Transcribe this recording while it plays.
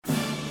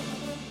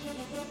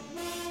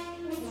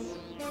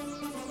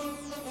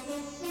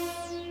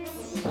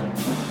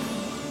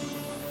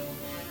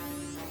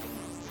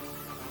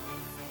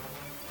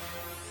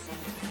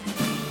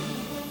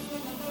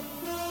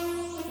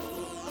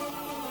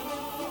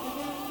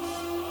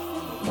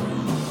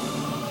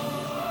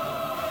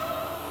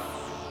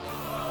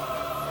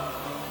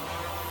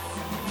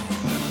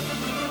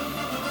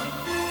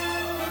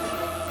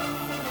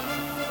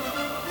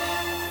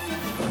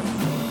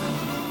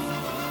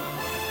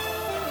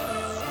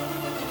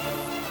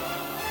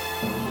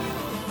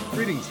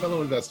Greetings,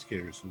 fellow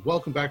investigators, and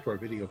welcome back to our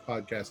video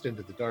podcast,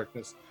 Into the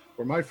Darkness,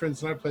 where my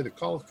friends and I play the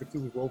Call of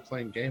Cthulhu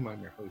role-playing game.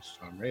 I'm your host,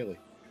 Tom Rayleigh.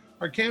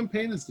 Our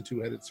campaign is The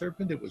Two-Headed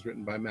Serpent. It was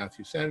written by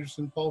Matthew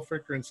Sanderson, Paul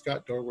Fricker, and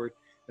Scott Dorward,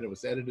 and it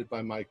was edited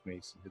by Mike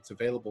Mason. It's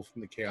available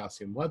from the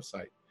Chaosium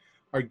website.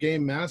 Our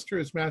game master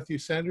is Matthew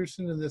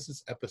Sanderson, and this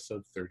is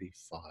episode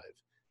 35.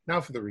 Now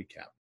for the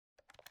recap.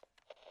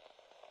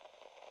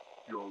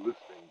 You're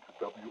listening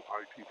to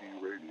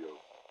WITD Radio.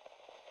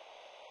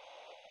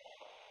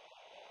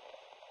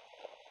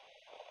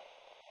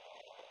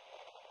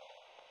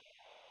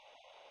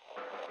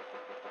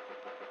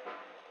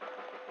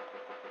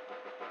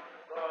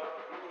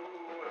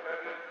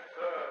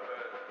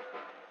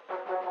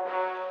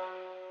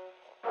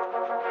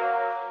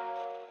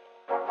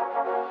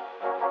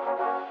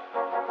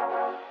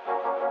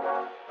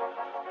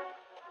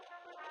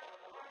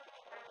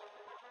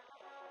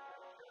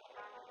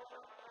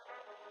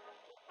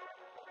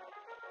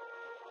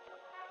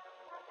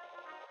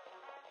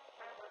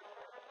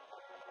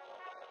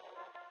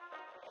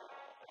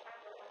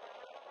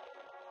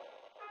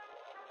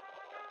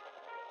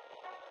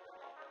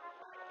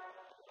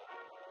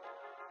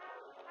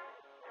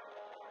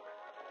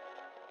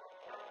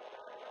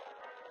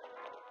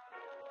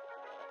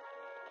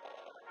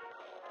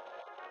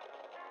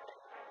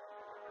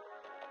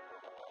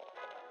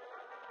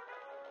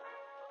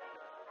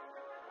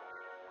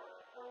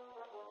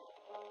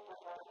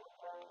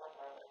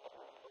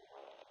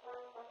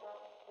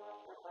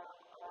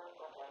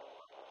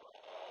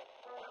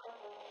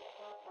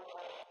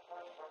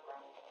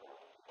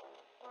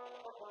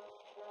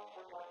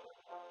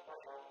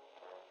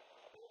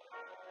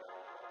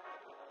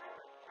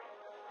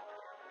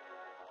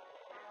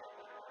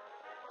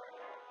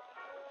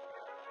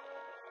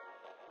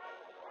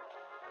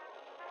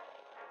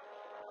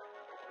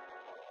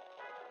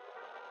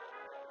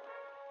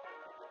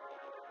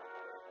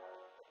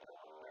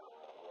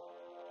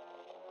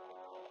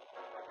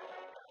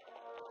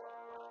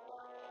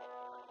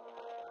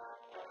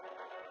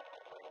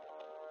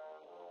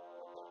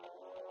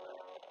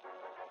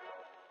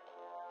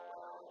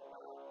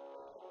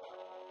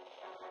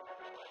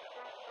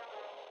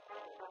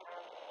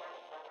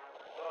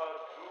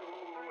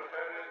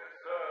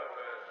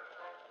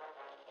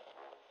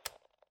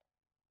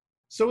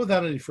 So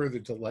without any further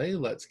delay,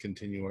 let's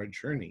continue our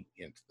journey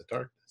into the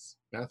darkness.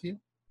 Matthew?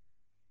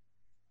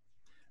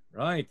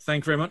 Right,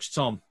 thank you very much,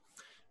 Tom.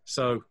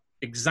 So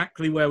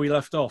exactly where we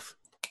left off,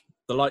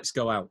 the lights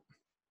go out.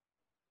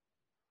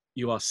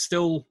 You are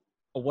still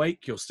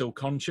awake, you're still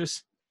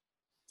conscious.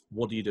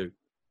 What do you do?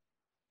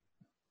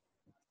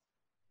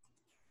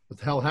 What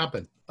the hell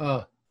happened?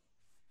 You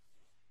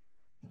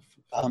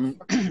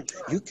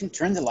can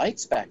turn the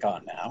lights back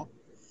on now.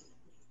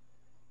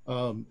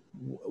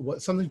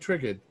 What? Something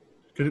triggered.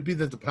 Could it be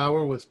that the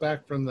power was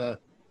back from the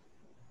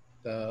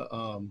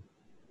building?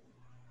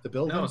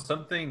 No,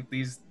 something.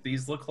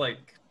 These look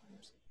like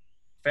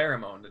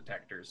pheromone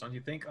detectors, don't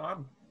you think?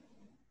 Odd.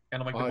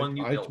 Kind of like the one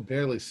you built. I can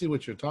barely see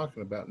what you're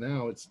talking about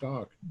now. It's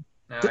dark.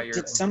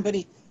 Did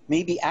somebody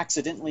maybe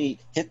accidentally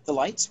hit the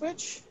light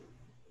switch?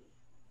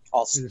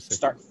 I'll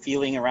start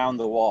feeling around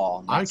the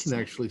wall. I can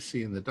actually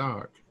see in the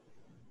dark.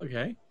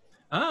 Okay.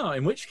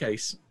 In which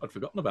case, I'd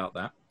forgotten about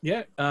that.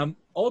 Yeah.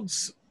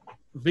 Odd's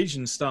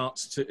vision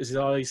starts to, as his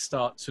eyes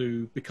start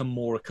to become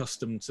more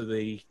accustomed to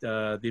the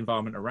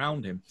environment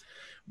around him,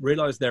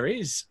 realize there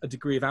is a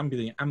degree of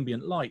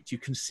ambient light. You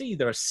can see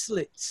there are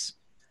slits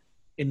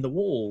in the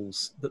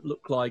walls that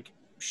look like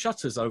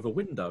shutters over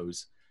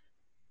windows.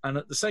 And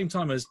at the same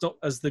time, as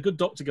the good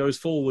doctor goes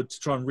forward to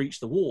try and reach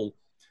the wall,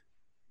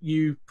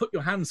 you put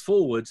your hands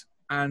forward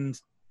and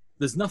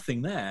there's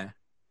nothing there.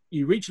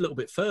 You reach a little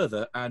bit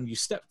further and you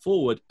step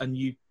forward and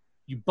you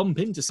bump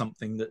into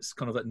something that's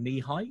kind of at knee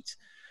height.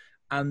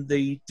 And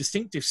the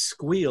distinctive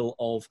squeal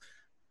of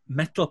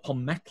metal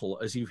upon metal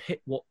as you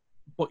hit what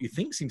you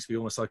think seems to be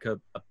almost like a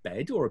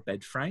bed or a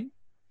bed frame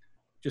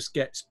just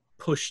gets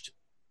pushed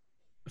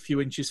a few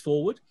inches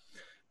forward.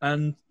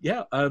 And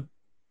yeah,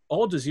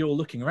 odd as you're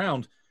looking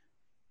around,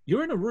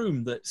 you're in a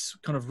room that's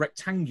kind of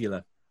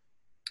rectangular.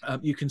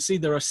 You can see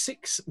there are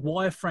 6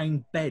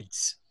 wireframe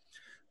beds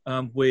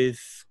with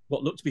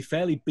what look to be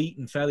fairly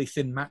beaten, fairly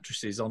thin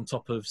mattresses on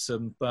top of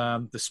some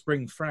the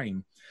spring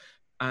frame.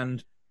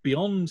 And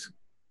beyond,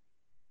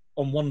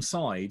 on one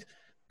side,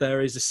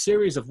 there is a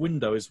series of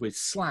windows with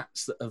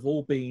slats that have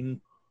all been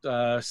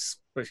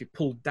basically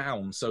pulled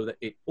down so that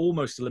it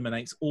almost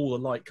eliminates all the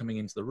light coming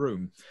into the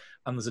room.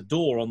 And there's a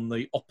door on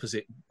the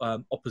opposite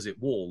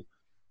wall.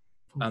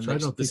 And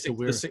So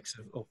the 6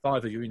 or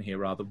 5 of you in here,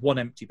 rather, one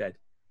empty bed.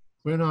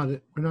 We're not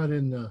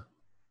in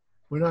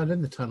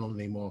the tunnel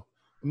anymore.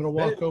 I'm gonna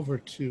walk over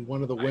to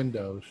one of the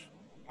windows.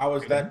 How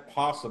is that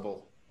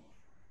possible?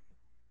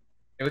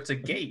 It's a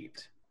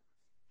gate.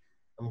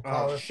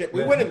 Oh shit!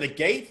 We went in the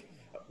gate.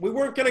 We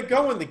weren't gonna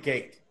go in the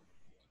gate.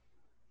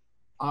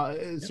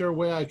 Is there a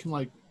way I can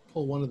like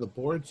pull one of the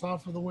boards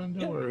off of the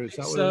window, or is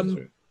that what it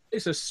is?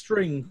 It's a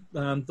string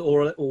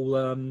or a little.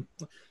 I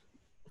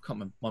can't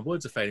remember. My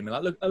words are failing me.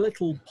 Like a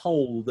little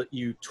pole that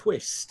you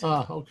twist.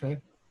 Okay.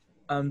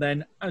 And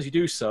then, as you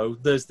do so,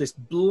 there's this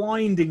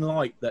blinding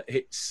light that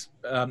hits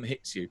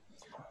you,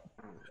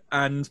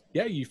 and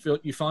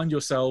you find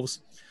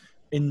yourselves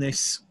in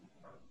this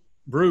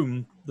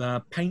room.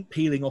 Paint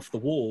peeling off the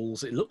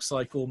walls. It looks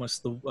like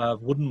almost the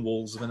wooden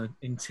walls of an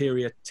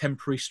interior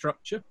temporary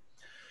structure.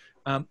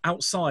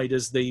 Outside,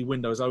 as the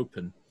windows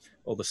open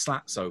or the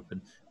slats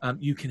open,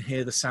 you can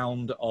hear the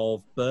sound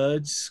of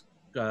birds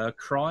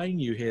crying.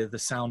 You hear the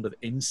sound of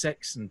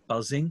insects and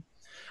buzzing.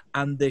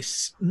 And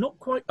this not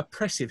quite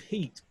oppressive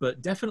heat,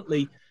 but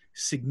definitely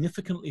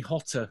significantly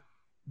hotter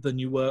than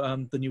you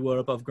were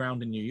above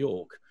ground in New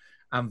York,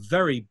 and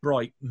very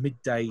bright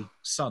midday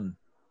sun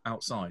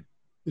outside.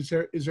 Is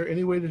there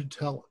any way to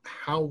tell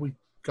how we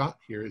got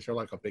here? Is there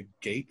like a big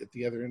gate at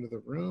the other end of the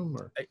room,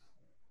 or?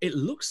 It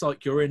looks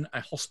like you're in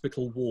a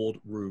hospital ward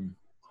room.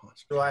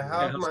 Do I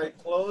have my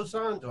clothes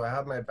on? Do I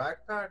have my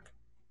backpack?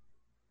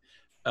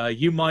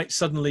 You might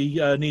suddenly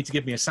need to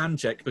give me a sand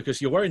check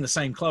because you're wearing the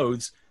same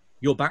clothes.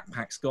 Your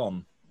backpack's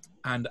gone,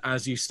 and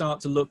as you start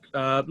to look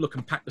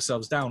and pack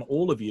yourselves down,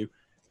 all of you,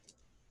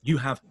 you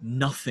have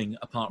nothing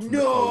apart from the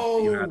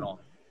clothes you had on.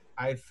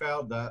 I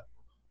failed that.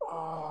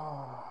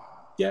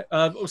 Yeah.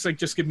 Also,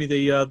 just give me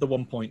the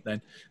 1 point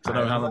then, because I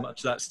know how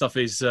much that stuff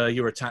is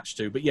you're attached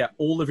to. But yeah,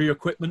 all of your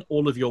equipment,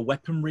 all of your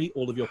weaponry,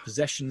 all of your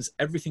possessions,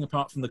 everything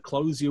apart from the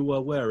clothes you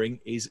were wearing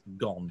is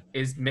gone.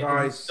 Is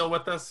Mittens still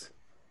with us?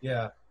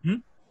 Yeah.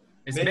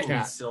 Is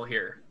Mittens still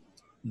here?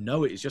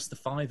 No, it is just the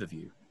 5 of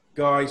you.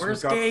 Guys,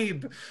 where's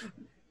Gabe?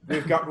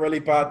 We've got really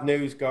bad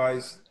news,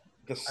 guys.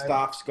 The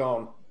staff's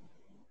gone.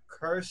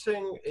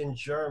 Cursing in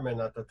German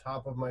at the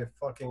top of my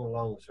fucking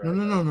lungs. Right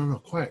No.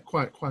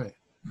 Quiet.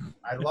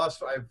 I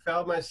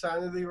failed my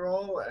sanity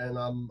roll,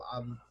 and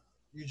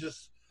you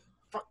just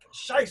fucking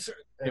scheisse.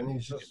 And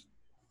he's just.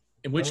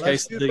 In which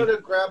case, you could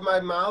have grabbed my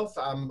mouth.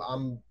 I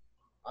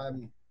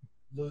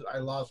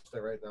lost it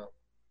right now.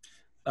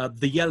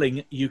 The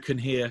yelling, you can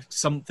hear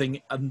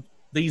something, and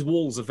these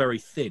walls are very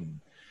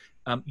thin.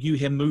 You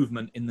hear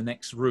movement in the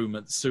next room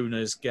as soon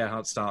as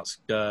Gerhard starts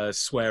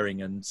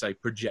swearing and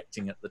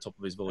projecting at the top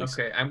of his voice.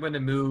 Okay, I'm going to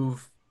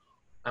move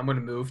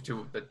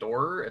to the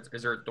door.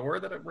 Is there a door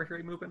that we're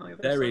hearing movement on the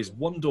other side? There is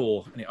one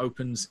door, and it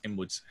opens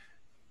inwards.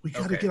 We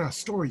got to get our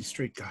story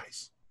straight,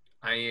 guys.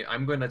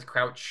 I'm going to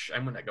crouch.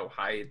 I'm going to go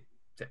hide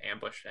to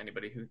ambush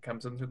anybody who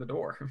comes in through the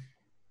door.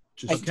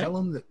 Just tell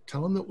them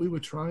that we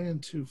were trying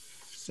to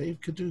save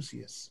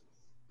Caduceus.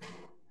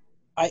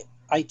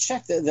 I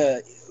checked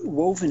the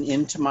woven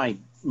into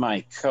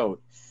my coat.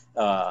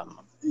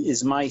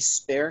 Is my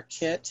spare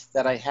kit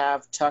that I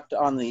have tucked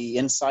on the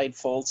inside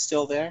fold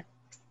still there?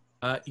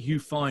 You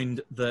find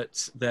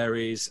that there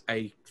is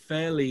a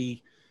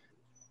fairly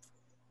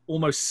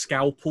almost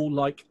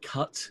scalpel-like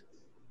cut,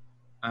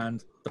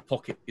 and the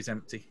pocket is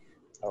empty.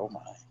 Oh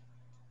my.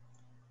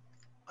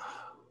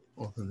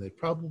 Well, then they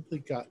probably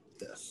got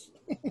this.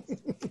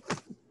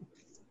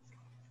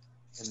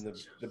 And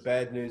the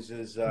bad news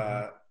is,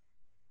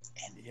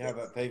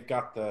 they've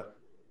got the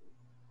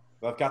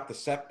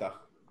scepter.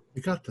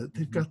 They've got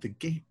the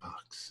gate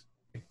box.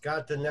 They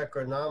got the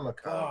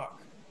Necronomicon.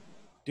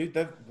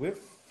 Dude, we're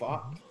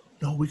fucked.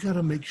 No, we got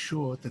to make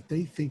sure that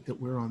they think that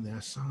we're on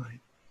their side.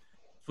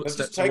 They're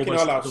just taking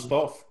all our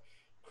stuff.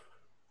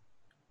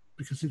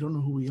 Because they don't know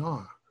who we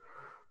are.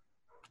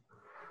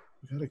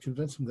 We got to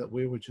convince them that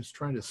we were just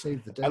trying to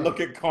save the day. I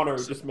look at Connor,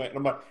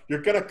 I'm like,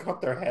 you're going to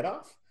cut their head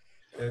off?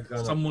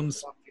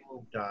 Someone's...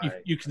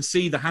 You can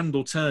see the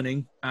handle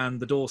turning and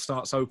the door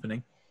starts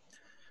opening.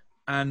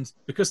 And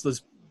because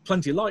there's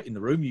plenty of light in the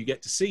room, you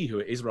get to see who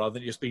it is rather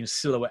than just being a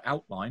silhouette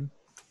outline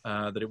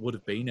that it would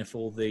have been if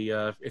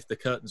the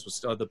curtains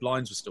were the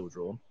blinds were still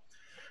drawn.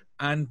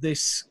 And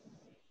this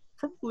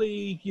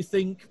probably, you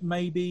think,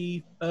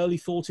 maybe early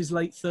 40s,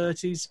 late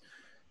 30s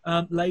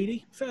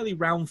lady, fairly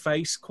round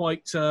face,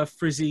 quite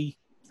frizzy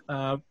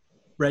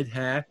red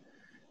hair,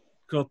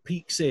 kind of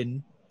peeks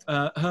in.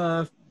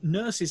 Her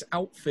nurse's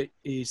outfit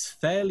is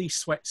fairly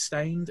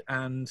sweat-stained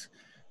and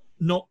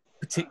not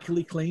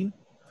particularly clean.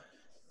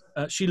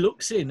 She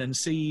looks in and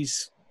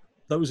sees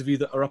those of you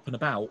that are up and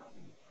about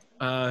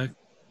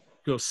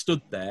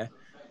stood there,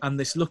 and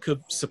this look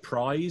of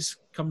surprise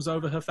comes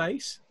over her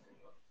face.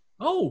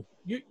 Oh,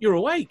 you're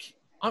awake.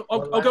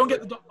 I'll go and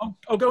get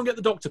I'll go and get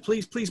the doctor.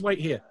 Please wait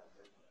here.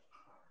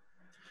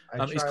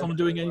 Is Connor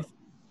doing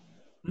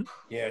anything?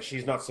 Yeah,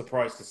 she's not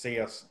surprised to see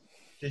us.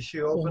 Did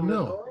she open the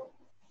door?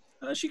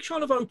 She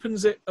kind of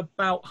opens it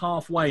about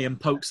halfway and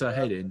pokes her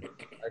head in.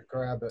 I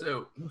grab it.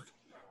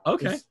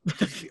 Okay.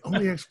 The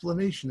only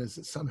explanation is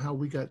that somehow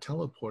we got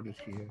teleported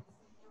here.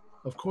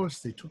 Of course,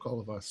 they took all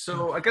of us.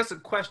 So I guess a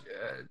question: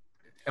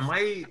 am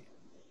I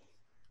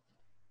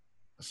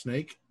a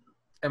snake?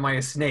 Am I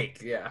a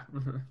snake? Yeah,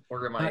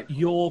 or am I?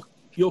 Your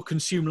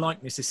consume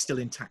likeness is still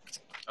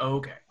intact.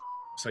 Okay.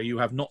 So you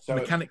have not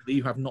mechanically.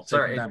 You have not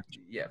taken damage.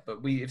 Yeah, but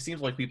it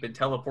seems like we've been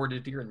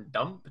teleported here and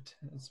dumped.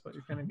 That's what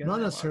you're kind of getting.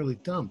 Not necessarily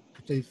dumped,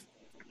 but they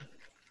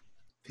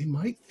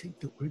might think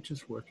that we're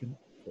just working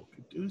for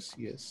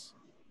Caduceus.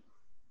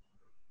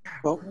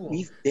 Well,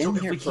 we've been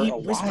here for a while. If we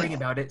keep whispering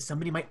about it,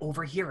 somebody might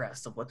overhear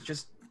us. So let's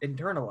just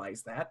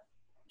internalize that.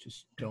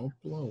 Just don't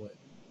blow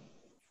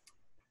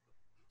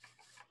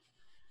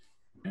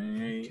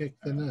it. Kick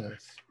the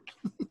nest.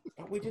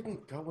 But we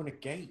didn't go in a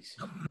gate.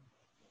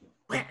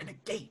 We're in a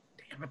gate,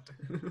 damn it.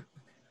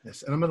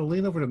 Yes, and I'm going to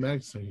lean over to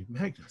Magnus and say,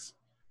 Magnus,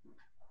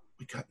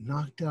 we got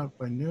knocked out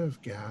by nerve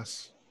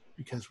gas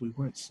because we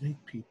weren't snake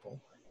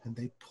people, and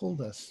they pulled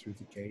us through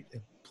the gate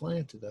and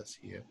planted us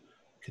here.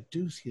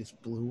 Caduceus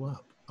blew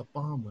up. A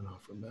bomb went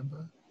off,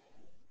 remember?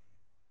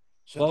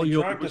 So they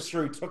dragged us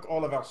through, took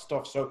all of our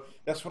stuff. So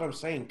that's what I'm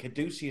saying.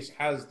 Caduceus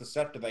has the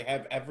scepter. They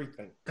have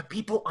everything. The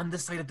people on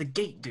this side of the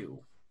gate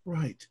do.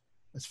 Right.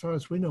 As far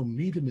as we know,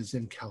 Meadham is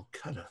in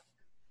Calcutta.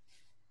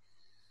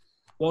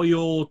 While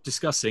you're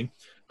discussing,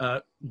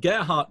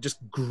 Gerhardt just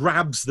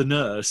grabs the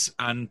nurse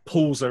and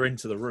pulls her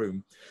into the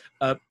room.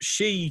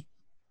 She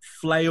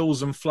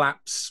flails and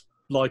flaps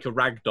like a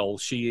rag doll.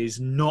 She is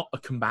not a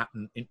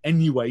combatant in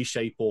any way,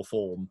 shape, or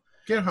form.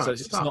 Gerhardt, so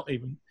it's stop. not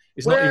even.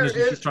 It's not even as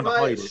if she's trying to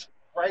hide it.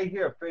 Right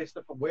here, face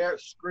up. Where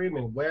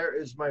screaming? Where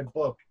is my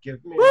book?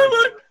 Give me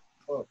my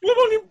book.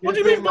 What do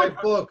you mean my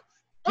book?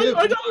 Give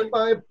me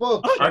my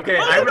book. Okay,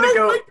 I'm gonna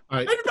go.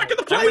 I'm back at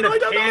the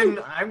plane.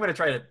 I'm gonna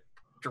try to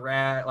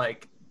grab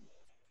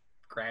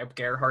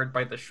Gerhard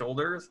by the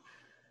shoulders.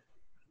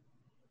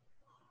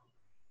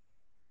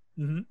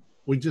 Mm-hmm.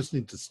 We just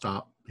need to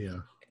stop. Yeah.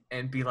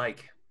 And be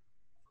like,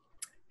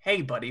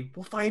 "Hey, buddy,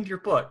 we'll find your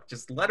book.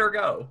 Just let her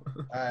go."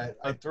 I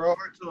throw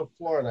her to the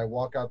floor and I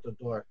walk out the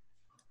door.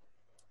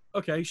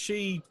 Okay,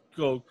 she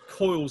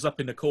coils up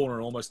in the corner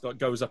and almost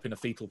goes up in a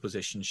fetal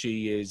position.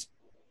 She's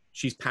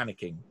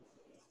panicking.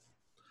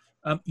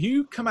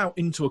 You come out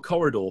into a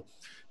corridor.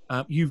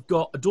 You've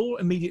got a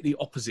door immediately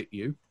opposite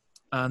you,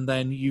 and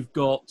then you've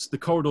got the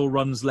corridor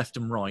runs left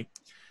and right.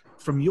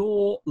 From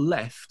your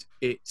left,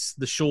 it's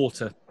the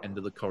shorter end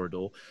of the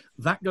corridor.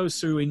 That goes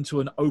through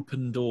into an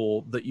open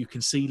door that you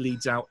can see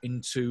leads out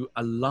into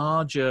a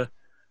larger,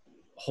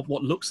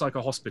 what looks like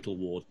a hospital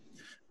ward.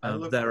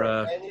 There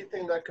are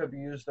anything that could be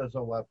used as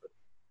a weapon.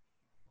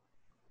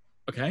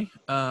 Okay.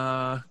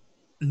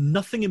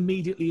 Nothing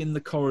immediately in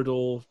the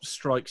corridor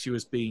strikes you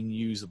as being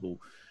usable.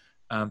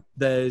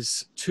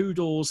 There's two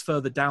doors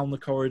further down the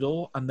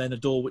corridor, and then a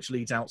door which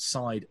leads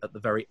outside at the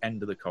very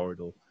end of the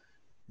corridor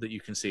that you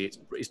can see.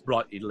 It's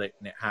brightly lit,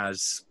 and it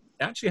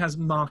actually has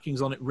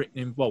markings on it written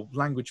in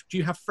language. Do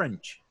you have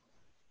French?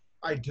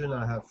 I do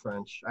not have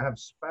French. I have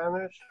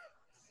Spanish.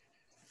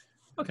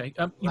 Okay,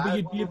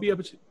 you'd be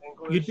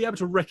able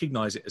to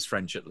recognize it as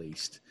French at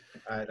least.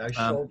 All right, I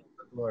showed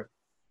the door.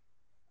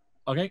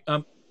 Okay,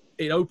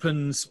 it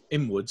opens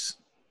inwards,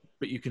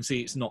 but you can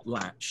see it's not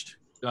latched.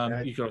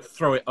 You've got to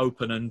throw it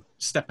open and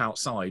step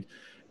outside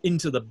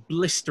into the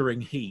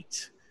blistering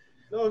heat.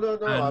 No,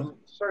 I'm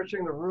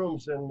searching the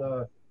rooms and.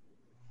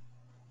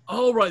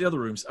 Oh, right, the other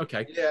rooms.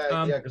 Okay.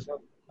 Yeah, because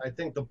I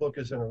think the book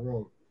is in a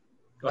room.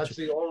 Gotcha. That's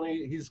the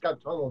only. He's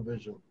got tunnel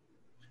vision.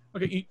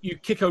 Okay, you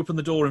kick open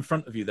the door in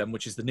front of you then,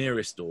 which is the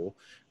nearest door,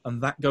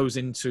 and that goes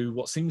into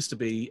what seems to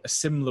be a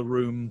similar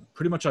room,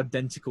 pretty much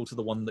identical to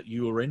the one that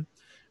you were in,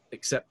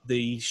 except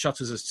the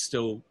shutters are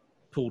still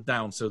pulled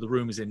down, so the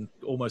room is in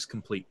almost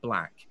complete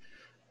black.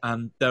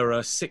 And there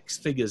are 6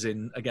 figures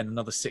in, again,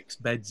 another 6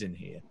 beds in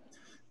here.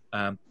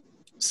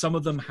 Some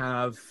of them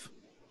have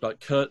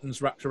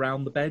curtains wrapped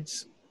around the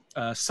beds.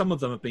 Some of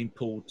them have been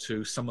pulled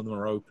to, some of them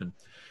are open.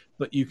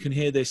 But you can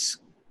hear this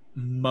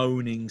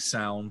moaning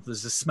sound.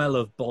 There's the smell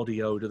of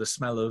body odor, the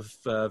smell of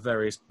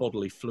various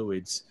bodily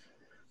fluids,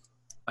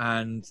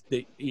 and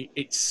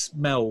it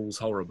smells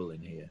horrible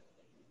in here.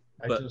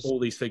 But all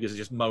these figures are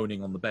just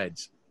moaning on the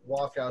beds.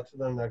 Walk out to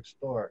the next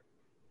door.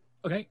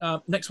 Okay,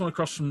 next one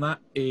across from that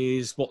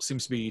is what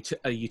seems to be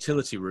a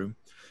utility room.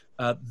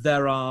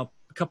 There are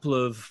a couple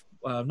of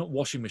not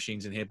washing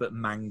machines in here, but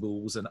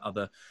mangles and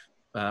other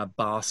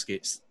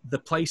baskets. The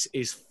place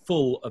is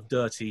full of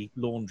dirty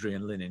laundry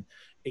and linen.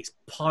 It's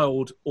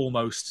piled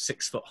almost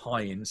 6 foot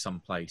high in some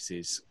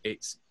places.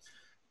 It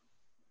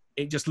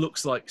just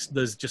looks like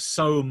there's just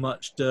so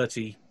much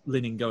dirty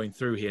linen going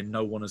through here.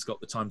 No one has got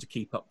the time to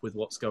keep up with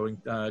what's going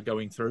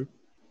through.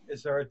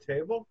 Is there a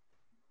table?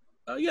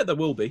 Yeah, there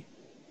will be.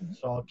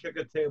 So I'll kick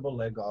a table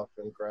leg off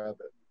and grab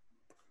it.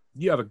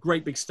 You have a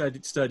great big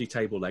sturdy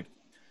table leg.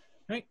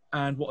 Okay,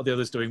 and what are the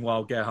others doing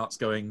while Gerhardt's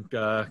going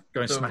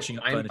smashing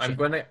up furniture? I'm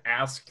going to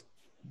ask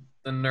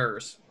the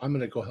nurse. I'm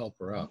going to go help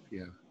her up.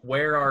 Yeah.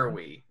 Where are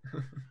we?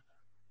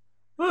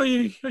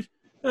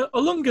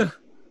 Alunga.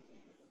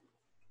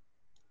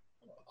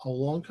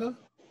 Alunga?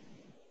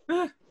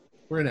 Yeah.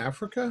 We're in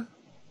Africa?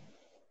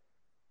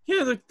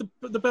 Yeah,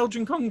 the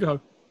Belgian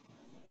Congo.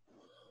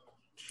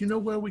 you know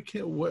where we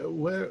can?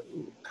 Where?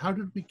 How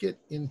did we get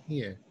in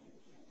here?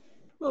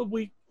 Well,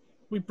 we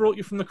brought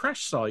you from the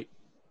crash site.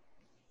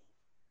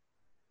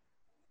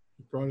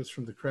 You brought us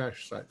from the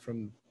crash site.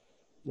 From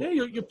yeah,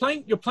 your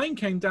plane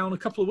came down a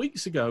couple of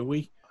weeks ago.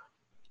 We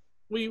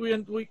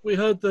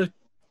heard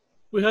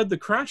the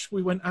crash.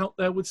 We went out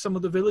there with some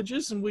of the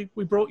villagers, and we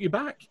brought you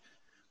back.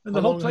 And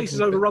the whole place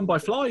is overrun by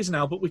flies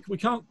now, but we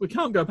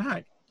can't go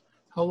back.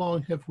 How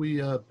long have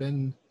we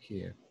been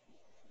here?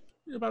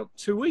 About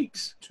 2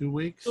 weeks. 2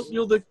 weeks.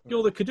 You're the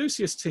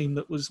Caduceus team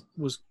that was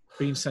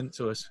being sent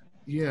to us.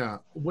 Yeah.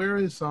 Where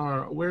is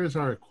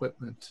our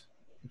equipment?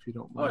 If you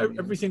don't mind.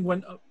 Everything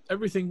went up.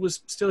 Everything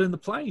was still in the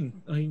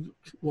plane. I mean,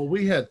 well,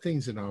 we had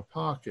things in our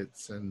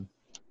pockets, and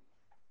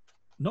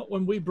not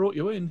when we brought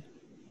you in.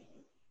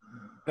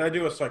 Can I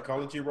do a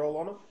psychology roll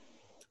on her?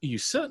 You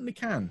certainly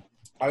can.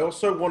 I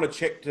also want to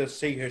check to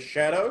see her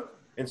shadow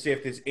and see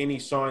if there's any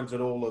signs at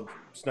all of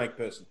Snake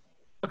Person.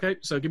 Okay,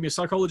 so give me a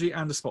psychology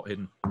and a spot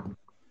hidden.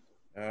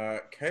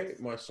 Okay,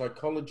 my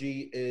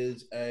psychology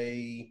is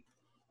a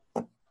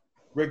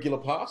regular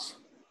pass.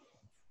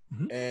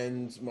 Mm-hmm.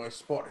 And my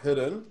spot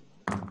hidden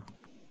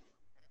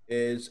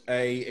is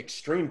a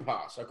extreme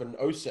pass. I got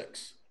an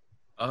 06.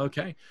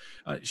 Okay.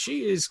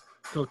 She is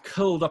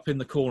curled up in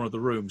the corner of the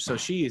room, so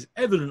she is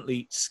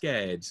evidently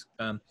scared.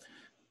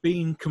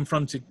 Being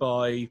confronted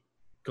by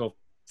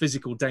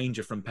physical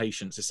danger from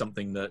patients is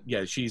something that,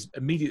 she's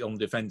immediately on the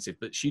defensive,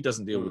 but she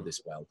doesn't deal with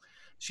this well.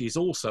 She is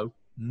also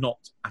not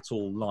at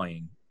all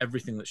lying.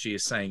 Everything that she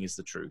is saying is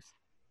the truth.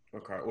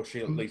 Okay, well,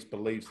 she at least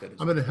believes that.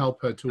 I'm going to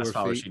help her to her feet. As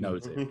far as she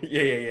knows it.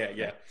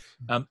 Yeah.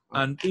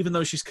 And even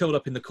though she's curled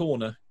up in the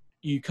corner,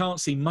 you can't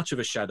see much of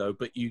a shadow,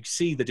 but you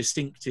see the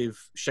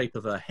distinctive shape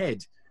of her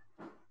head,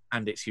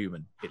 and it's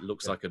human. It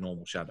looks like a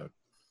normal shadow.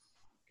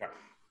 Okay.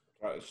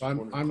 Right, so I'm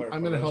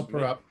going to help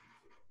her up.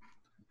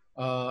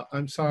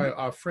 I'm sorry,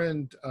 our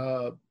friend,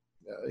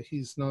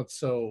 he's not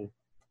so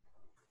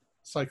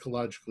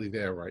psychologically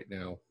there right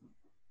now.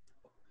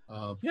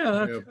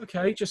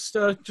 Okay. Just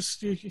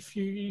if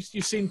you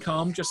seem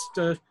calm, just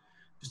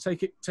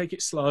take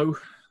it slow.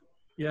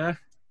 Yeah,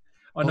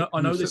 I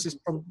know this is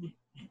probably.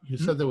 You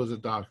said there was a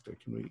doctor.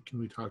 Can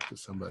we talk to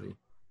somebody?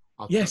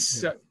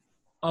 Yes,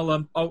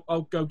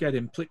 I'll go get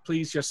him.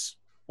 Please just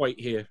wait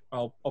here.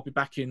 I'll be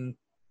back in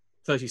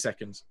 30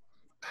 seconds.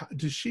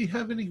 Does she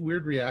have any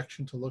weird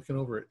reaction to looking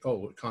over it?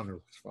 Oh, Connor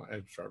looks fine.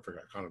 I'm sorry, I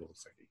forgot. Connor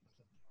looks like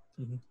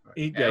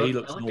he he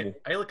looks normal.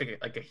 I look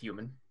like a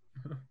human.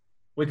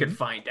 We could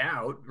find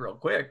out real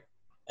quick.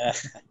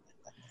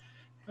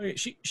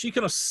 She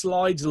kind of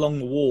slides along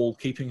the wall,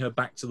 keeping her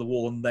back to the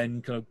wall, and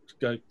then kind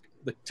of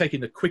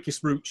taking the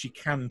quickest route she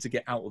can to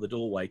get out of the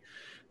doorway.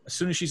 As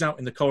soon as she's out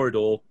in the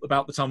corridor,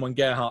 about the time when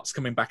Gerhardt's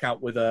coming back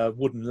out with a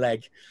wooden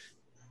leg,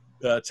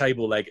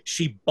 table leg,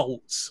 she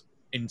bolts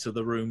into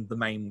the room, the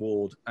main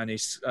ward, and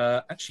is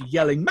actually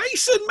yelling,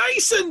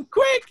 Mason,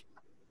 quick!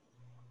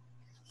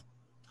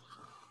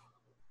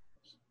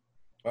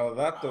 Well,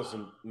 that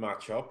doesn't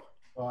match up.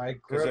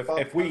 Because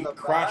if we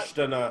crashed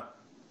in a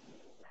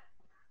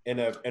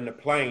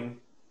plane,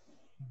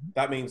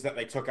 that means that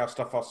they took our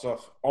stuff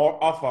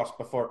off us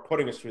before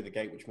putting us through the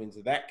gate, which means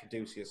that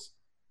Caduceus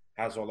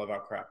has all of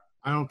our crap.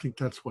 I don't think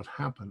that's what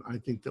happened. I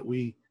think that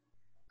we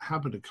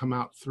happened to come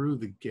out through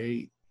the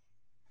gate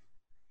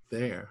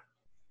there.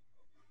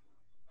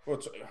 Well,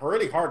 it's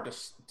really hard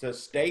to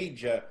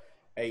stage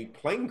a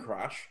plane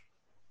crash.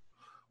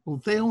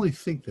 Well, they only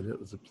think that it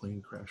was a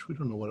plane crash. We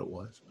don't know what it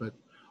was, but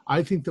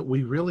I think that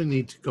we really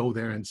need to go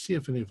there and see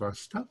if any of our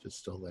stuff is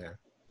still there.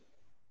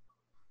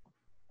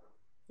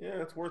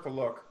 Yeah, it's worth a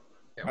look.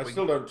 Yeah, I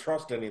still don't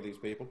trust any of these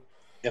people.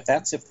 If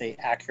they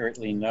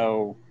accurately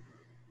know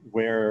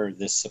where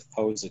this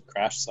supposed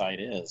crash site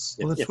is.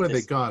 Well, that's where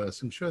they got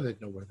us. I'm sure they'd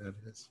know where that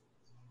is.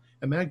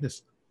 And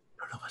Magnus,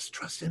 none of us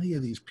trust any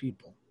of these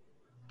people.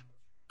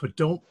 But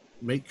don't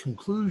make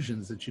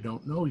conclusions that you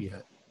don't know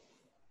yet.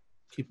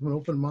 Keep an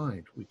open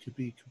mind. We could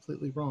be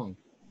completely wrong.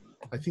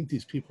 I think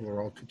these people are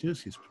all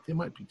Caduceus, but they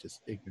might be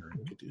just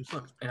ignorant Caduceus.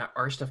 Look,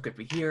 our stuff could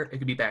be here. It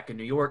could be back in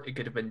New York. It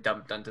could have been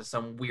dumped onto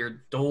some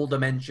weird dole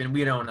dimension.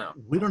 We don't know.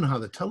 We don't know how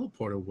the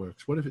teleporter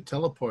works. What if it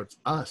teleports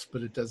us,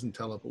 but it doesn't it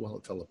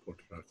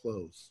teleported our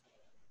clothes?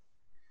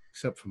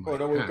 Except for my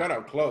hat. We've got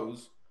our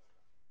clothes.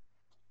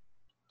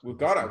 We've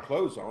got our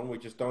clothes on. We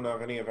just don't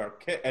have any of our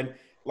kit. And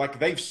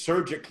they've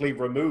surgically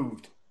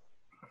removed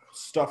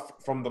stuff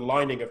from the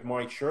lining of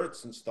my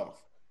shirts and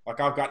stuff. I've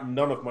got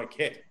none of my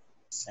kit.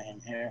 Same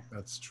here.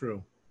 That's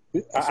true.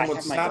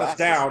 Someone sat us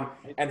down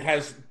and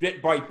has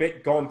bit by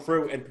bit gone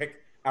through and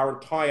picked our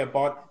entire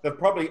body. They've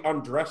probably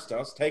undressed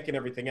us, taken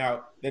everything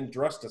out, then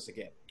dressed us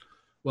again.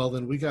 Well,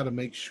 then we got to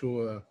make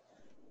sure.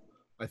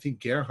 I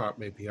think Gerhardt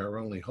may be our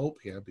only hope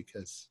here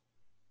because.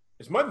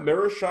 Is my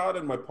mirror shot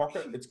in my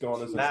pocket? It's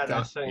gone, isn't it?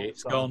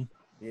 It's gone.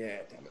 Yeah,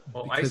 damn it.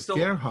 Well, because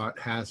Gerhardt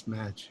has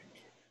magic.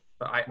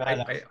 But I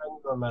sent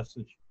you a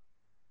message.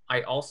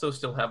 I also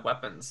still have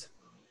weapons.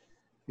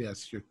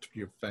 Yes, your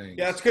fangs.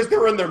 Yeah, it's because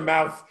they're in their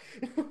mouth.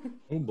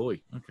 Oh boy.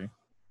 Okay.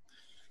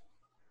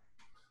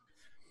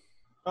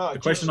 The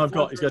question I've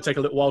got is going to take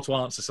a little while to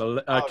answer, so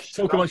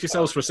talk amongst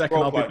yourselves for a second.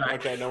 I'll be back.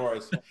 Okay, no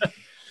worries.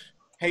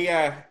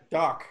 Hey,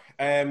 Doc.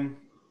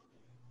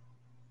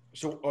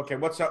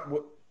 What's up?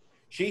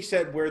 She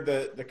said we're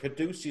the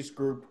Caduceus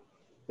group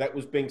that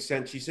was being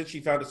sent. She said she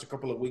found us a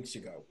couple of weeks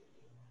ago.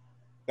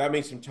 That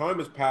means some time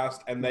has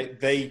passed, and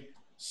they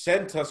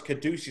sent us,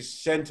 Caduceus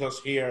sent us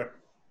here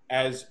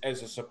as a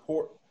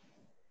support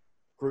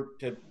group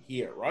to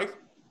here, right?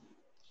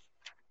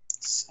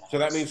 So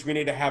that means we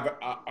need to have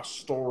a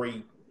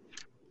story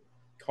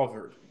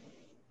covered.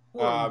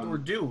 Or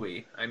do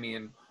we? I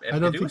mean, if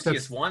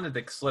Caduceus wanted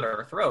to slit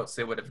our throats,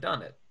 they would have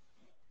done it.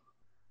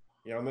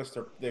 Yeah, unless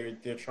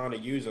they're trying to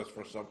use us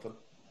for something.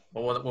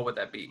 Well, what would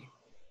that be?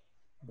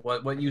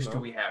 What use do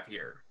we have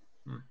here?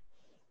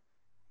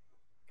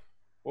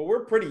 Well,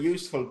 we're pretty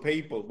useful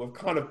people. We've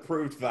kind of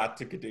proved that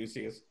to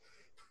Caduceus.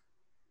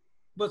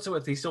 But so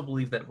if they still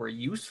believe that we're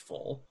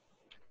useful,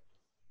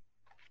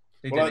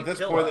 they didn't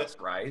kill us,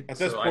 right? At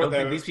this point, I don't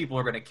think these people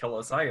are going to kill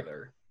us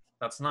either.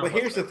 That's not. Well,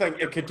 here's the thing: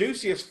 if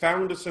Caduceus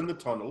found us in the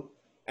tunnel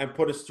and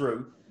put us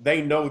through,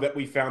 they know that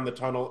we found the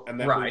tunnel and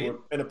that we were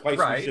in a place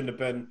we shouldn't have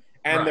been,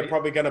 and they're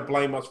probably going to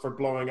blame us for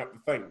blowing up the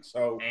thing.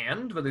 So,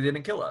 but they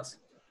didn't kill us.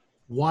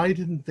 Why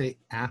didn't they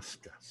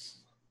ask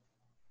us?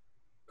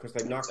 Because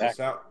they knocked us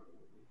out.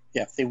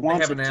 Yeah, if they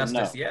wanted haven't asked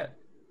us yet.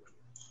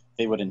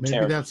 They would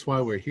interrogate. Maybe that's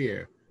why we're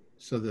here,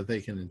 so that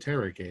they can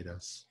interrogate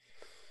us.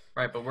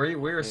 Right, but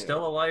we're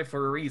still alive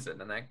for a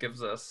reason, and that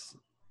gives us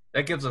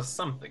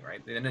something,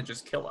 right? They didn't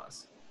just kill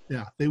us.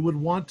 Yeah, they would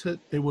want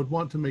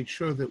to make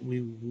sure that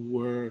we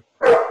were,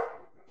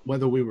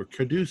 whether we were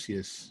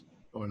Caduceus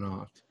or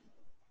not.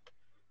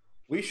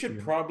 We should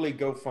probably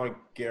go find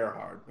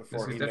Gerhard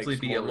before he makes. This would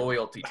definitely be a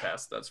loyalty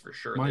test, that's for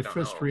sure. My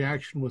first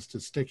reaction was to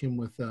stick him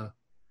with a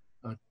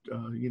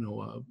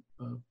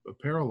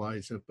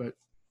paralyzer, but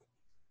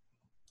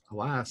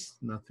alas,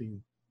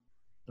 nothing.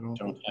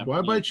 Do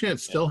I by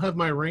chance still have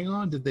my ring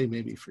on? Did they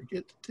maybe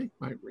forget to take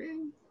my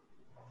ring?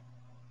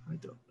 I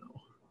don't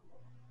know.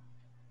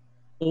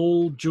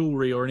 All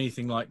jewelry or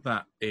anything like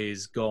that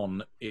is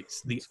gone.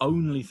 It's the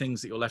only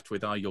things that you're left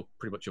with are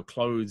pretty much your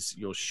clothes,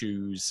 your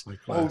shoes.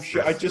 Oh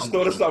shit! I just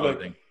noticed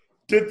something.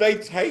 Did they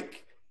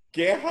take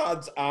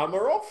Gerhard's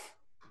armor off?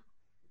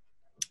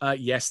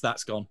 Yes,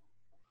 that's gone.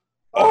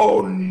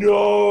 Oh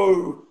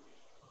no!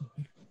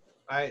 All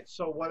right.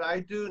 So what I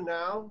do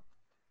now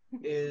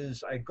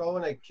is I go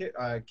and I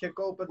kick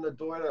open the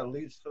door that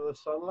leads to the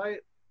sunlight.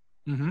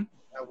 Mm-hmm.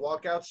 I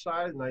walk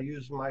outside and I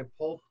use my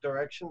Pulp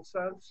direction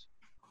sense.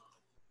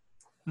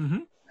 Mm-hmm.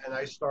 And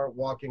I start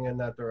walking in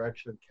that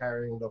direction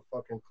carrying the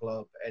fucking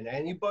club. And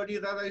anybody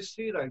that I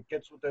see that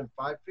gets within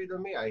 5 feet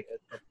of me, I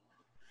hit them.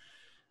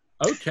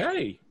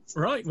 Okay.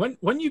 Right.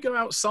 When you go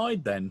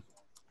outside then,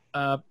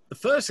 the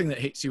first thing that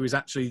hits you is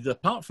actually,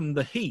 apart from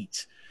the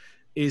heat,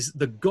 is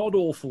the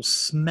god-awful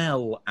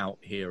smell out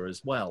here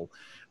as well.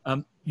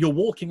 You're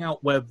walking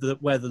out where the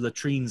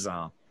latrines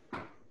are.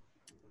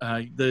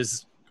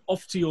 There's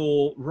off to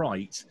your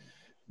right,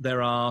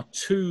 there are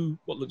two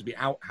what look to be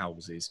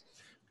outhouses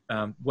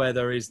where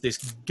there is this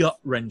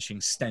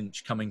gut-wrenching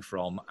stench coming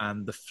from,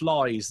 and the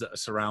flies that are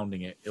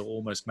surrounding it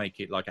almost make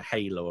it like a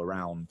halo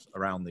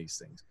around these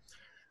things.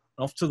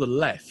 Off to the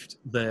left,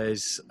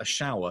 there's a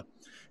shower.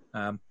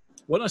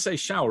 When I say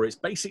shower, it's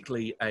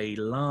basically a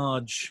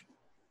large,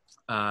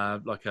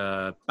 like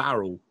a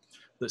barrel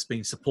that's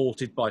been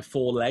supported by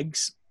 4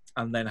 legs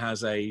and then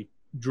has a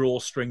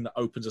drawstring that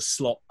opens a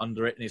slot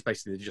under it, and it's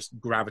basically just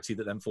gravity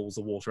that then falls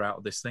the water out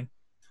of this thing.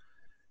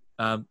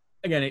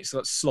 Again, it's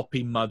got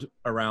sloppy mud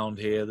around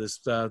here. There's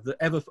the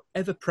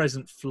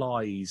ever-present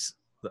flies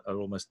that are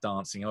almost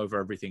dancing over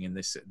everything in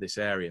this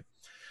area.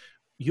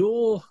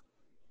 You're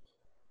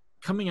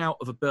coming out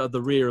of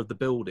the rear of the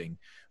building,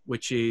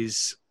 which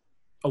is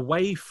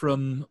away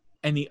from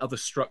any other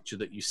structure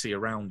that you see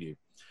around you.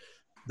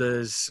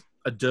 There's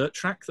a dirt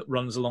track that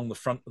runs along the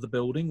front of the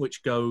building,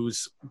 which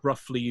goes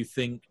roughly, you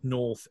think,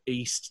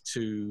 northeast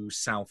to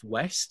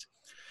southwest.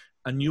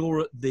 And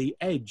you're at the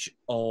edge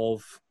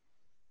of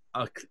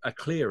a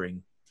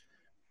clearing.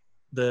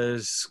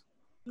 There's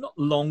not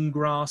long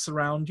grass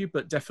around you,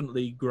 but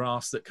definitely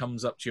grass that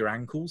comes up to your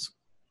ankles,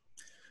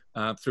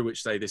 through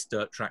which, this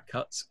dirt track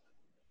cuts.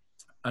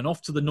 And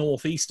off to the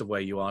northeast of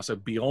where you are, so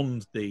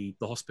beyond the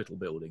hospital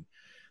building,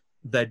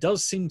 there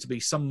does seem to be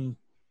some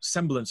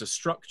semblance of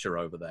structure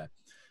over there.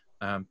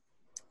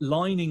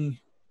 Lining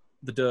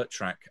the dirt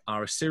track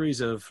are a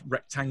series of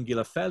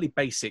rectangular, fairly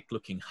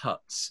basic-looking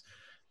huts,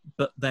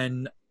 but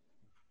then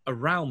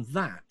around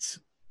that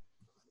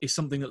is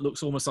something that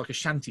looks almost like a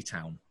shanty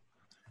town,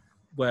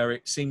 where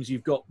it seems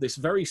you've got this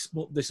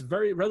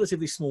very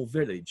relatively small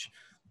village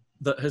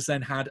that has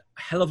then had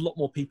a hell of a lot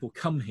more people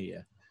come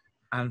here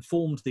and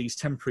formed these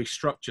temporary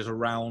structures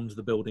around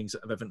the buildings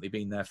that have evidently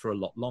been there for a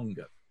lot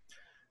longer.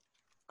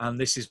 And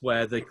this is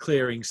where the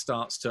clearing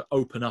starts to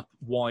open up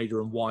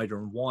wider and wider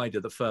and wider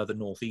the further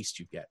northeast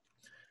you get.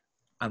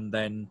 And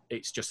then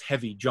it's just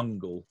heavy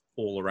jungle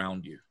all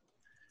around you,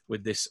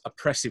 with this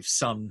oppressive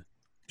sun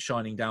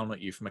shining down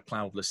at you from a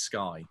cloudless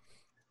sky.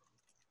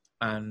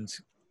 And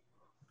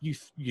you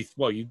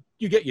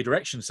get your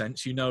direction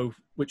sense. You know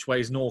which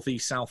way is north,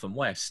 east, south, and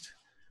west.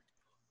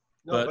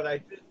 No, but I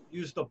did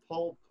use the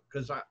pulp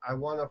because I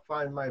want to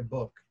find my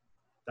book.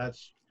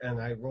 And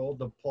I rolled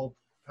the pulp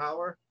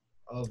power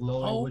of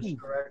knowing which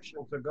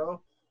direction to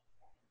go.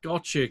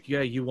 Gotcha.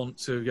 Yeah, you want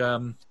to. I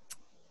can't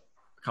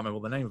remember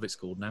what the name of it's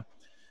called now.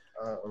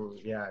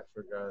 Yeah, I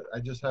forgot. I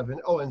just have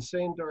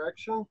insane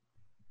direction.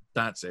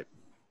 That's it.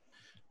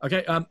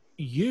 Okay.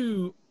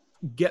 You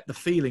get the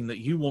feeling that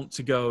you want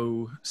to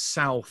go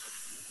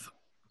south.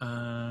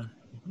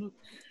 Look.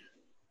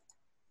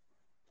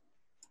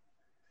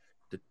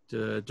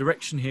 The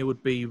direction here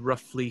would be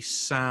roughly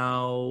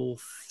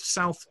south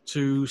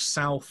to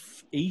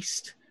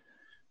southeast.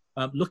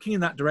 Looking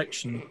in that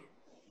direction,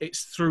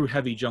 it's through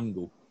heavy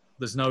jungle.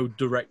 There's no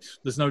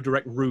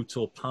direct route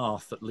or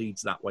path that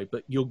leads that way,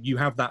 but you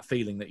have that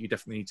feeling that you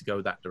definitely need to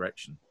go that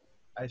direction.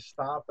 I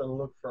stop and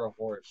look for a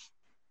horse,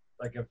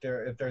 like if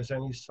there's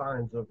any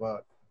signs of a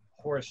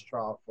horse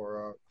trough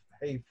or a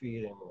hay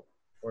feeding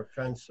or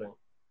fencing.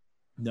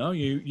 No,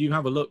 you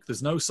have a look.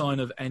 There's no sign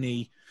of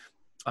any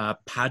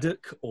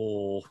paddock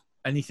or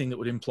anything that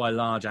would imply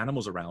large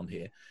animals around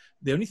here.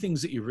 The only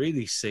things that you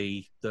really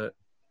see that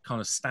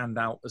kind of stand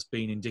out as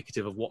being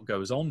indicative of what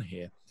goes on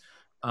here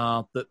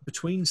are that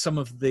between some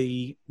of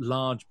the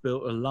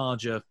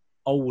larger,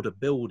 older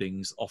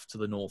buildings off to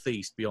the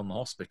northeast beyond the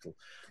hospital,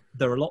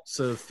 there are lots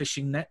of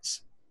fishing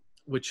nets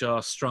which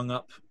are strung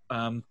up,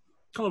 kind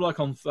of like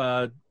on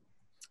what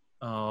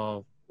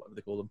do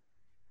they call them?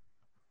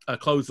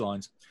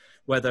 Clotheslines,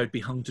 where they'd be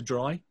hung to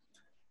dry,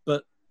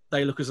 but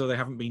they look as though they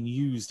haven't been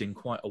used in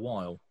quite a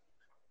while.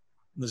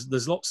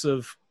 There's lots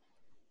of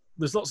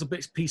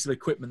pieces of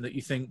equipment that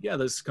you think, yeah,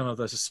 there's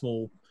a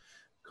small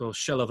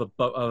shell of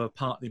a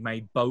partly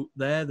made boat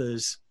there.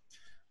 There's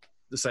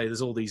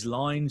all these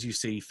lines. You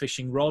see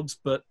fishing rods,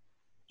 but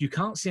you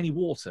can't see any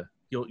water.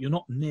 You're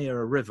not near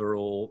a river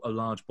or a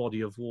large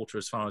body of water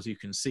as far as you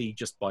can see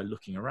just by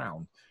looking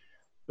around.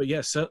 But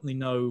yeah, certainly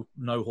no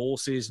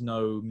horses,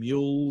 no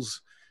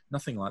mules,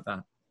 nothing like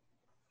that.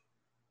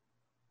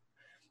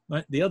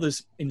 Right, the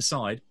others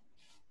inside.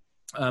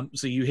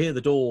 So you hear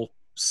the door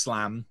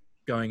slam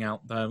going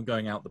out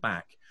the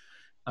back,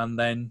 and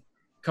then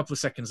a couple of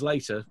seconds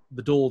later,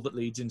 the door that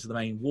leads into the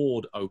main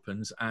ward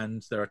opens,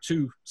 and there are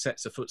two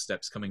sets of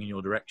footsteps coming in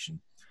your direction.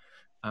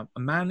 A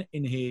man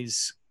in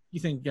his, you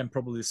think again,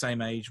 probably the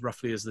same age,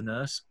 roughly as the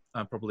nurse,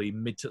 probably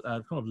mid to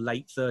kind of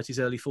late 30s,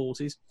 early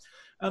 40s.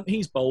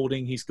 He's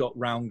balding, he's got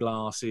round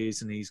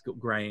glasses, and he's got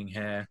greying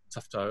hair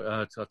tucked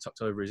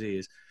over his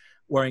ears,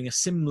 wearing a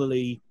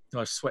similarly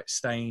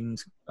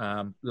sweat-stained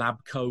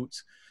lab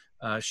coat,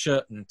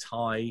 shirt and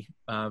tie,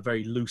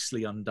 very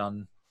loosely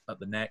undone at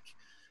the neck.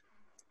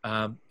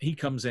 He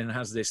comes in and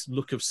has this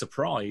look of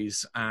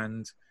surprise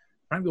and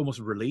frankly almost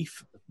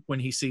relief when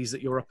he sees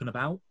that you're up and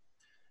about,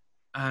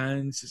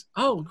 and says,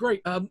 "Oh,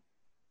 great!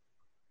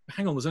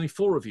 Hang on, there's only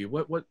four of you.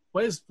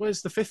 Where's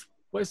the fifth?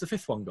 Where's the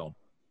fifth one gone?"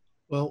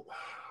 Well,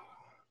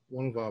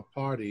 one of our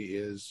party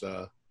is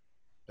at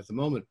the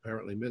moment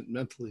apparently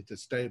mentally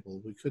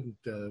disabled. We couldn't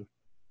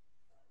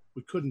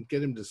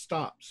get him to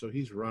stop, so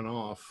he's run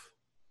off.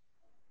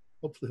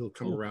 Hopefully he'll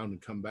come around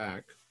and come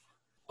back.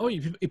 Oh,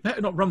 you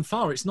better not run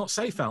far. It's not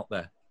safe out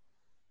there.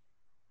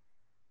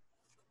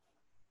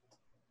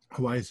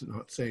 Why is it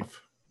not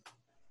safe?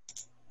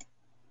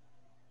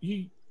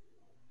 He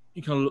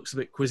kind of looks a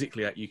bit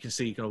quizzically at you. You can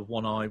see kind of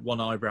one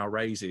eyebrow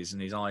raises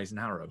and his eyes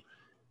narrow.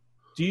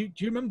 Do you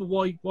remember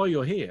why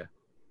you're here?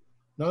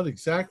 Not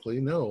exactly,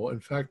 no.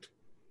 In fact,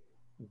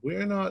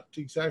 we're not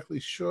exactly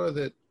sure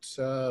that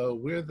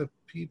we're the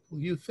people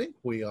you think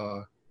we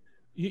are.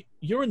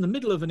 You're in the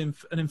middle of an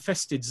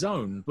infested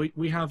zone.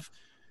 We have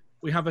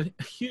a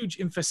huge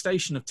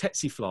infestation of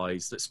tsetse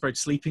flies that spread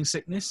sleeping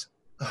sickness,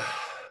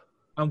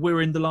 and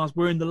we're in the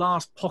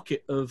last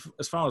pocket of,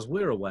 as far as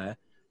we're aware,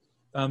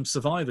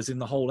 survivors in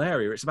the whole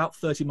area. It's about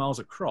 30 miles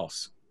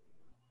across.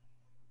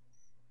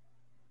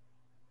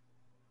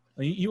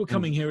 And you were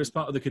coming here as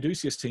part of the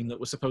Caduceus team that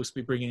was supposed to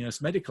be bringing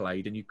us medical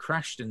aid, and you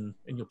crashed in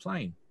your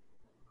plane.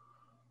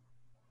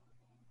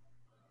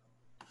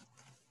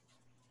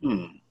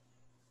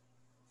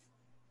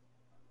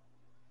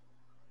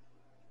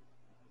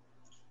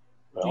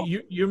 Well,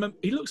 you remember?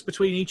 He looks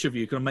between each of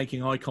you, kind of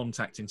making eye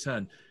contact in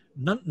turn.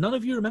 None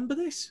of you remember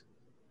this?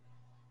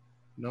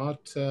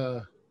 Not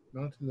in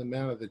the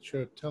manner that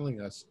you're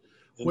telling us.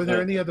 Were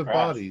there any other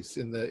bodies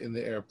in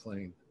the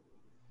airplane?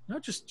 No,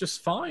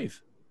 just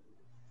five.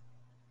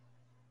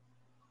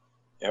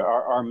 Yeah,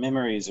 our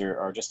memories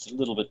are just a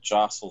little bit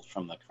jostled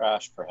from the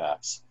crash,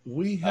 perhaps.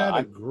 We had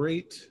a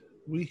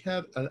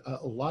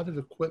lot of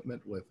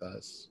equipment with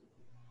us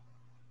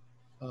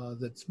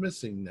that's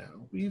missing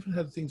now. We even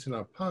had things in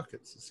our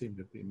pockets that seem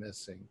to be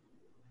missing.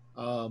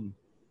 And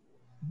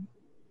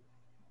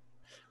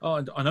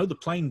I know the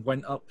plane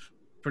went up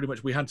pretty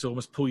much. We had to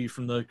almost pull you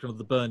from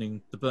the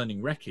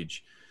burning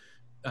wreckage,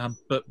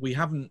 but we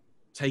haven't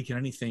taken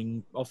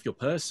anything off your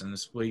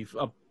persons.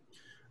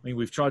 I mean,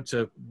 we've tried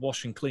to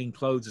wash and clean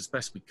clothes as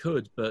best we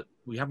could, but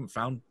we haven't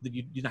found that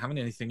you didn't have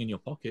anything in your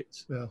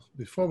pockets. Well,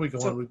 before we go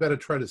on, we better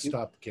try to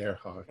stop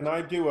Gerhard. Can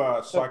I do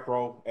a psych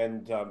roll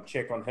and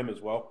check on him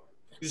as well?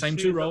 Same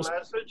 2 rolls.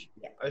 Message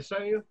I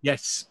sent you?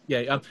 Yes,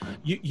 yeah.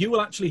 You will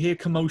actually hear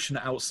commotion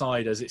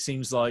outside, as it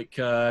seems like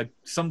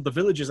some of the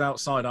villagers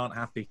outside aren't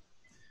happy.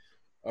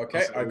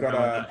 Okay, I got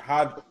a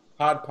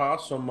hard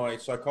pass on my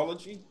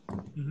psychology,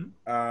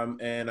 mm-hmm.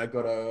 And I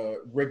got a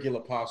regular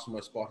pass on my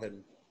spot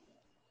hidden.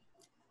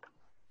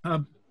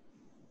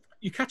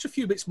 You catch a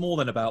few bits more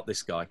than about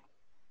this guy.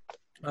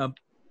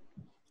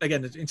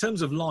 Again, in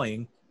terms of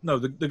lying, no,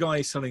 the guy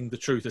is telling the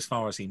truth as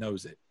far as he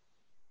knows it.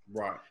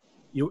 Right.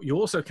 You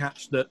also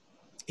catch that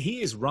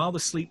he is rather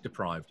sleep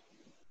deprived.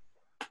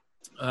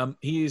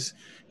 He's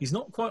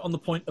not quite on the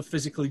point of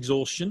physical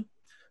exhaustion,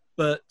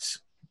 but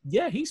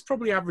yeah, he's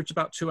probably averaged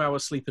about 2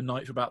 hours sleep a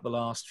night for about the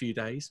last few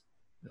days.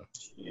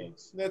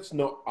 Yes. That's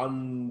not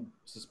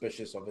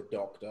unsuspicious of a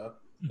doctor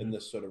in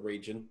this sort of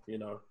region, you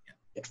know.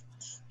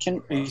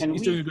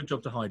 He's doing a good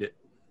job to hide it.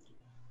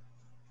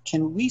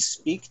 Can we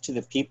speak to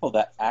the people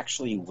that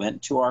actually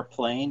went to our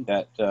plane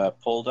that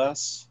pulled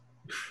us?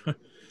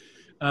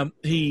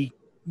 He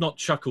not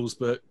chuckles,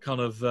 but kind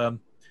of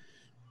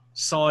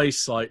sighs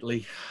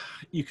slightly.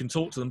 You can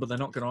talk to them, but they're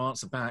not going to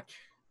answer back.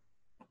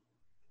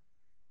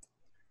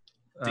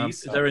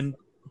 They're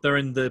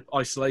in the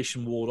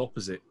isolation ward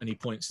opposite, and he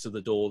points to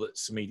the door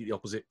that's immediately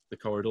opposite the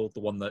corridor,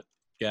 the one that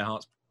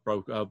Gerhardt's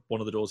broke,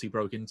 one of the doors he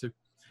broke into.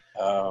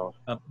 Oh.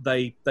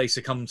 They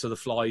succumbed to the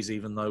flies,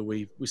 even though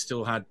we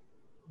had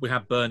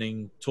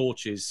burning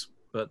torches,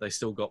 but they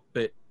still got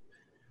bit,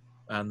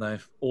 and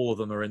all of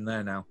them are in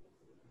there now.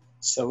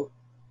 So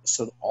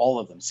all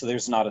of them. So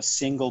there's not a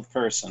single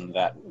person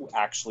that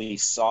actually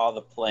saw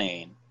the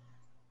plane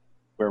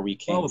where we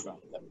came from.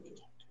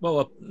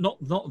 Well, not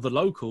the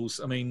locals.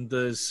 I mean,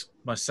 there's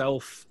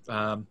myself,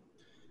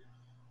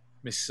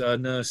 Miss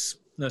Nurse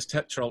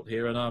Tetrault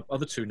here, and our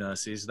other 2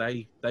 nurses.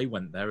 They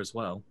went there as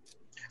well.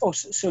 Oh,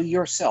 so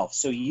yourself.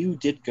 So you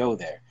did go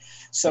there.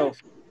 So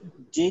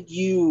did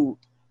you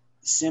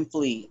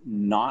simply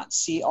not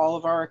see all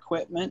of our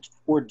equipment,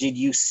 or did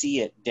you see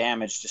it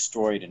damaged,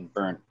 destroyed, and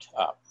burnt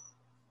up?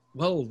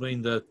 Well, I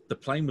mean, the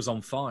plane was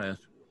on fire.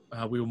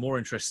 We were more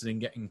interested in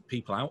getting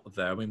people out of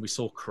there. I mean, we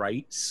saw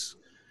crates.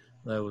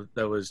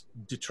 There was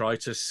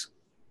detritus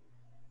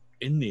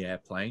in the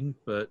airplane,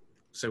 but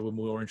so we're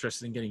more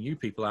interested in getting you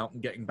people out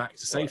and getting back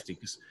to safety,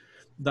 because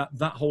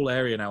that whole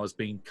area now has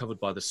been covered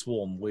by the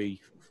swarm. We're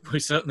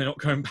certainly not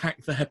going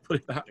back there, put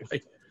it that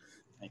way.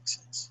 Makes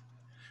sense.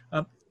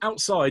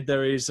 Outside,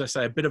 there is, I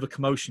say, a bit of a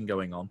commotion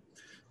going on.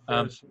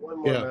 There's one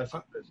more message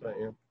I sent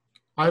you.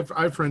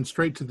 I've run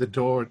straight to the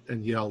door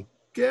and yelled,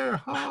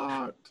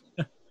 Gerhard!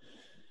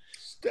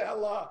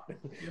 Stella!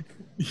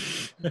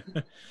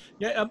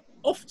 Yeah,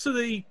 off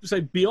to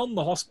beyond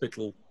the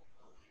hospital,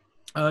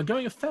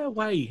 going a fair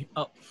way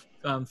up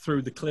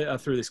through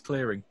this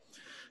clearing.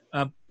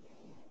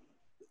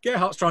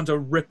 Gerhardt's trying to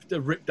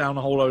rip down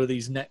a whole load of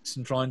these nets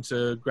and trying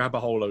to grab a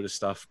whole load of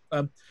stuff.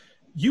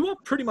 You are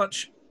pretty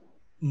much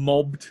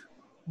mobbed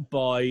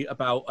by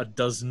about a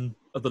dozen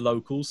of the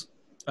locals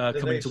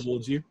coming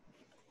towards you.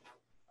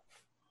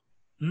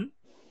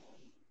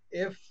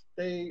 If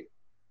I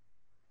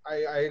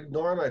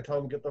ignore them, I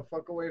tell them, get the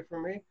fuck away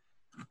from me.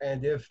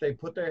 And if they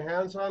put their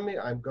hands on me,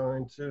 I'm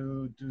going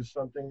to do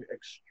something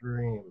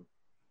extreme.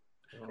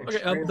 Okay,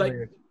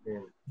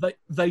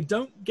 they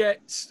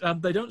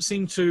don't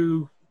seem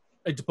to,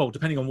 well,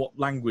 depending on what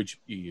language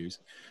you use,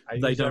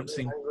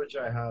 language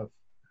I have.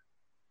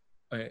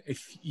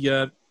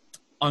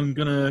 I'm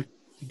gonna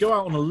go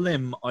out on a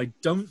limb. I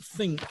don't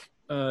think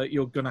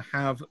you're gonna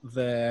have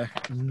their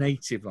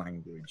native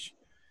language,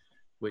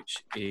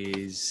 which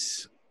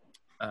is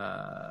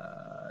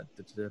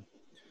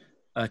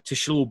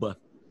Tishulba.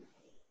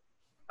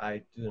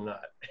 I do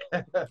not.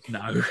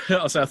 No,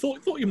 I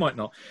thought you might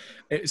not.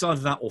 It's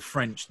either that or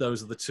French.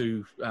 Those are the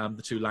two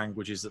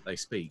languages that they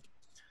speak.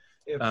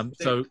 If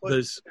they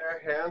put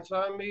their hands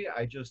on me,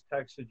 I just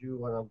texted you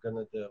what I'm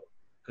gonna do.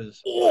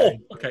 Because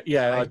okay,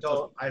 yeah,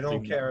 I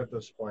don't care at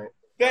this point.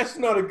 That's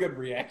not a good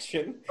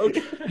reaction.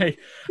 Okay,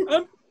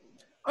 I'm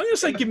gonna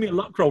say give me a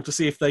luck roll to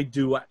see if they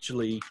do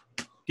actually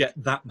get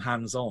that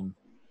hands on.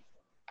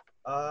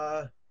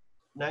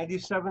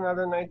 97 out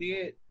of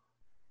 98.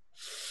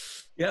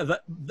 Yeah,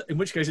 in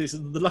which case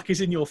the luck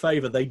is in your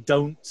favor. They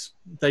don't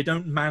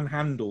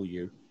manhandle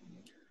you,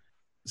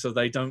 so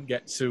they don't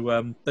get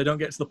to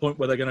the point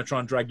where they're going to try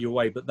and drag you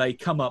away. But they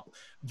come up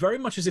very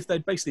much as if they're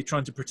basically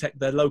trying to protect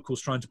their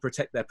locals, trying to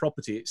protect their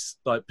property. It's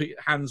like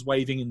hands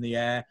waving in the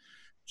air,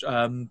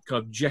 kind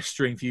of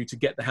gesturing for you to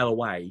get the hell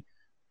away.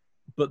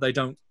 But they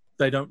don't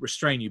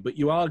restrain you. But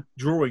you are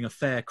drawing a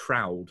fair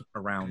crowd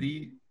around.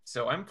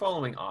 So I'm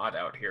following Odd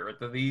out here.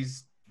 Do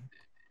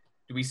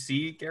we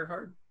see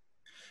Gerhard?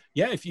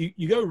 Yeah, if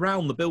you go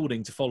round the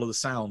building to follow the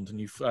sound, and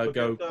you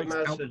go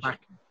out the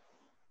back.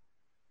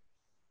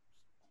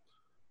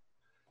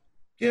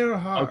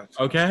 Gerhard.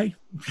 Okay.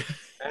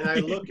 And I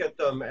look at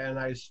them, and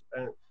I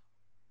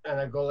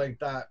go like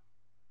that,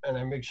 and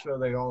I make sure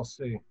they all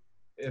see.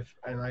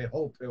 And I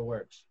hope it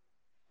works.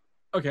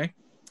 Okay.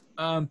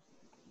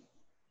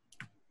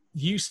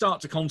 You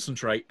start to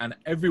concentrate, and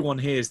everyone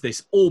hears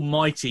this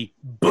almighty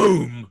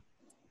boom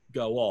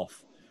go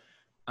off,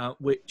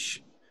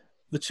 which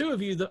the two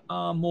of you that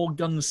are more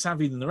gun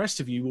savvy than the rest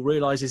of you will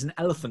realise is an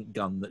elephant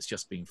gun that's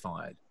just been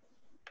fired.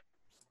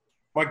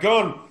 My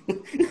gun!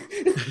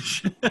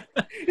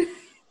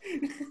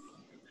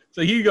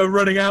 So you go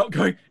running out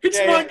going, it's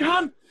my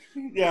gun!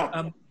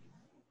 Yeah.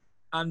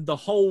 And the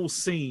whole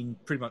scene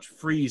pretty much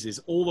freezes.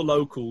 All the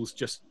locals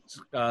just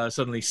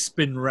suddenly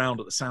spin round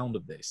at the sound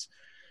of this.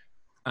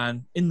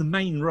 And in the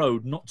main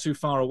road, not too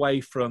far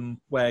away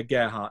from where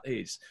Gerhardt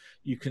is,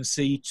 you can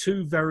see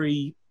two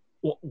very,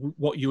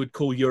 what you would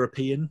call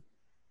European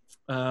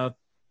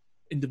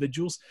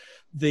individuals.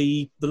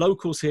 The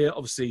locals here,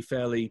 obviously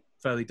fairly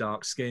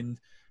dark-skinned,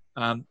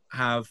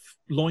 have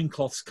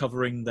loincloths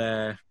covering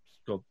their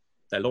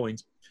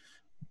loins,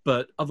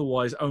 but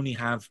otherwise only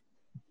have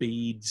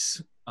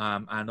beads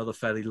and other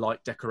fairly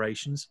light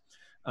decorations.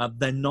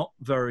 They're not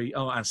very...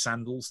 and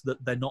sandals.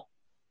 That they're not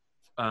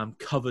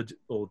covered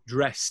or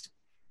dressed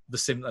the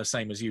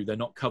same as you. They're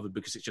not covered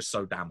because it's just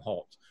so damn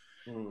hot.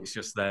 It's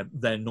just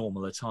their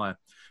normal attire.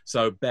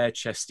 So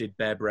bare-chested,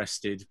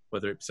 bare-breasted,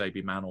 whether it say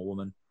be man or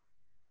woman.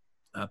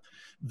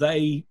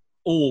 They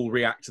all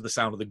react to the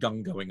sound of the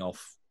gun going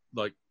off,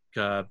 like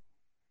it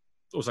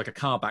was like a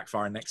car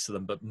backfiring next to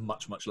them, but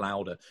much, much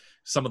louder.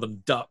 Some of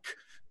them duck,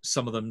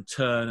 some of them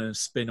turn and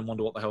spin and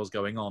wonder what the hell's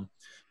going on.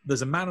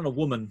 There's a man and a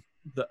woman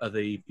that are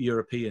the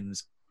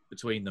Europeans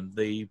between them.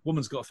 The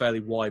woman's got a fairly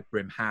wide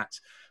brim hat.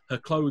 Her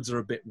clothes are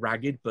a bit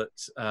ragged, but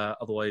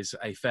otherwise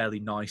a fairly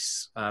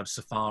nice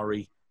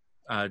safari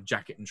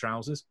jacket and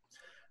trousers.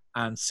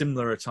 And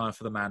similar attire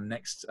for the man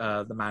next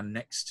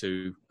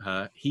to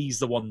her. He's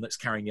the one that's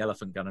carrying the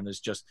elephant gun and has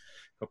just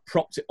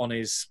propped it on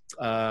his,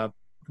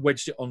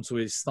 wedged it onto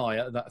his thigh,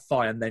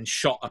 and then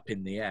shot up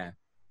in the air.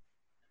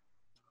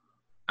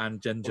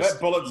 And then that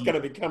bullet's going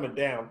to be coming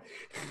down.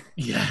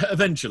 Yeah,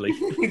 eventually.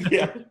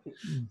 Yeah.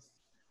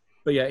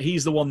 But yeah,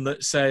 he's the one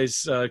that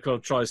says, kind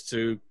of tries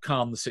to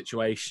calm the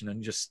situation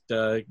and just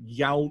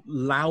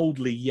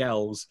loudly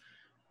yells,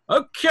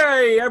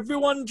 "Okay,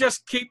 everyone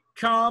just keep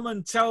calm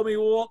and tell me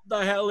what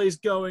the hell is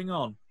going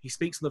on." He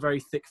speaks with a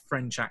very thick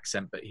French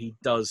accent, but he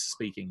does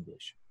speak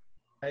English.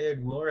 I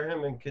ignore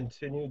him and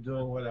continue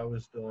doing what I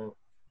was doing.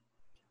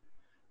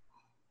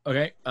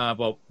 Okay,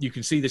 well, you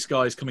can see this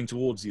guy's coming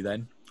towards you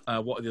then.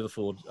 What are the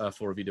other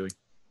four of you doing?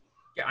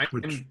 Yeah,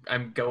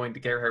 I'm going to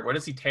Gerhardt. What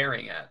is he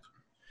tearing at?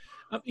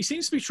 He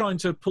seems to be trying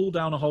to pull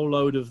down a whole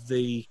load of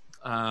the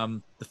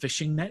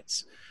fishing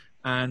nets,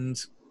 and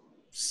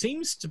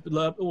seems to be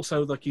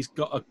also like he's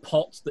got a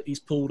pot that he's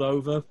pulled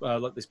over,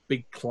 like this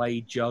big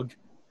clay jug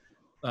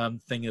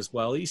thing as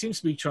well. He seems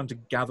to be trying to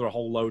gather a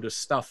whole load of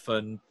stuff,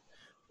 and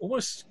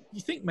almost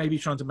you think maybe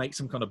trying to make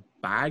some kind of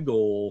bag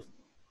or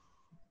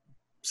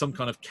some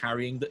kind of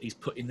carrying that he's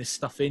putting this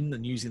stuff in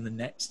and using the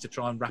nets to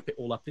try and wrap it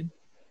all up in.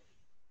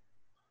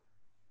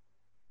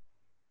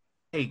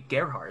 Hey,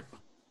 Gerhardt.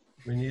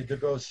 We need to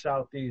go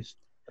southeast.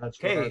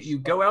 That's okay, you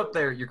go out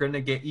there, you're going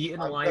to get eaten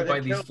alive by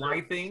these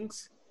fly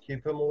things.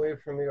 Keep him away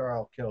from me or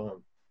I'll kill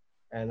him.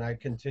 And I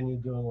continue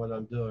doing what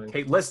I'm doing.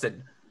 Okay,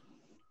 listen.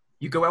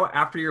 You go out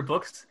after your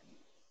books,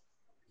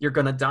 you're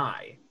going to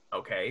die,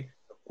 okay?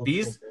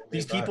 These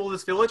people in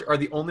this village are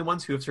the only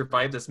ones who have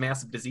survived this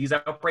massive disease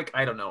outbreak.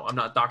 I don't know. I'm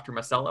not Dr.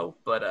 Masello,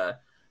 but...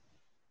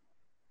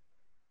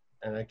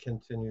 And I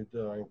continue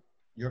doing...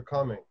 You're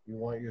coming. You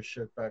want your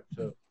shit back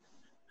too.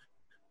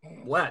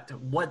 What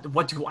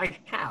do I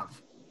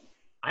have?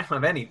 I don't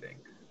have anything.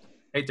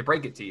 I hate to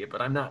break it to you,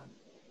 but I'm not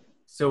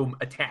so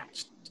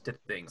attached to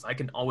things. I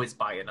can always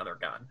buy another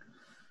gun.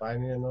 Buy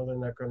me another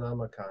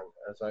Necronomicon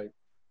as I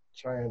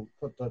try and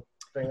put the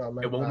thing on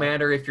my It won't back.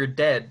 matter if you're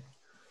dead.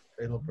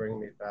 It'll bring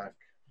me back.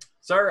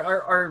 So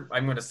our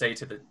I'm going to say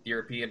to the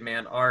European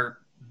man,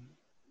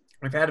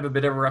 we've had a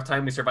bit of a rough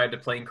time. We survived a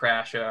plane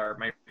crash.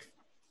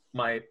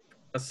 My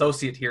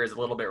associate here is a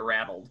little bit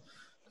rattled.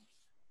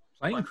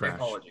 Plane crash.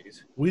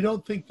 Apologies. We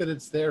don't think that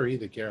it's there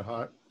either,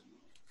 Gerhardt.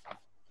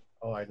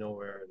 Oh, I know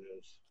where it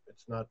is.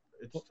 It's not.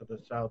 It's to the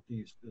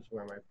southeast. Is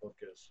where my book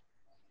is.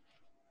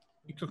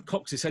 He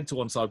cocks his head to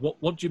one side.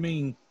 What do you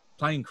mean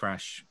plane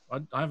crash?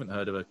 I haven't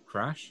heard of a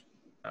crash.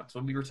 That's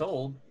what we were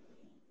told.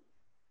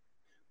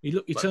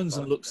 He turns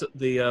and looks at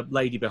the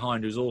lady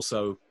behind, who's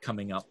also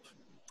coming up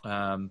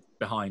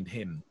behind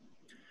him,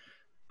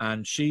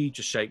 and she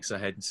just shakes her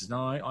head and says,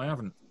 "No, I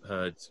haven't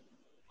heard.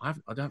 I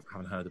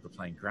haven't heard of a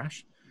plane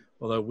crash.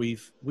 Although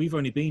we've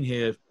only been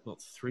here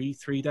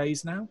three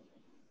days now."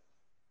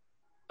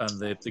 And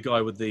the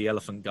guy with the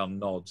elephant gun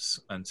nods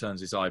and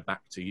turns his eye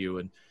back to you,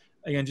 and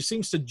again just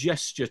seems to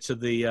gesture to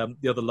the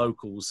other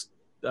locals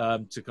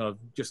to kind of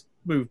just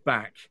move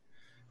back.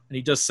 And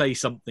he does say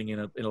something in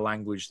a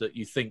language that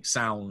you think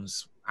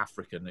sounds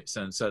African. It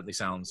certainly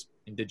sounds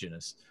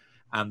indigenous,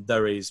 and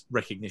there is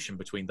recognition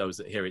between those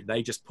that hear it.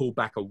 They just pull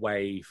back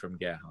away from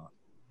Gerhardt.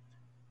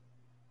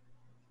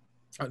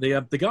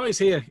 The guys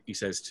here, he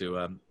says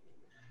to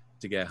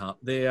Gerhardt.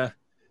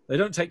 They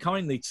don't take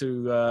kindly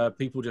to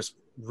people just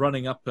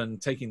running up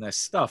and taking their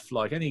stuff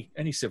like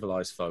any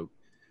civilized folk.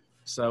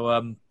 So,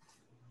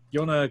 you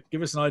want to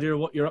give us an idea of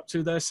what you're up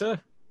to there, sir?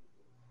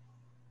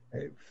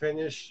 I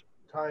finished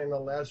tying the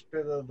last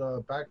bit of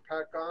the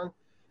backpack on,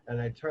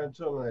 and I turned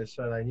to him and I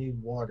said, "I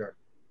need water."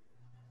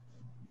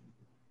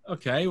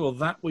 Okay, well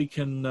that we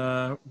can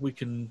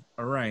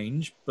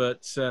arrange,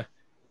 but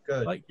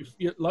Good.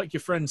 like your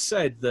friend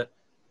said, that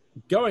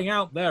going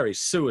out there is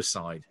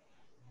suicide.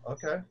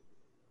 Okay.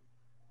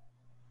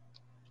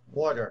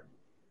 Water.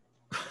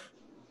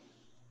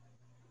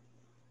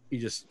 He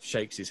just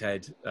shakes his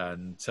head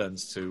and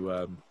turns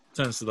to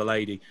the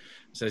lady,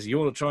 and says, "You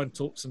want to try and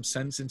talk some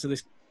sense into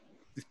this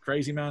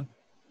crazy man?"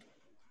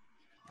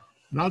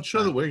 Not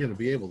sure that we're going to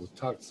be able to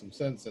talk some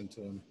sense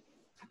into him.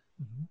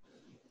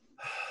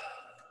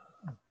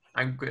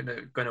 I'm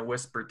gonna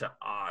whisper to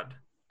Odd,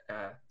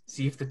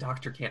 see if the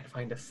doctor can't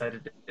find a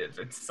sedative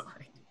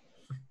inside.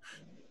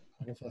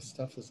 All of that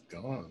stuff is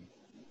gone.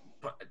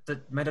 But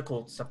the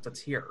medical stuff that's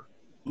here.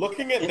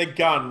 Looking at the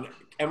gun,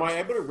 am I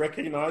able to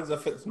recognize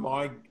if it's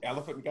my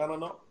elephant gun or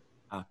not?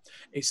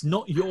 It's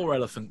not your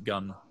elephant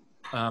gun.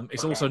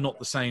 It's also not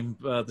the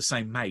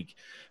same make.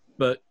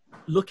 But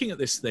looking at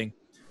this thing,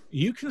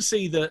 you can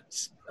see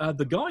that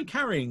the guy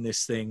carrying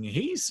this thing,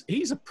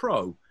 he's a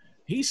pro.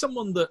 He's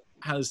someone that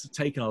has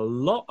taken a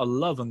lot of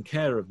love and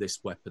care of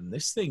this weapon.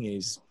 This thing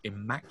is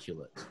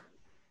immaculate.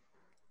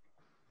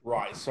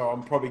 Right, so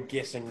I'm probably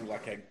guessing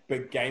like a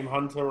big game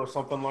hunter or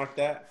something like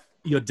that.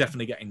 You're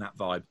definitely getting that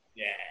vibe.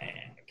 Yeah,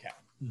 okay.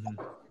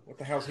 Mm-hmm. What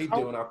the hell's he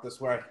doing out this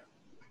way?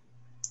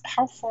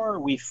 How far are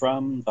we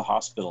from the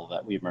hospital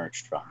that we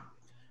emerged from?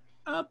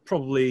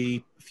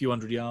 Probably a few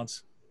hundred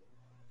yards.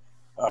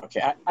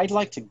 Okay, I'd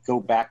like to go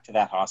back to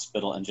that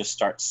hospital and just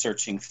start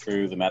searching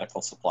through the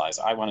medical supplies.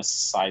 I want to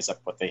size up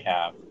what they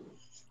have.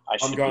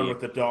 I'm going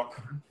with the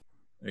doc.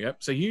 There you go.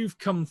 So you've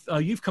come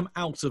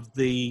out of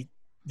the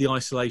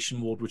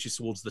isolation ward, which is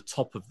towards the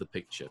top of the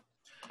picture,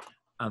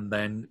 and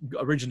then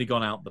originally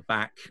gone out the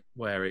back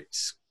where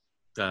it's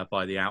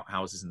by the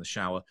outhouses and the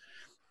shower.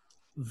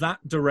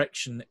 That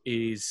direction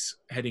is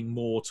heading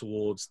more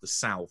towards the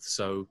south.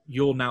 So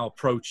you're now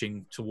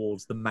approaching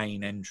towards the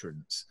main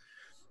entrance.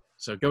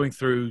 So going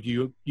through,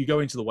 you go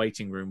into the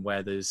waiting room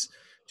where there's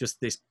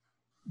just this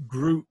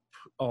group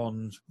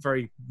on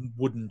very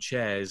wooden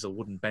chairs or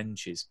wooden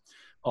benches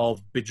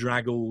of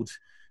bedraggled,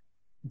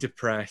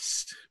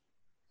 depressed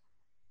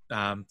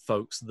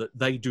folks that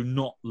they do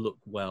not look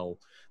well.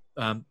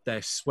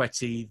 They're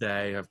sweaty,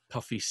 they have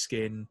puffy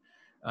skin.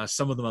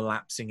 Some of them are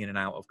lapsing in and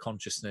out of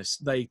consciousness.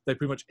 They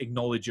pretty much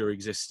acknowledge your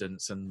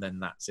existence, and then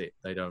that's it.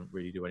 They don't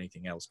really do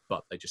anything else,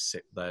 but they just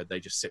sit there. They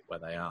just sit where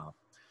they are.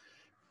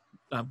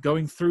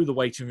 Going through the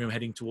waiting room,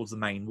 heading towards the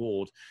main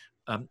ward,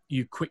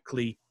 you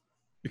quickly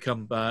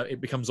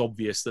it becomes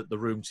obvious that the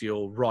room to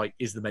your right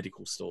is the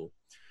medical store.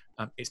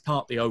 It's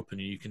partly open,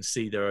 and you can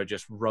see there are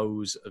just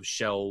rows of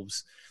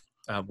shelves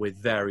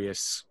with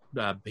various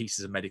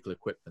pieces of medical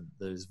equipment.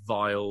 There's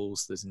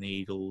vials, there's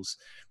needles,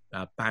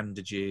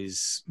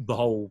 bandages, the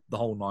whole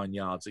 9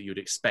 yards that you'd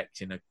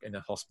expect in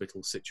a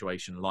hospital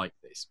situation like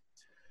this.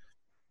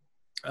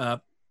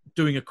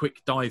 Doing a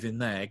quick dive in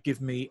there, give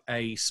me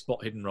a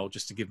spot hidden roll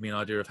just to give me an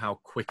idea of how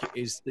quick it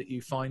is that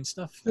you find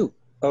stuff. Ooh,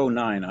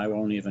 09. I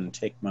won't even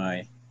take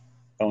my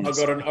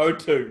bonus. I got an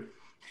 02.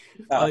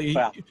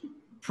 Well.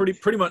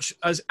 Pretty much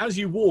as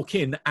you walk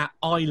in at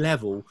eye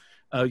level,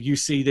 you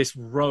see this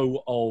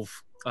row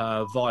of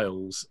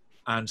vials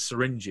and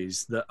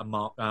syringes that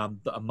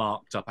are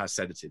marked up as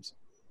sedatives.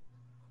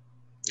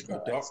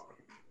 Good doc.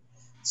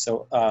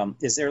 So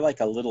is there like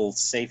a little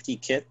safety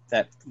kit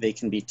that they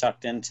can be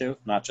tucked into,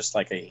 not just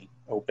like a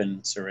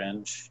open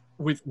syringe?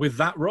 With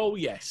that roll,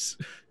 yes.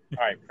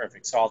 All right,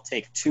 perfect. So I'll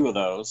take 2 of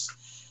those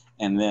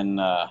and then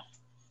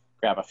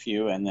grab a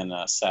few and then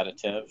a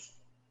sedative.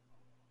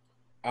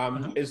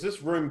 Is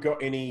this room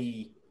got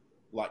any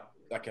like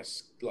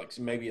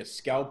maybe a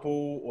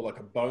scalpel or like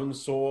a bone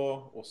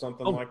saw or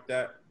something like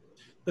that?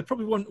 They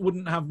probably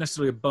wouldn't have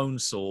necessarily a bone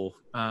saw,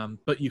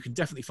 but you can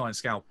definitely find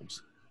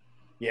scalpels.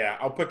 Yeah,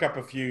 I'll pick up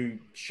a few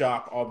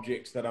sharp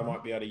objects that I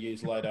might be able to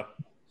use later.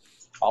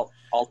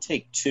 I'll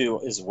take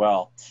 2 as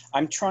well.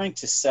 I'm trying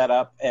to set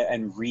up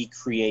and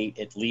recreate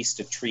at least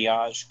a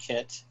triage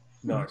kit.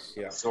 Nice,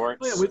 yeah.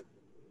 Sorts. With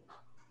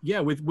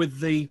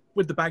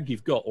the bag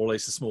you've got, or at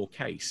least a small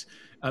case,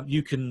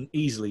 you can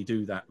easily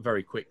do that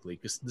very quickly,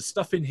 because the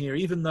stuff in here,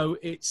 even though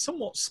it's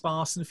somewhat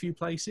sparse in a few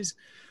places,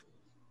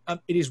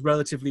 it is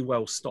relatively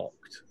well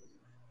stocked.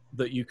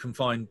 That you can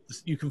find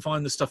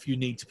the stuff you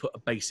need to put a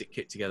basic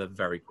kit together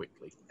very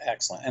quickly.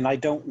 Excellent. And I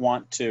don't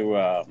want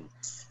to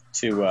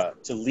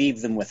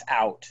leave them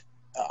without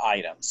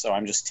items, so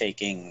I'm just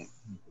taking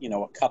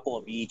a couple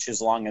of each,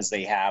 as long as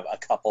they have a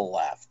couple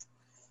left.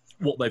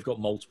 What they've got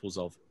multiples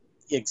of.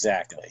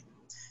 Exactly.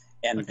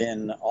 And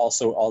then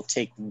also I'll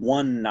take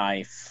 1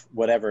 knife,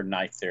 whatever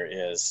knife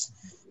there is,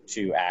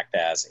 to act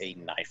as a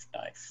knife.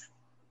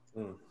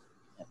 Mm.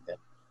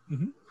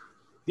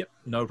 Yep,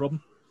 no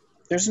problem.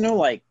 There's no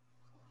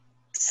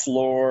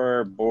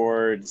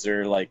floorboards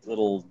or like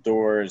little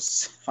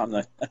doors on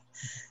the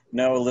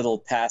no little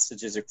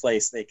passages or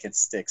place they can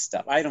stick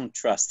stuff. I don't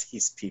trust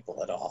these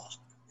people at all.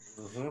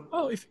 Mm-hmm.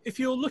 Oh, if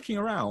you're looking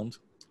around,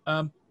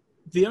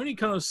 the only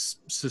kind of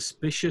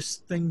suspicious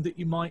thing that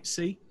you might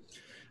see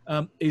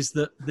is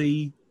that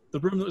the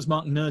room that was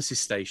marked nurses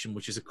station,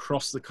 which is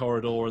across the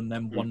corridor and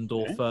then one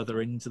door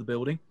further into the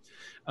building,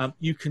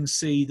 you can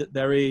see that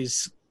there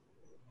is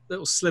a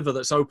little sliver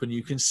that's open.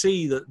 You can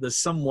see that there's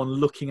someone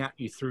looking at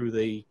you through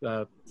the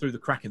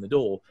crack in the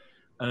door,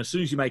 and as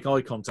soon as you make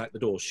eye contact, the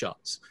door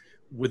shuts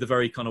with a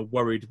very kind of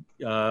worried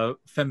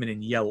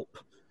feminine yelp.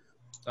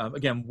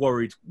 Again,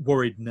 worried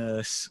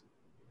nurse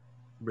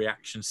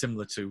reaction,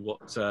 similar to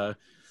what the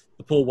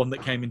poor one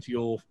that came into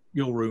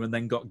your room and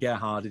then got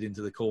Gerharded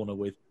into the corner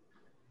with.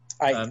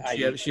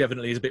 She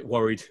evidently is a bit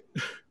worried.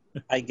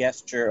 I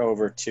gesture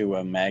over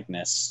to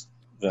Magnus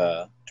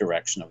the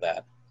direction of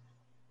that.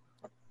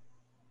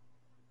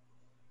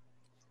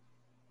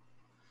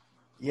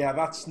 Yeah,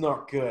 that's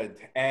not good.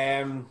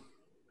 I'm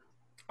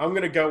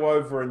going to go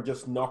over and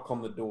just knock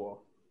on the door.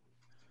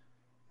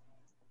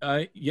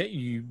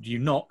 You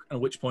knock, at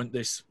which point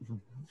this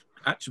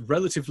actually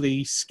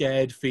relatively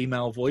scared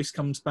female voice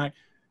comes back.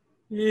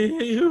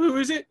 Who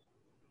is it?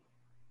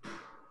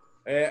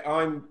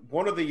 I'm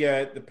one of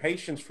the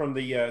patients from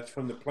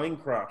the plane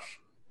crash.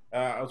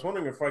 I was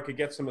wondering if I could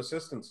get some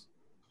assistance.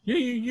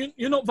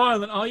 You're not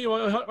violent, are you?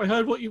 I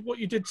heard what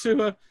you did to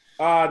her.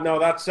 No,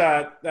 that's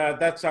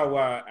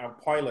our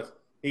pilot.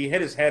 He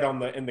hit his head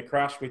in the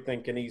crash, we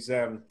think, and he's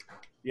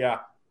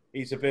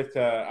he's a bit.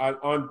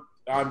 I'm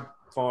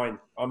fine.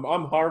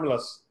 I'm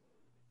harmless.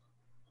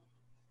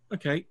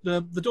 Okay,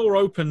 the door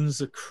opens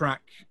a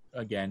crack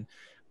again,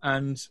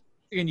 and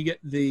again you get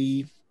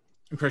the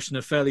impression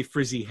of fairly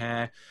frizzy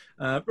hair,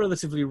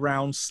 relatively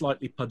round,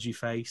 slightly pudgy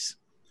face,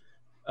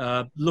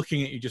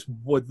 looking at you just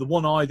with the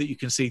one eye that you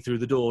can see through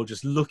the door,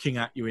 just looking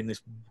at you in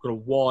this kind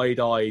of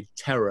wide-eyed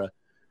terror.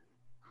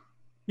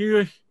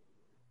 You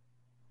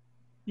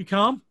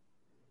calm?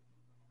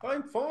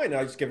 I'm fine.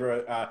 I just give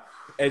her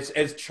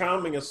as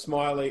charming a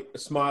smile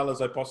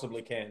as I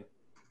possibly can.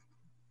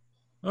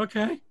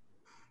 Okay.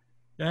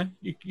 Yeah,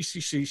 you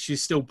see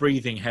she's still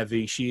breathing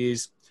heavy.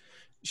 She's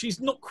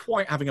not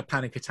quite having a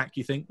panic attack,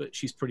 you think, but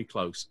she's pretty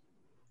close.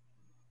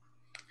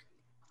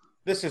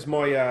 This is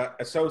my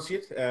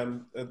associate,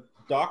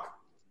 Doc.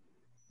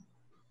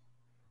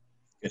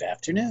 Good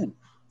afternoon.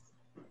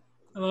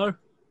 Hello.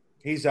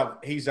 He's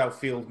our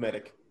field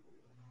medic.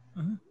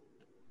 Uh-huh.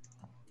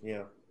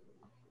 Yeah.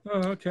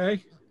 Oh,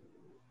 okay.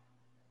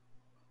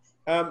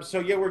 So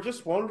yeah, we're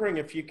just wondering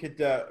if you could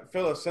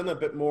fill us in a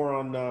bit more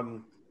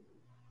on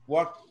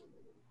what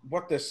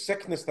the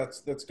sickness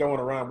that's going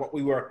around, what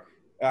we were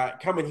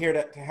coming here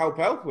to help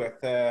out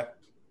with. It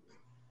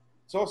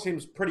all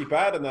seems pretty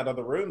bad in that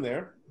other room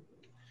there.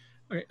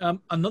 Okay,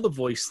 another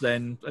voice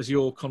then, as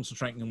you're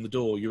concentrating on the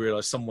door, you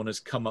realise someone has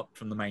come up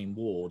from the main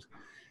ward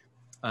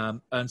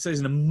and says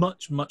in a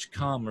much, much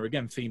calmer,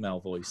 again, female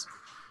voice,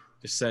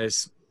 just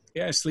says,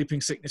 yeah, sleeping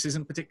sickness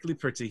isn't particularly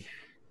pretty.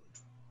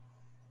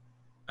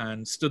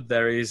 And stood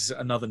there is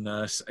another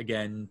nurse,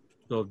 again,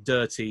 sort of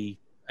dirty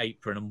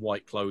apron and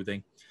white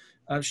clothing.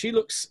 She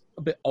looks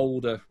a bit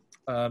older.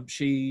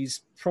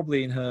 She's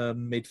probably in her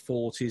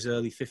mid-40s,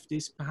 early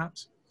 50s,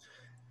 perhaps.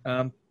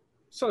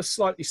 Sort of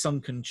slightly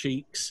sunken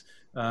cheeks,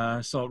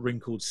 sort of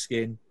wrinkled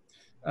skin,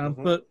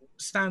 but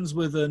stands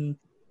with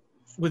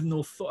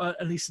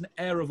at least an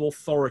air of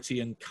authority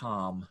and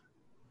calm.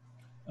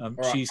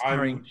 Right, she's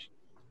carrying.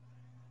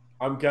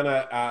 I'm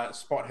gonna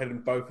spot hidden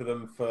both of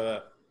them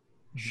for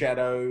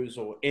shadows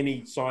or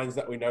any signs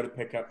that we know to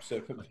pick up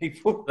serpent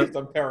people. Because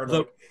I'm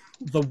paranoid.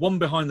 The one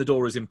behind the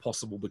door is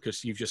impossible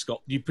because you just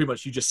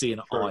see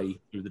an eye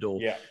through the door.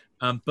 Yeah.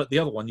 But the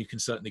other one, you can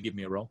certainly give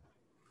me a roll.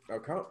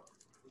 Okay.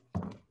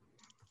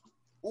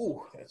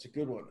 Ooh, that's a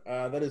good one.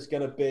 That is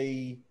going to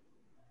be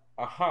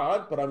a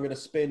hard, but I'm going to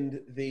spend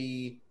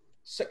the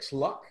 6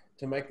 luck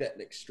to make that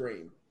an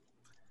extreme.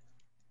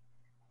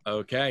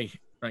 Okay.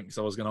 Right, because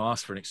I was going to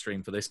ask for an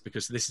extreme for this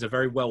because this is a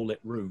very well-lit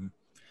room.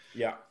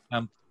 Yeah.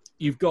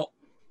 You've got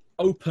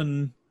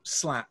open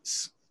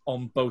slats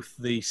on both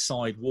the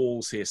side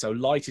walls here, so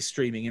light is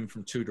streaming in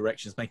from 2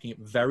 directions, making it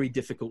very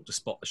difficult to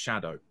spot the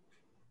shadow.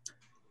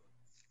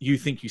 You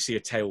think you see a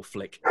tail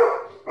flick.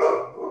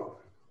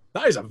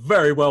 That is a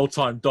very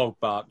well-timed dog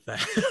bark there.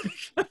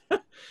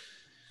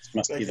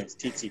 Must be those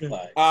tsetse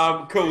flies.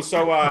 Cool.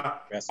 So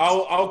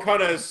I'll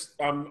kind of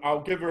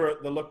I'll give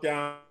her the look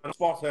down,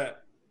 spot it,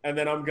 and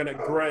then I'm gonna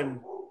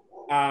grin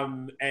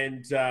and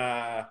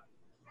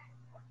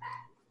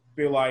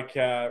be like,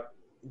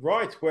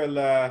 right,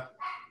 well,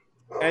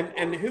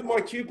 and who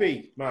might you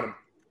be, madam?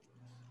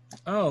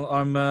 Oh,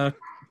 I'm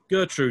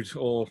Gertrude,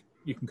 or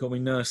you can call me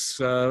Nurse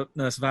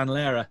Van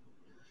Lera.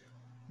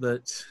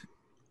 That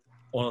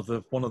one of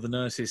the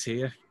nurses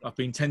here. I've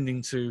been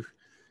tending to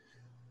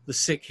the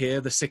sick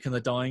here, the sick and the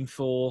dying,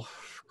 for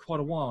quite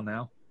a while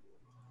now.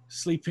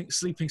 Sleeping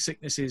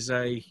sickness is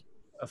a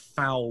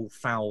foul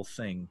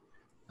thing,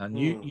 and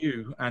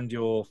you and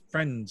your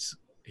friends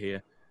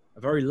here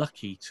very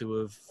lucky to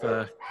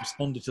have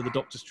responded to the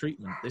doctor's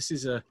treatment. This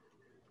is a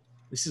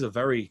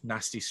very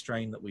nasty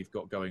strain that we've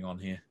got going on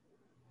here.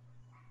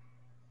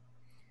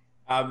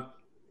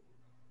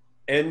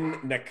 In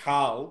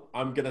Nakal,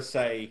 I'm gonna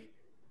say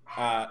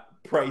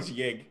praise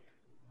Yig.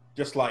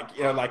 Just like,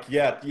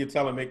 yeah, you're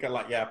telling me,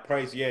 like, yeah,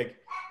 praise Yig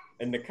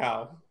in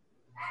Nakal.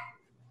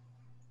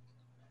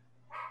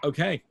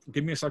 Okay,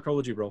 give me a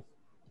psychology roll.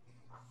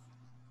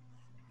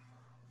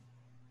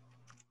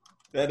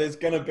 That is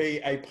gonna be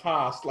a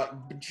pass, like,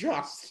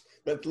 just,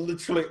 that's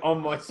literally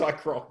on my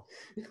psych roll.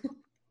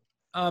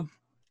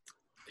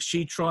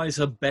 She tries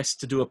her best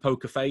to do a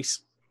poker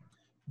face.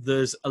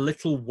 There's a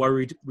little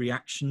worried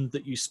reaction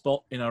that you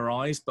spot in her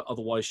eyes, but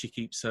otherwise she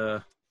keeps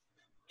her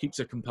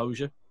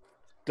composure.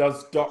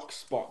 Does Doc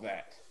spot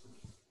that?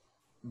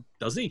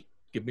 Does he?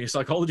 Give me a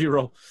psychology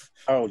roll.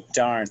 Oh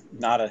darn!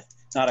 Not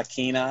a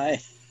keen eye.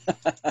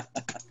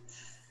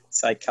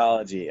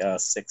 Psychology.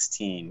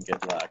 16.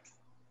 Good luck.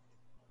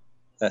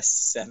 That's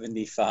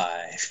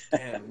 75.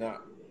 Man, no.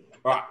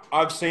 All right,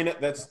 I've seen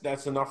it.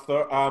 That's enough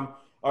though. All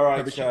right.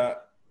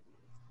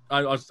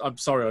 I'm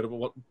sorry.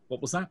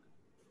 What was that?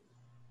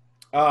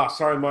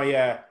 Sorry.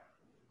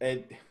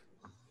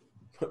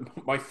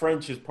 My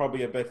French is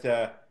probably a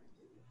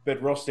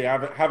bit rusty.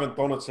 I haven't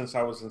done it since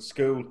I was in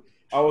school.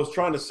 I was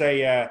trying to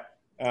say,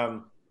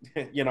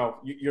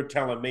 you're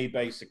telling me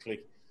basically.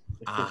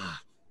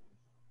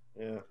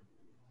 Yeah.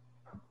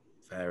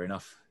 Fair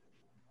enough.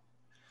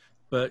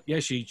 But yeah,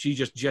 she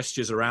just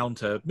gestures around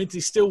her,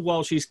 still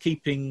while she's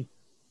keeping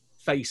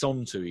face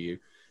onto you.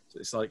 So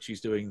it's like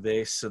she's doing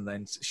this, and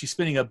then she's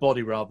spinning her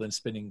body rather than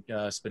spinning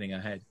her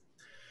head,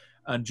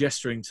 and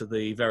gesturing to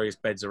the various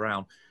beds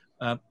around.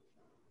 A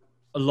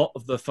lot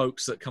of the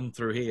folks that come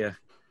through here,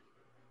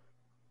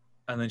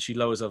 and then she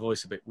lowers her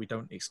voice a bit. We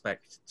don't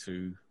expect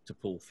to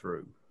pull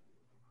through.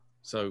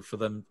 So for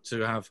them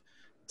to have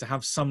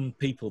some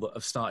people that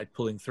have started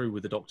pulling through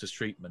with the doctor's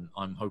treatment,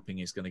 I'm hoping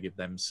is going to give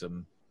them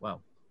some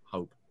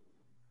hope.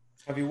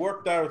 Have you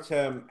worked out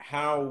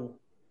how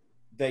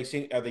they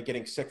are they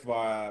getting sick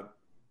via?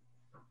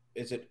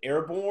 Is it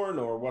airborne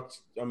or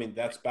what's? I mean,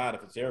 that's bad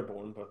if it's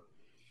airborne, but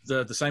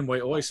the same way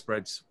it always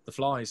spreads. The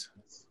flies.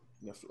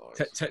 The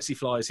flies. Tsetse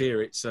flies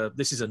here.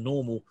 This is a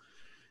normal.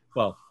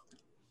 Well,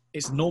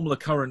 it's a normal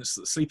occurrence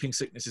that sleeping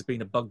sickness has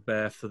been a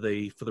bugbear for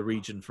the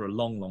region for a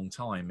long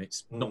time.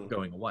 It's not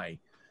going away.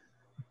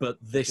 But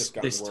this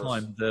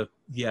time, the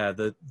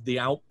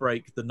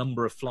outbreak, the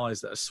number of flies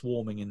that are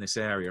swarming in this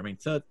area, I mean,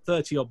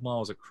 30 odd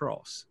miles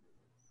across,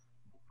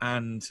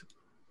 and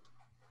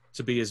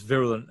to be as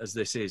virulent as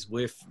this is,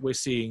 we're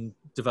seeing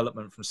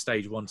development from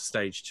stage 1 to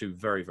stage 2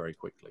 very, very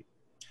quickly.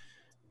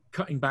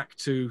 Cutting back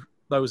to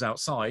those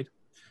outside,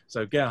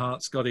 so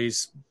Gerhardt's got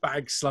his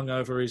bag slung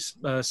over his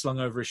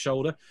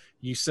shoulder.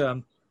 You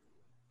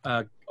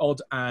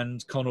Odd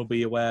and Con will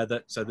be aware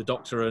that the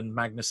doctor and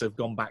Magnus have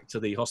gone back to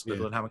the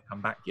hospital and haven't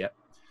come back yet.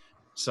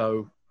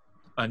 So,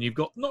 and you've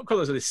got not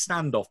quite this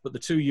standoff, but the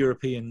two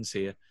Europeans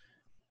here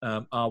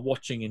are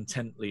watching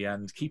intently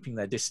and keeping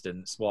their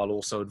distance while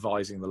also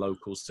advising the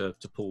locals to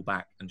pull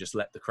back and just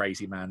let the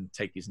crazy man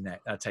take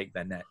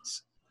their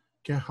nets.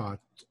 Gerhardt,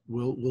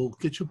 we'll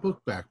get your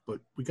book back, but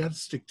we got to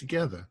stick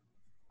together.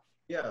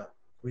 Yeah,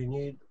 we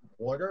need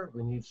water,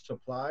 we need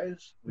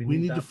supplies. We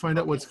need to find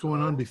out what's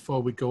going on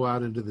before we go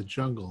out into the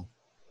jungle.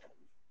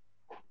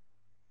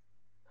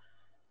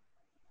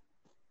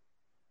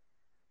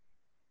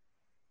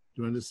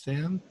 Do you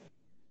understand?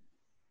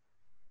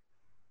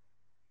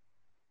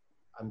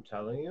 I'm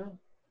telling you,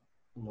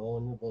 no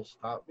one will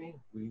stop me.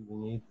 We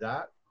need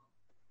that.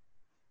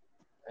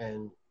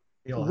 And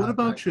what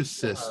about your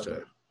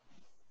sister?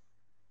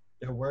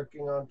 They're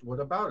working on,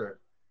 what about her?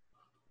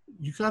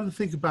 You got to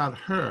think about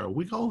her.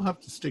 We all have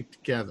to stick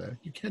together.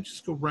 You can't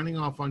just go running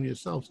off on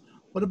yourselves.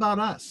 What about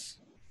us?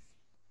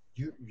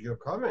 You're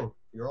coming.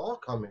 You're all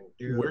coming.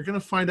 We're going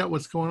to find out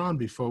what's going on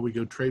before we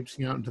go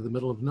traipsing out into the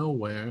middle of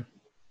nowhere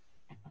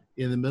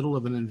in the middle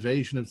of an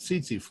invasion of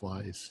tsetse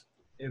flies.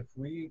 If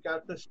we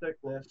got the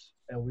sickness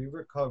and we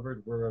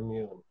recovered, we're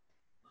immune.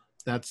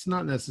 That's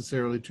not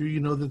necessarily true. You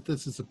know that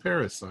this is a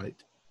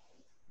parasite.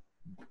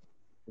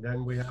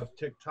 Then we have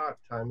TikTok.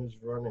 Time is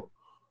running.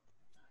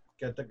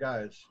 Get the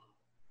guys.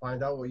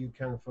 Find out what you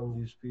can from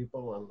these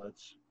people, and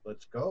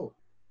let's go.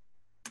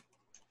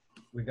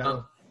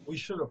 We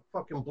should have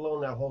fucking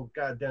blown that whole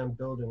goddamn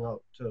building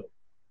up too.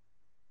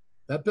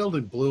 That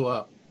building blew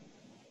up.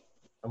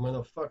 I'm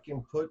gonna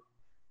fucking put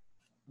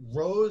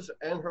Rose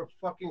and her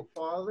fucking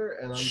father,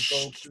 and I'm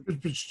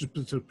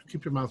going to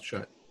keep your mouth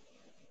shut.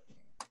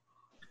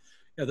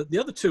 Yeah, the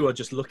other two are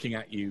just looking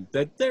at you.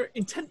 They're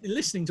intently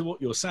listening to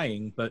what you're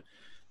saying, but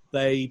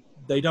they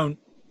don't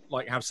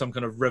have some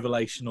kind of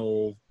revelation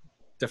or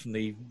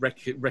definitely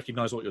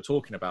recognize what you're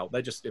talking about.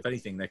 They're just, if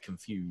anything, they're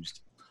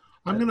confused.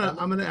 I'm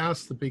gonna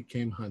ask the big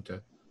game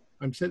hunter.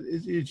 I'm said,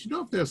 did you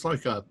know if there's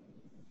a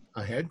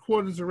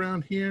headquarters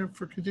around here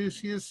for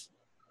Caduceus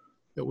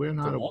that we're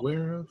not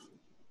aware of?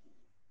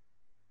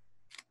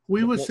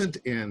 We were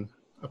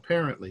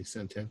apparently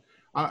sent in.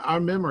 Our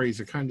memories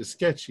are kind of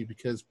sketchy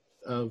because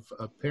of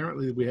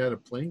apparently we had a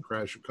plane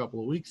crash a couple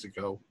of weeks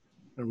ago,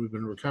 and we've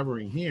been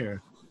recovering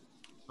here.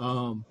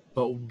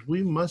 But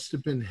we must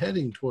have been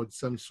heading towards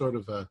some sort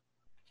of a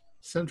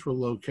central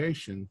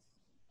location.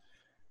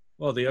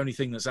 Well, the only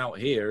thing that's out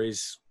here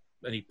is,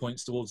 and he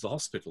points towards the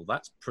hospital.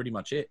 That's pretty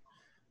much it.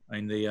 I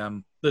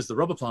mean, there's the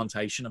rubber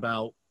plantation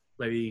about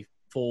maybe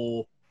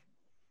 4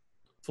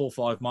 or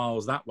 5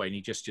 miles that way, and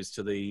he gestures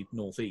to the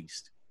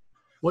northeast.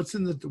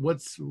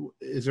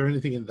 Is there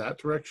anything in that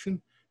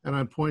direction? And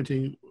I'm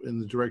pointing in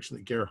the direction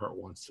that Gerhardt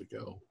wants to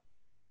go.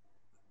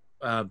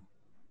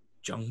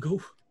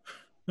 Jungle.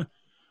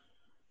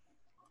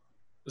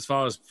 As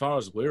far as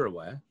we're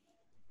aware,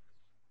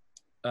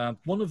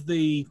 one of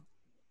the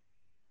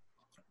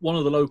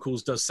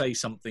locals does say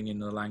something in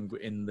the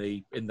language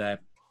in their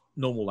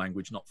normal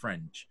language, not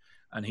French,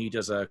 and he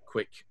does a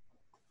quick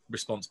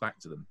response back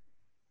to them.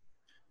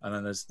 And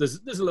then there's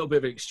a little bit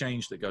of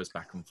exchange that goes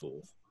back and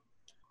forth.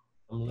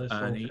 I'm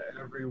listening to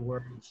every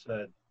word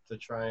said to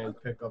try and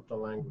pick up the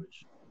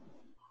language.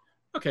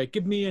 Okay,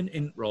 give me an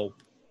int roll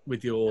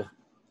with your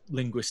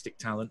linguistic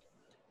talent.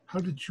 How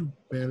did you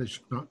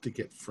manage not to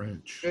get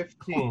French?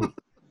 15.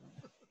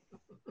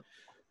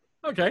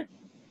 Okay,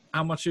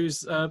 how much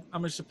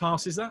to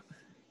pass is that?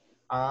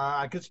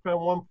 I could spend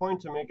 1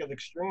 point to make it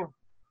extreme.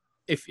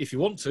 If you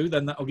want to,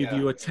 then that will give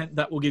you a 10.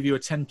 That will give you a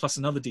 10 plus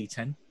another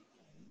d10.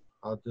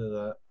 I'll do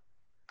that.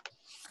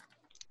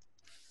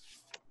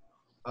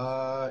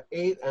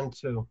 8 and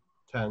 2,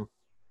 10.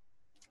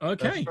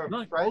 Okay, That's for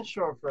right. French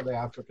or for the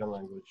African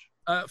language?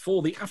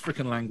 For the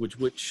African language,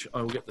 which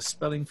I will get the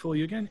spelling for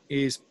you again,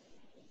 I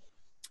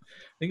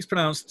think it's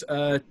pronounced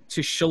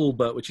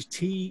Tshilba, which is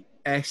Tshiluba.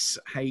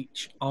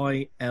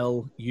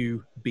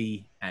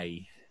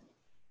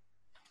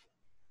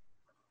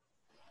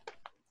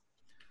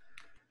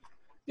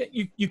 Yeah,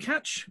 you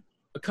catch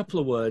a couple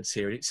of words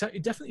here. It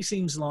definitely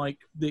seems like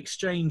the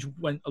exchange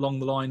went along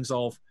the lines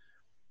of,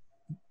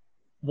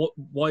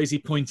 why is he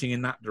pointing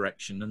in that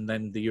direction? And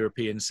then the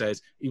European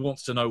says he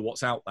wants to know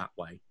what's out that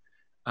way.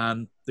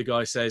 And the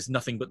guy says,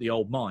 nothing but the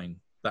old mine.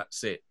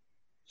 That's it.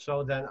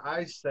 So then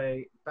I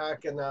say,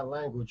 back in that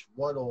language,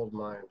 what old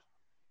mine?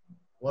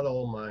 What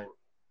old mine?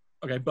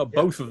 Okay, but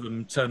both of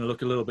them turn to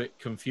look a little bit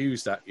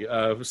confused at you,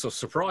 sort of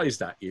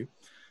surprised at you.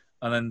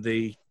 And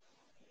then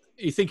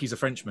you think he's a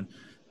Frenchman.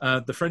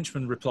 The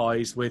Frenchman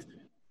replies with,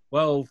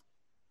 well,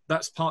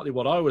 that's partly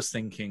what I was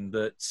thinking,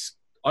 that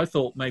I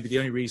thought maybe the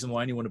only reason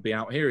why anyone would be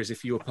out here is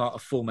if you were part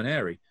of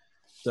Fulminary,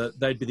 that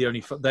they'd be the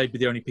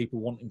only people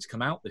wanting to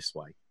come out this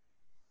way,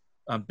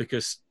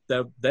 because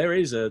there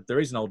is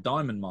an old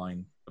diamond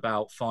mine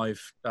about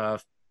 5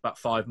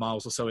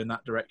 miles or so in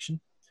that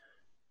direction,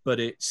 but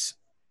it's,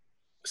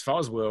 as far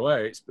as we're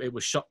aware, it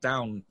was shut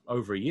down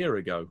over a year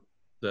ago.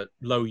 That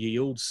low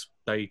yields,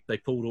 they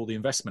pulled all the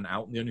investment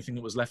out, and the only thing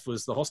that was left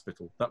was the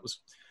hospital. That was,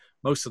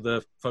 most of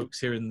the folks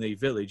here in the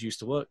village used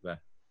to work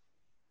there.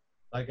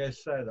 Like I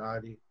said,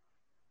 Adi.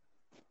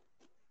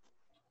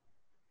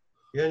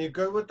 You any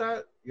good with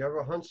that? You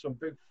ever hunt some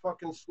big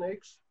fucking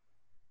snakes?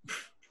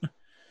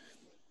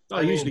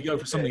 I usually go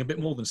for something a bit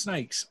more than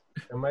snakes.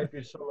 There might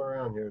be some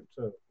around here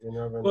too. You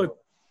never know. Well,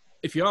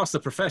 if you ask the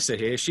professor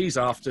here, she's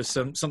after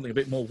something a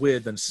bit more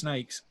weird than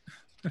snakes.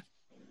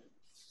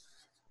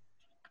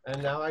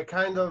 And now I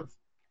kind of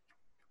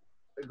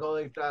go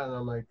like that, and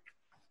I'm like,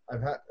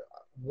 I've had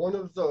one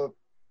of the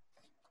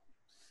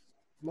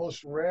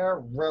most rare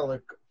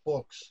relic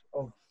books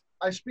of.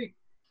 I speak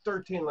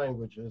 13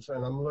 languages,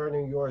 and I'm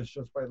learning yours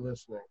just by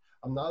listening.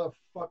 I'm not a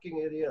fucking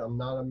idiot. I'm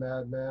not a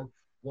madman.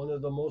 One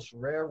of the most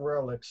rare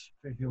relics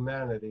to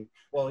humanity.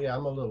 Well, yeah,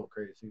 I'm a little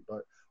crazy,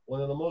 but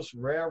one of the most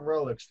rare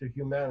relics to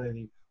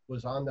humanity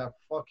was on that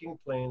fucking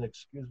plane.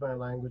 Excuse my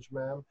language,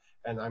 ma'am,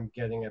 and I'm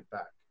getting it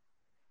back.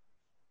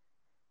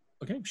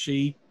 Okay,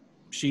 she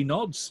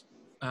nods.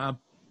 I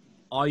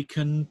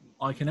can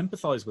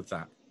empathize with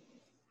that.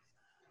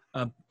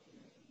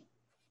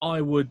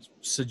 I would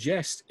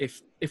suggest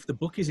if the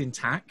book is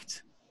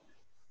intact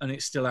and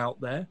it's still out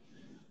there,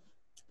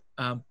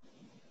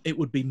 it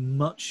would be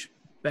much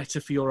better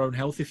for your own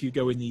health if you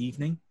go in the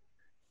evening,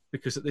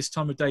 because at this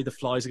time of day the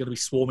flies are going to be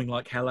swarming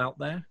like hell out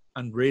there,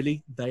 and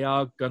really they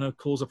are going to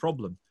cause a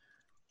problem.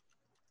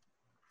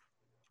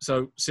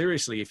 So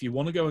seriously, if you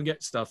want to go and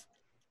get stuff,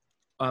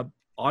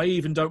 I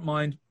even don't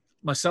mind,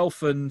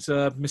 myself and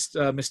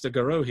Mr.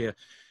 Garot here,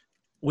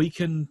 we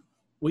can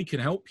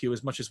help you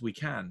as much as we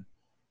can.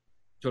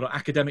 Sort of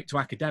academic to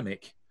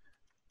academic.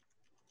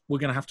 We're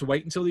going to have to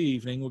wait until the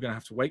evening. We're going to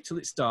have to wait till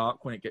it's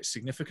dark, when it gets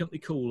significantly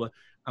cooler,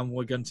 and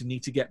we're going to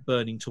need to get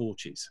burning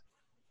torches,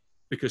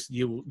 because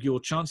your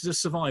chances of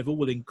survival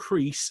will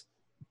increase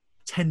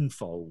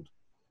tenfold.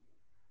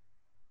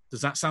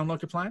 Does that sound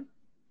like a plan?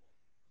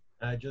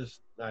 I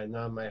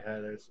nod my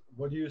head.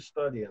 What do you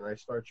study? And I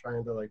start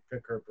trying to like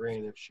pick her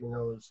brain if she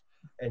knows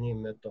any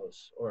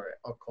mythos or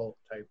occult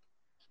type.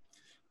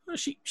 Well,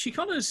 she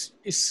kind of is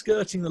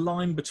skirting the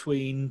line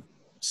between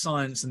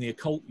science and the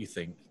occult, you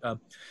think.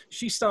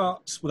 She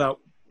starts, without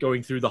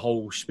going through the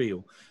whole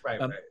spiel,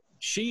 Right.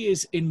 she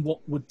is in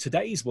what would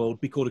today's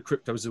world be called a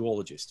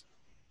cryptozoologist.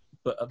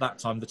 but at that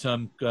time the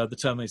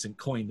term isn't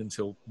coined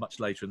until much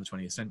later in the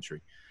 20th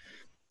century.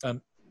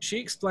 She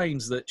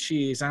explains that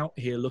she is out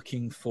here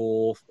looking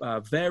for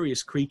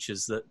various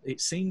creatures that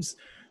it seems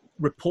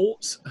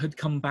reports had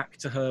come back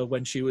to her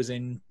when she was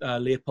in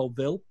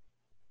Leopoldville,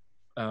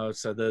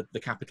 so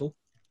the capital,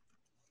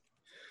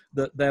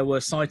 that there were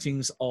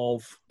sightings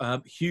of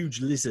huge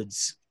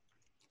lizards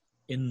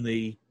in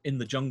the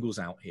jungles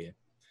out here.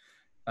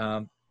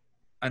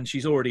 And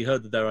she's already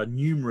heard that there are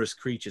numerous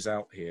creatures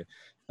out here.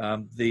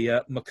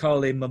 The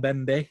Makale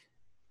Mbembe,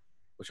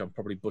 which I'm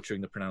probably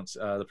butchering the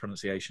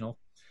pronunciation of,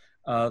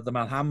 the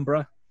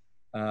Malhambra,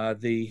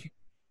 the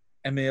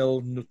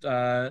Emil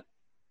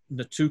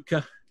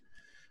Natuka.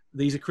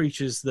 These are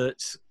creatures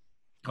that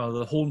are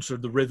the haunter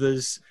of the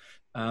rivers,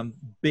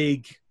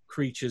 big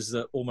creatures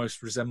that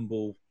almost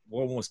resemble,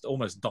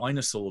 almost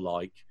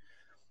dinosaur-like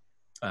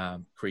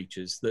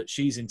creatures that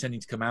she's intending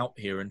to come out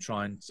here and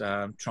trying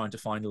to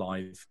find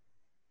live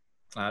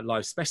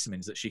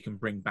specimens that she can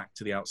bring back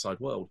to the outside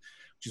world,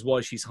 which is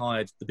why she's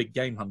hired the big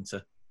game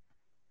hunter.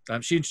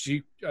 She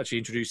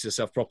introduced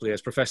herself properly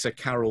as Professor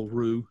Carol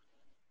Rue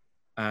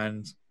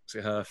and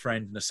her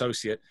friend and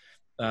associate,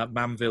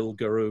 Manville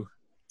Garou.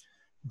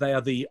 They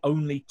are the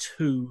only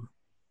two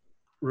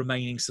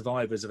remaining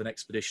survivors of an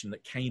expedition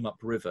that came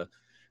upriver.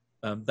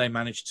 They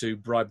managed to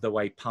bribe their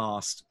way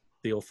past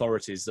the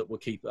authorities that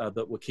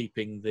were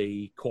keeping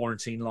the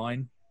quarantine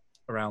line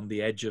around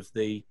the edge of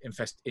the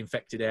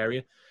infected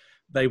area.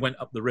 They went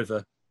up the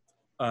river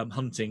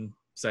hunting,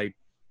 say,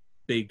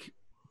 big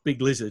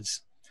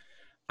lizards,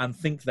 and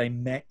think they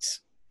met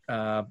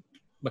Makole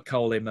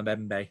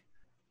Mbembe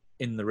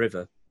in the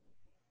river.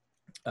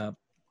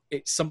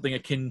 It's something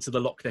akin to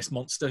the Loch Ness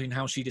Monster in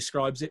how she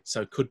describes it,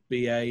 so could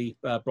be a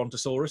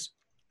Brontosaurus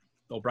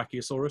or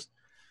Brachiosaurus.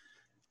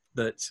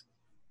 That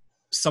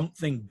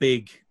something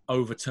big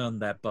overturned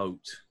their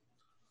boat,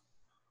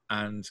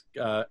 and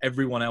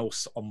everyone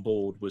else on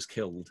board was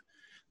killed.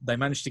 They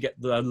managed to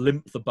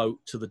limp the boat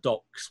to the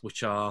docks,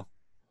 which are,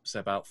 say,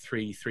 about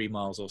three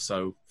miles or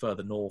so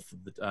further north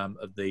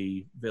of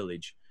the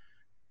village.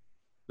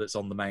 That's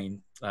on the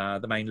main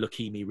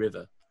Lukimi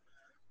River,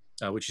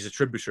 which is a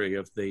tributary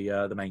of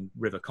the main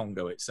river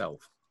Congo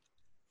itself.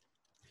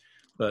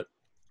 But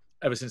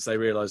ever since they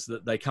realised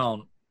that they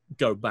can't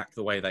go back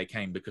the way they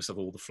came because of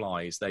all the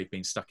flies, they've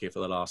been stuck here for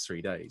the last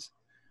 3 days.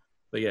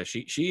 But yeah,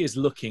 she is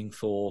looking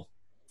for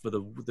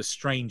the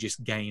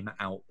strangest game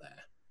out there.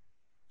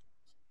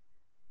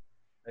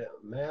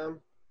 Ma'am,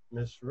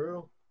 Miss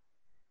Rue,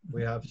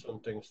 we have some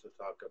things to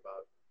talk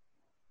about.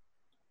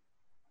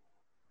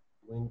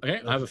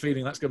 Okay, I have a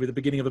feeling that's going to be the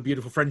beginning of a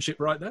beautiful friendship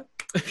right there.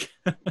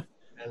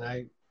 And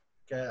I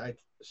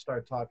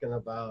start talking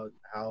about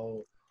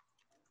how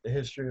the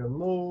history of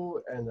Mu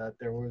and that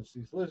there was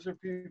these lizard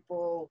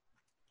people.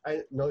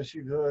 I know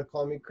she's going to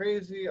call me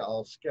crazy.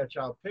 I'll sketch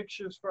out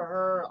pictures for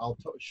her. I'll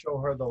show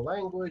her the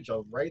language.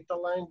 I'll write the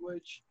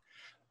language.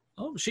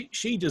 Oh,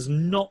 she does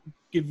not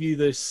give you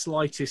the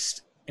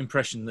slightest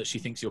impression that she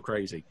thinks you're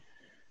crazy.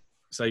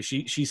 So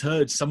she's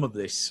heard some of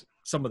this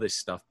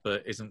stuff,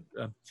 but isn't.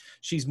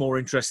 She's more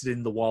interested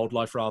in the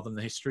wildlife rather than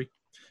the history.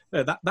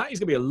 Yeah, that is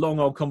going to be a long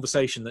old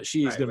conversation that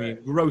she is going to be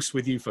engrossed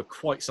with you for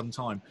quite some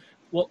time.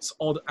 What's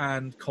Odd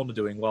and Connor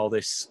doing while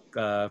this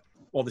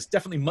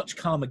definitely much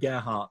calmer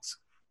Gerhardt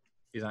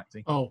is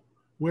acting? Oh,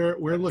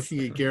 we're looking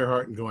at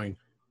Gerhardt and going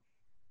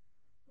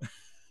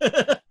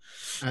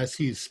as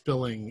he's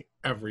spilling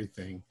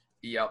everything.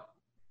 Yep.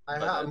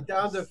 I'm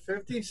down to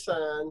 50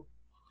 cents,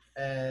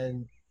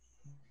 and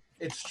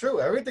it's true.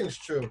 Everything's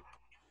true.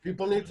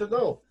 People need to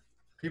know.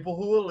 People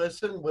who will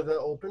listen with an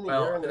open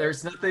ear. And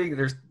there's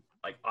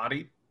like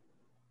Audie.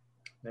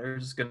 They're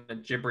just gonna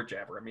jibber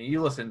jabber. I mean,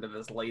 you listen to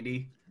this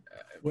lady.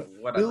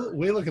 Whatever.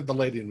 We look at the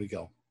lady and we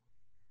go.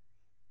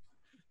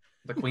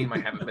 The queen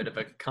might have a bit of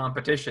a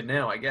competition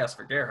now, I guess,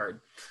 for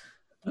Gerhard.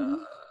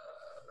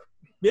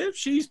 Yeah,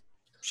 she's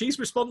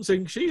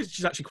responding.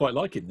 She's actually quite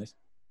liking this.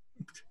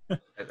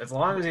 As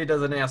long as he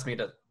doesn't ask me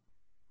to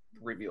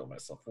reveal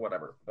myself,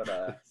 whatever.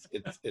 But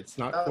it's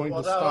not going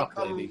to stop,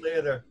 lady.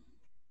 Later.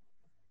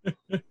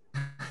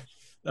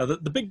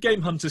 The big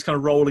game hunter's kind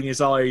of rolling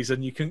his eyes,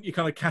 and you kind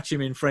of catch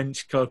him in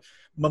French, kind of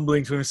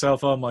mumbling to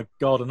himself, "Oh my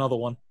God, another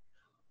one."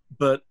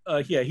 But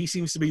yeah, he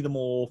seems to be the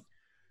more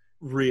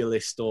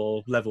realist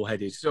or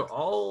level-headed. So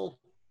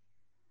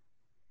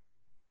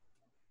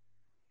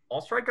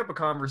I'll strike up a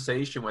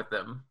conversation with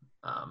them.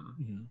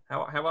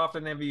 How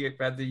often have you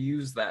had to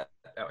use that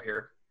out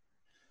here?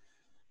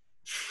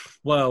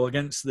 Well,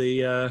 against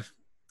the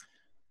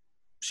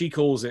she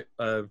calls it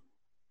a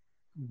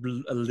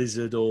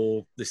lizard,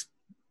 or this,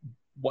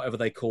 whatever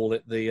they call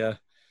it, the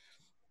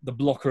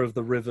blocker of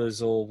the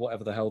rivers, or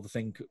whatever the hell the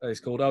thing is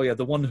called. Oh yeah,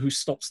 the one who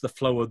stops the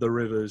flow of the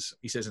rivers,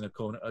 he says in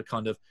a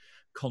kind of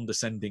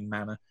condescending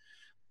manner.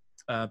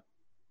 I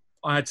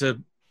had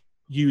to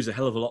use a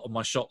hell of a lot of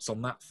my shots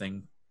on that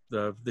thing.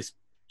 It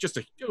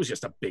was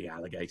just a big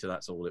alligator.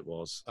 That's all it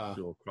was,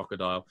 or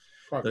crocodile.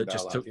 Crocodile, that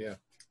just took. yeah.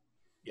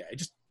 Yeah,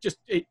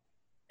 it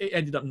it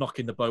ended up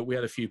knocking the boat. We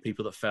had a few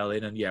people that fell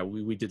in, and yeah,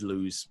 we did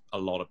lose a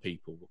lot of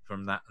people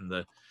from that and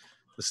the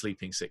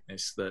sleeping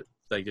sickness that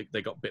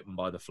they got bitten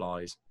by the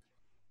flies.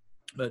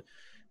 But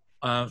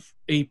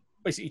he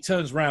basically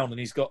turns around and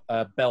he's got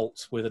a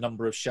belt with a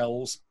number of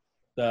shells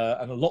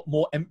and a lot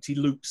more empty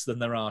loops than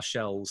there are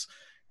shells.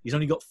 He's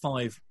only got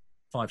five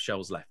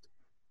shells left.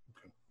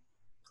 Okay.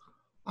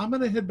 I'm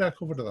going to head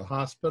back over to the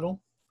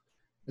hospital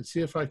and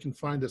see if I can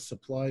find a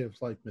supply of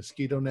like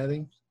mosquito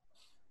netting.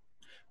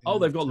 Oh,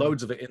 they've got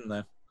loads of it in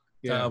there.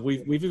 Yeah,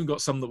 we've even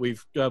got some that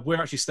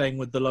we're actually staying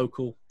with the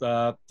local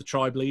the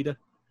tribe leader.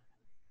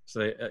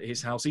 So at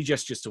his house, he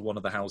gestures to one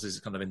of the houses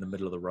kind of in the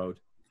middle of the road.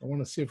 I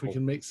want to see if we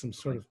can make some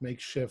sort of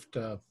makeshift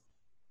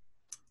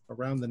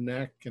around the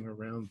neck and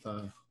around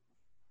the,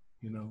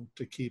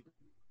 to keep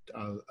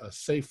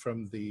safe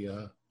from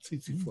the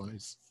tsetse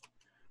flies.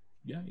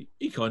 Yeah,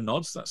 he kind of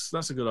nods.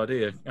 That's a good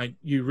idea.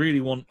 You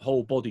really want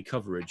whole body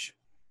coverage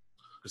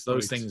because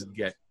those things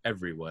get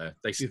everywhere.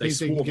 They think they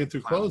can get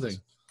through clothing?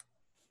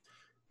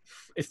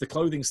 If the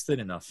clothing's thin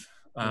enough.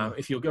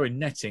 If you're going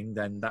netting,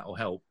 then that'll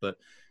help. But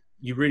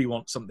you really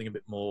want something a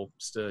bit more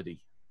sturdy.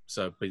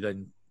 So, but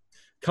then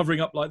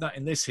covering up like that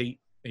in this heat,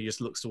 he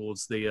just looks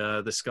towards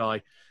the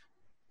sky.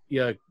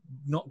 Yeah,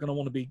 not going to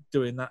want to be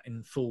doing that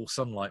in full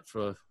sunlight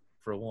for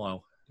a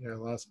while. Yeah, I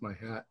lost my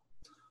hat.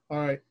 All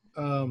right,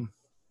 I'm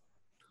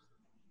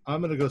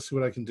going to go see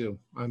what I can do.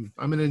 I'm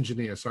an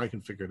engineer, so I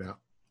can figure it out.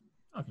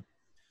 Okay. In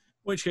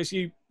which case,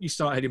 you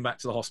start heading back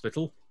to the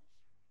hospital,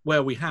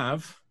 where we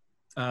have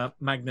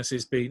Magnus and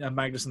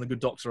the good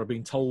doctor are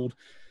being told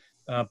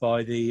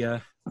by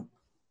the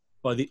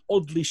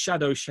oddly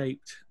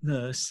shadow-shaped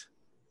nurse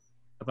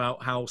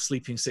about how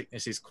sleeping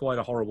sickness is quite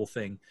a horrible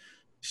thing.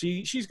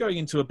 She's going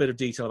into a bit of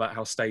detail about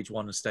how stage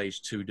 1 and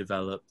stage 2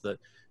 develop. That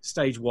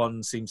stage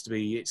 1 seems to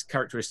be it's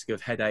characteristic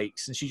of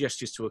headaches, and she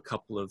gestures to a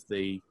couple of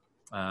the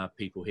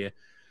people here,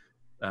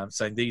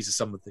 saying these are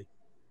some of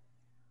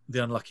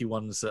the unlucky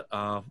ones that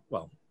are,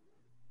 well,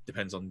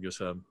 depends on your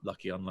term,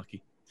 lucky,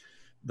 unlucky,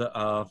 that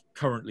are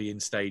currently in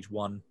stage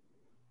 1.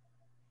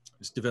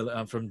 It's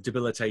from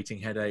debilitating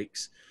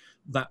headaches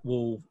that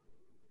will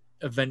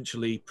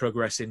eventually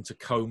progress into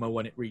coma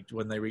when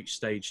they reach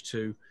stage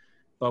 2,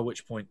 by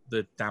which point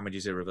the damage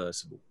is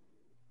irreversible.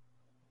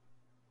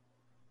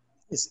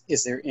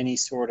 Is there any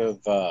sort of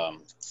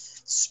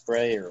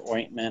spray or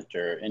ointment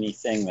or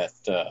anything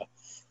that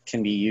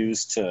can be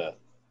used to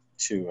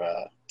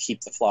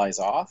keep the flies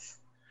off?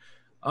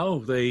 Oh,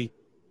 the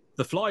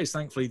flies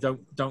thankfully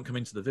don't come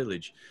into the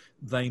village.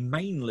 They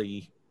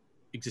mainly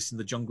exist in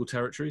the jungle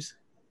territories.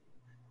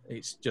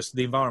 It's just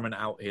the environment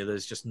out here.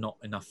 There's just not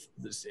enough.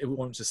 It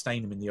won't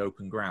sustain them in the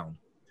open ground.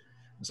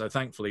 And so,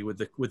 thankfully, with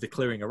the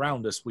clearing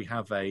around us, we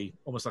have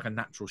almost like a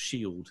natural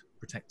shield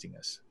protecting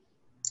us.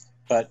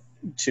 But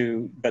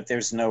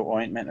there's no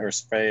ointment or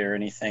spray or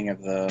anything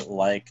of the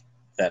like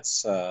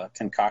that's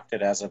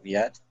concocted as of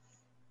yet.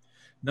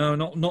 No,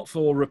 not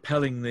for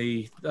repelling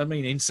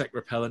insect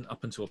repellent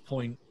up until a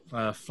point.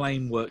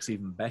 Flame works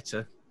even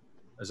better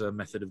as a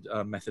method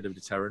of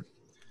deterrent.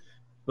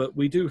 But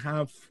we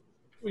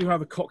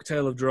have a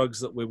cocktail of drugs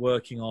that we're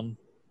working on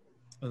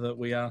that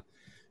we are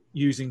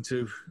using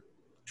to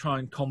try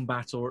and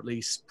combat or at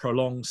least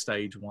prolong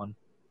stage 1.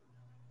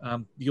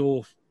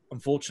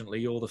 Unfortunately,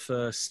 you're the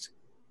first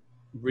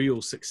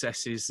real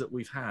successes that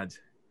we've had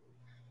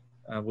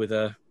with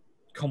a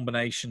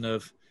combination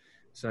of,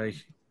 say,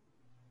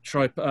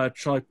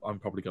 I'm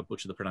probably going to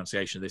butcher the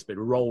pronunciation of this, but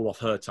roll off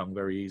her tongue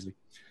very easily.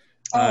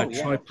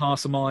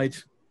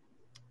 Triparsamide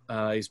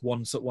is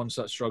one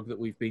such drug that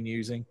we've been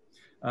using.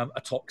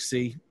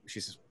 Atoxy, which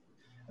is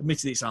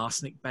admittedly it's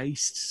arsenic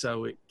based,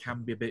 so it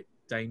can be a bit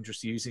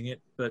dangerous using it.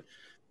 But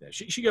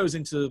she goes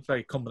into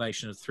a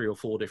combination of 3 or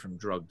 4 different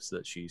drugs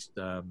that she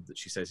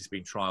says is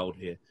being trialed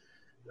here.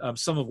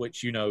 Some of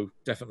which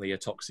definitely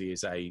Atoxy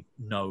is a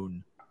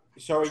known.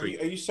 So are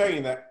you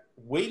saying that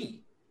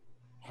we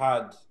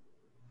had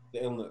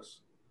the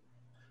illness?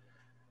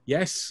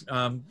 Yes,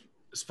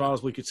 as far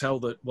as we could tell,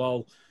 that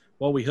while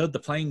we heard the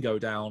plane go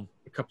down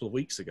a couple of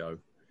weeks ago,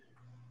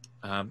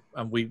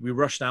 and we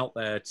rushed out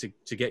there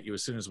to get you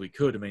as soon as we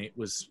could. I mean, it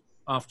was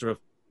after a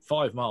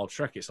 5-mile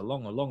trek. It's a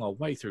long old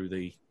way through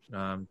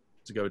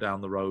to go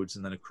down the roads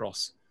and then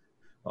across.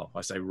 Well,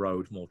 I say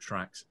road, more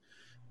tracks.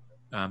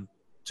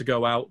 To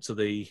go out to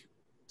the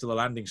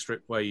landing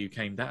strip where you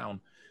came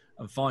down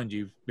and find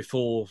you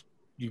before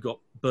you got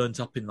burnt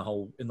up in the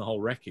whole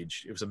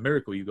wreckage. It was a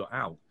miracle you got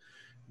out.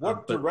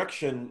 What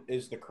direction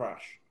is the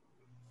crash?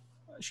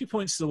 She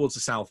points towards the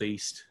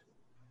southeast.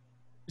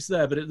 It's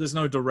there, but there's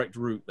no direct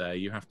route there.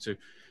 You have to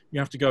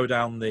go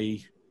down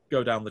the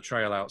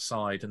trail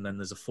outside, and then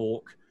there's a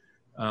fork.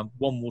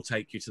 One will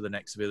take you to the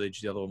next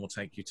village. The other one will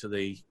take you to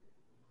the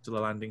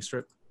landing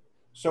strip.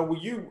 So were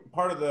you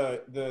part of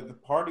the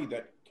party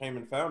that came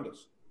and found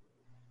us?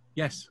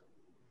 Yes.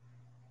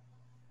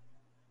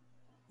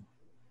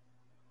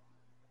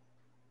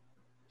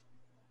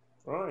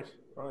 Right.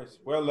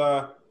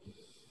 Well,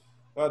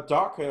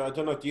 Doc, I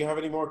don't know. Do you have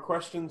any more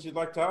questions you'd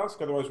like to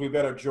ask? Otherwise, we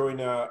better join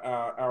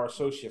our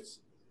associates.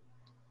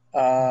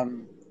 Not.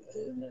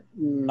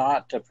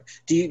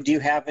 Do you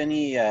have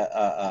any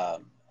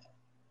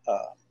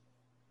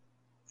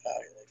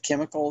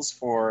chemicals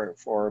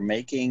for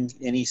making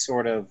any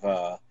sort of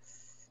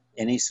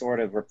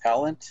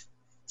repellent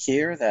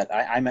here? That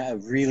I'm a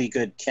really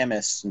good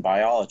chemist and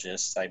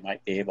biologist. I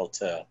might be able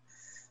to.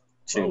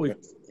 Well,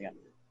 Yeah.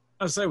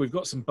 as I say, we've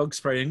got some bug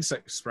spray,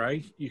 insect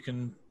spray. You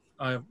can,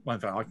 in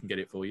fact, I can get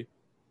it for you.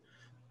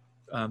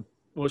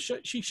 Well,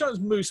 she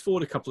moves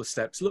forward a couple of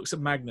steps, looks at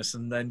Magnus,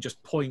 and then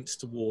just points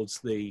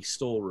towards the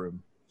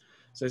storeroom.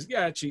 Says,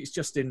 "Yeah, actually, it's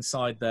just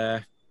inside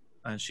there."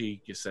 And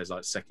she just says,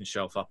 like, second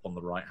shelf up on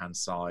the right-hand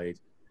side,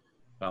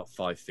 about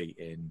 5 feet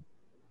in.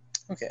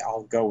 Okay,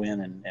 I'll go in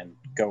and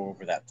go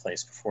over that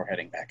place before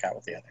heading back out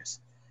with the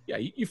others. Yeah,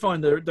 you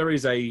find there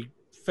is a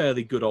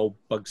fairly good old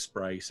bug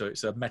spray. So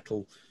it's a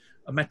metal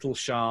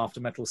shaft,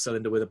 a metal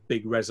cylinder with a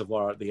big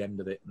reservoir at the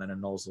end of it, and then a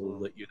nozzle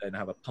that you then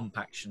have a pump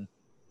action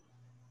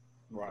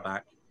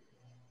back.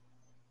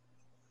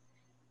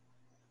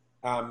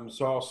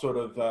 So I'll sort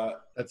of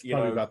That's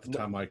probably about the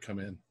time I come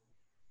in.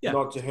 Yeah.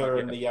 nod to her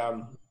and the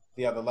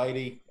other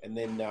lady, and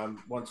then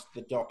once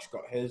the doc's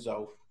got his,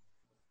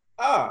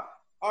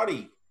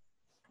 Artie.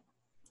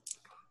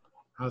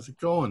 How's it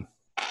going?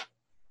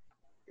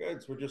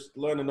 Good. We're just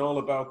learning all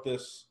about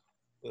this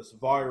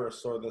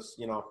virus or this,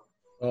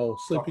 Oh,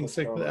 sleeping Something's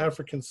sickness, going on.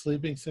 African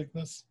sleeping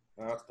sickness.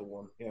 That's the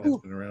one. Yeah.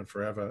 It's been around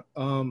forever.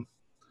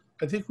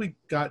 I think we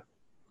got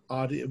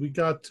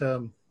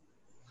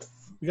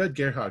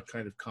Gerhard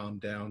kind of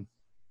calmed down.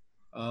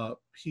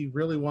 He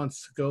really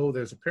wants to go.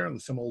 There's apparently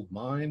some old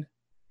mine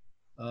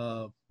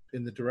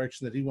in the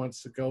direction that he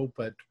wants to go,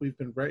 but it's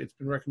been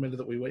recommended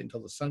that we wait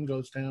until the sun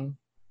goes down.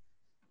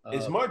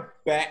 Is my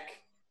back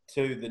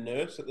to the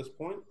nurse at this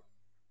point?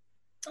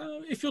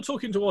 If you're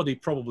talking to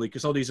Oddie, probably,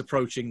 because Oddie's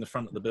approaching the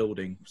front of the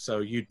building, so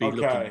you'd be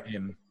looking at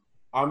him.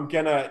 I'm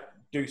gonna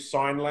do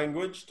sign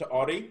language to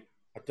Oddie.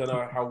 I don't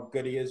know how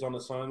good he is on the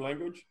sign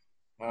language.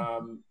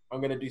 I'm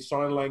gonna do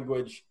sign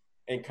language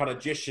and kind of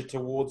gesture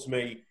towards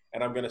me,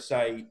 and I'm gonna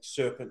say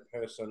serpent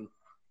person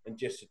and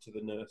gesture to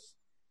the nurse.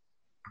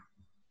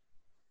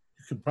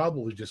 You could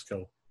probably just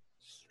go.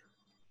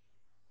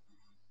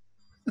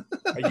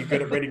 Are you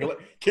good at reading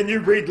lips? Can you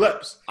read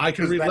lips? I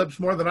can read lips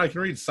more than I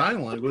can read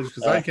sign language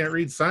because I can't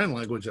read sign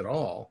language at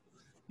all.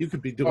 You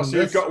could be doing so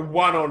this. you've got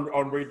one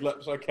on read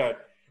lips. Okay.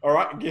 All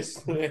right. I guess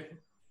I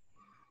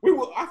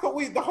thought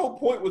the whole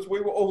point was we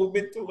were all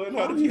meant to learn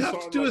how to All do you sign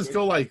have to do language. is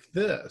go like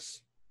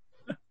this.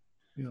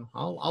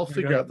 I'll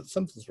figure out that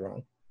something's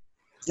wrong.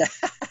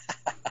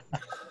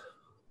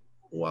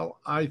 Well,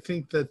 I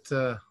think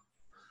that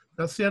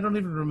now see, I don't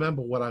even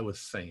remember what I was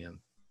saying.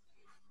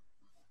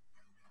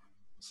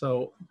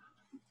 So,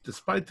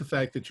 despite the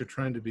fact that you're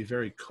trying to be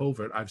very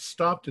covert, I've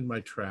stopped in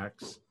my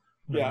tracks.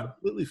 Yeah. I've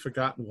completely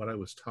forgotten what I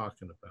was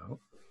talking about.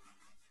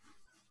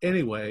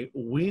 Anyway,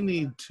 we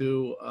need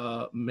to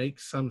make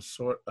some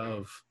sort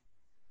of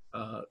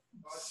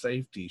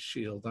safety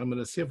shield. I'm going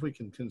to see if we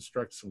can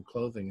construct some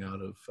clothing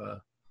out of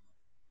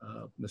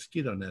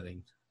mosquito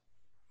netting.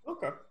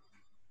 Okay.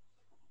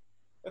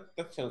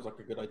 That sounds like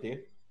a good idea.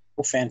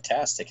 Oh,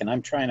 fantastic. And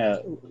I'm trying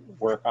to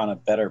work on a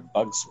better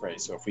bug spray.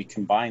 So if we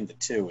combine the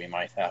two, we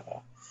might have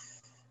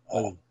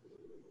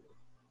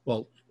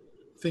Well,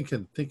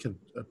 thinking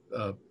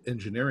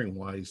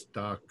engineering-wise,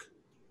 Doc,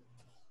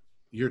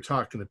 you're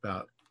talking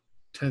about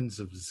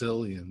tens of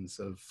zillions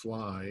of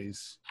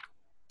flies.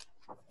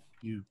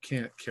 You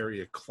can't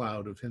carry a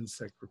cloud of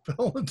insect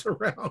repellent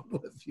around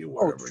with you.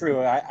 Oh,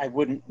 true. I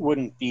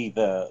wouldn't be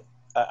the...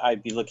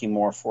 I'd be looking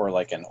more for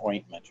like an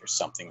ointment or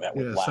something that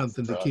would last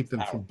something to keep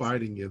them hours. from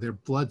biting you. They're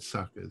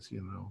bloodsuckers,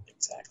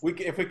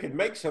 Exactly. If we could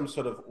make some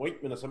sort of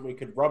ointment or something, we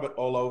could rub it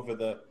all over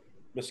the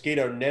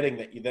mosquito netting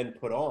that you then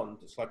put on.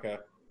 It's like a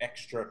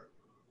extra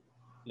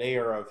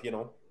layer of,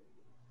 Yeah,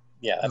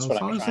 that's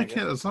what I'm trying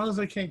to. As long as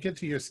they can't get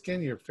to your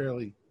skin, you're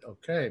fairly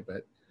okay.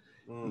 But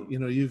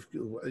you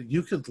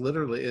could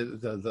literally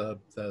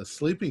the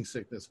sleeping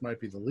sickness might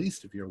be the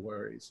least of your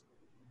worries.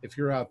 If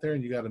you're out there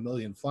and you got a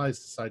million flies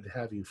decide to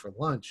have you for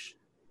lunch,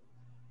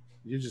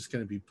 you're just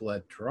going to be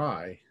bled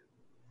dry.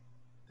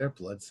 They're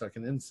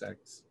blood-sucking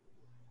insects.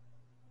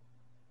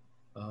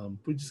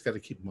 We just got to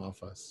keep them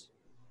off us.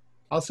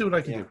 I'll see what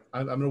I can do.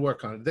 I'm going to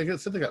work on it. They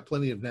said they got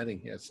plenty of netting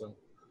here, so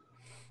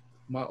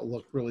might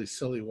look really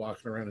silly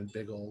walking around in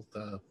big old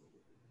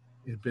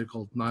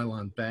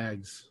nylon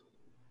bags.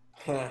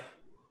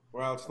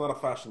 Well, it's not a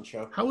fashion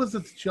show. How is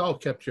it that y'all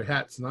kept your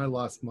hats and I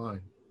lost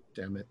mine?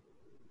 Damn it.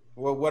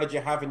 Well, what did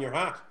you have in your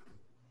hat?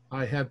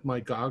 I had my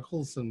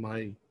goggles and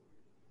my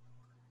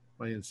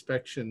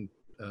inspection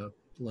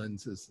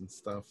lenses and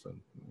stuff.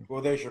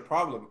 Well, there's your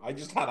problem. I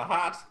just had a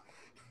hat.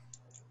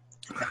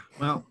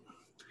 Well,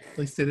 at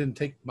least they didn't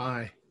take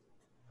my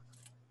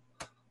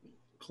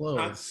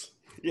clothes.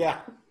 Yeah.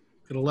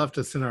 Could have left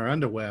us in our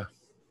underwear.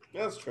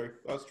 That's true.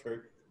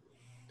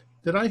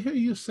 Did I hear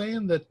you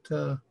saying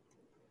that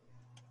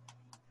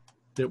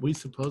we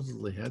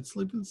supposedly had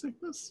sleeping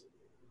sickness?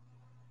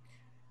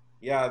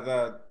 Yeah,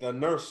 the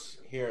nurse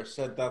here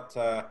said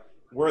that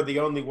we're the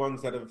only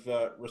ones that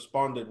have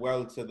responded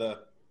well to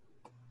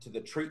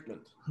the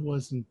treatment. I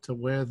wasn't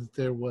aware that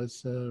there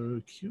was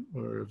a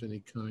cure of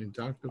any kind,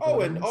 Dr. Oh,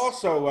 Barnes. and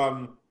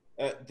also,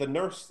 the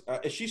nurse,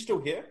 is she still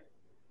here?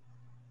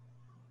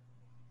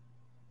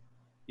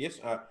 Yes.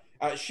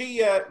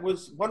 She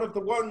was one of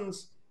the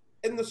ones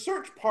in the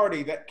search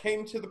party that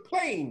came to the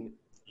plane.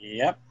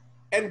 Yep.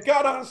 And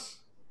got us.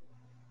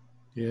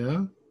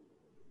 Yeah?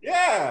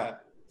 Yeah.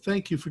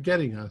 Thank you for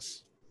getting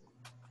us.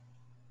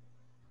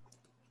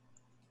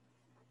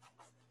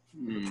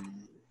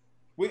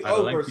 We I have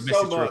a owe her lengthy so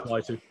message to much.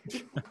 reply to.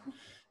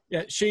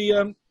 Yeah,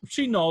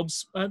 she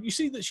nods. You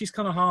see that she's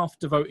kind of half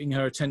devoting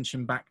her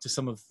attention back to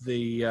some of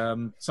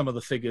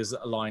the figures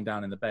that are lying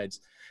down in the beds.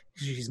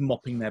 She's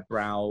mopping their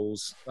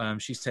brows.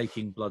 She's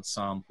taking blood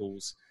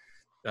samples,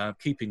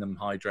 keeping them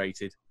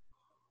hydrated.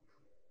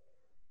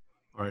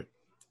 All right.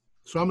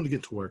 So I'm going to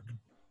get to work.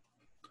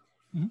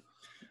 Mm-hmm.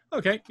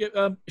 Okay.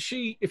 Yeah,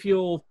 if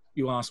you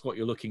ask what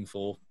you're looking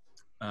for,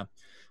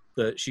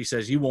 that she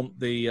says you want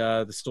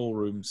the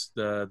storerooms,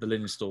 the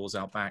linen stores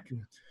out back. Yeah.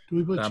 Do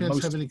we by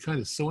chance have any kind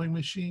of sewing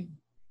machine?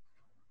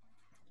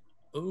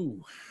 Oh,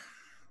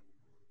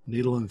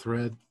 needle and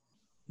thread.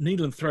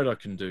 Needle and thread I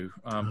can do.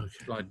 Okay.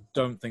 I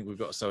don't think we've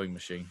got a sewing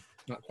machine.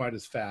 Not quite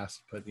as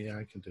fast, but yeah,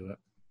 I can do it.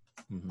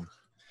 Mm-hmm.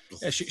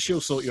 Yeah, she'll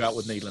sort you out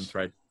with needle and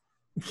thread.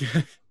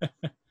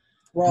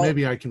 Well,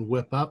 maybe I can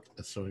whip up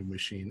a sewing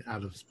machine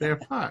out of spare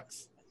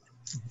parts.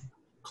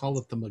 Call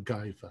it the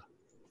MacGyver.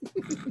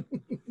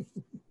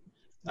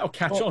 That'll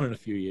catch on in a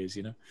few years,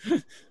 you know.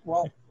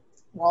 Well,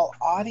 while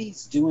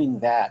Audie's doing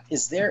that,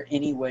 is there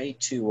any way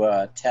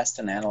to test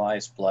and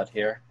analyze blood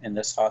here in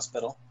this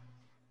hospital?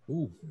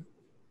 Ooh.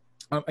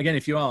 Again,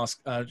 if you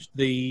ask,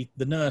 the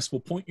nurse will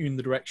point you in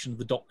the direction of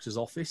the doctor's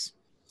office,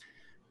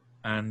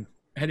 and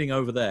heading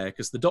over there,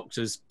 because the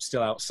doctor's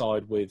still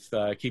outside with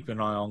keeping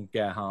an eye on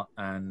Gerhardt,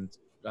 and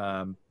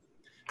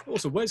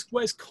also,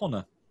 where's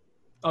Connor?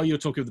 Oh, you're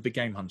talking with the big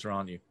game hunter,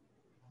 aren't you?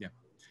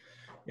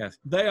 Yeah,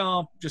 they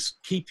are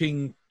just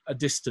keeping a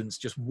distance,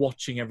 just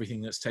watching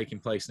everything that's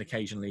taking place, and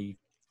occasionally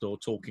or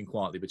talking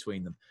quietly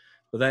between them.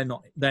 But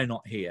they're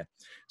not here,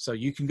 so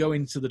you can go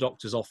into the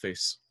doctor's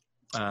office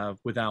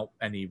without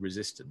any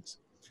resistance,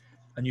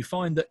 and you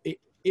find that it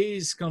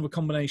is kind of a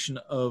combination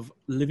of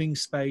living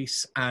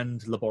space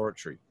and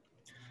laboratory,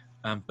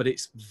 but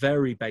it's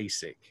very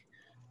basic.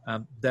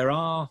 There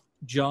are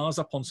jars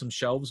up on some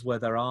shelves where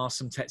there are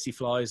some tsetse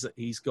flies that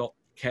he's got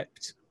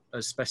kept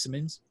as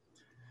specimens.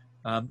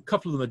 A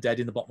couple of them are dead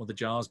in the bottom of the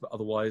jars, but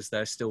otherwise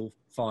they're still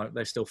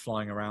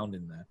flying around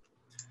in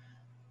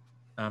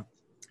there.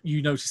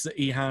 You notice that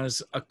he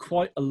has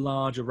quite a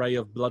large array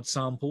of blood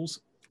samples,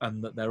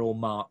 and that they're all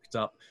marked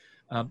up.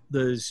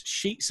 There's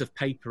sheets of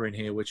paper in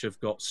here which have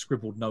got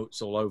scribbled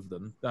notes all over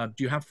them.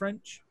 Do you have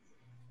French?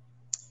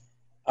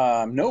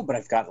 No, but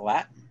I've got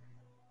Latin.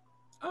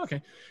 Oh,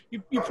 okay.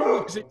 You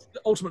probably, because it's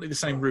ultimately the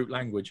same root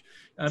language.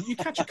 You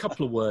catch a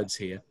couple of words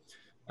here.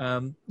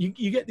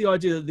 You get the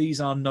idea that these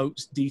are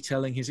notes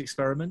detailing his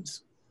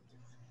experiments,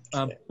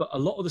 but a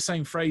lot of the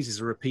same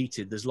phrases are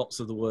repeated. There's lots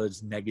of the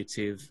words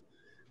negative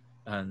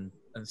and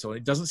so on.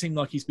 It doesn't seem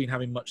like he's been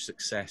having much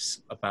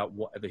success about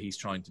whatever he's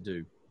trying to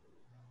do.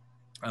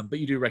 But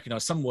you do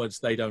recognise some words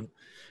they don't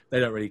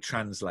really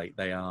translate.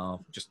 There are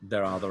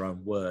their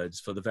own words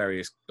for the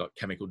various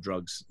chemical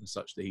drugs and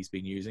such that he's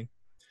been using.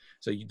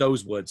 So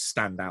those words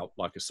stand out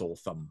like a sore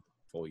thumb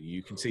for you.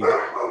 You can see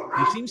that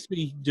he seems to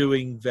be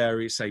doing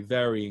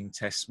varying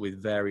tests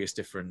with various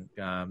different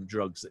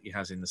drugs that he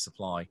has in the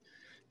supply,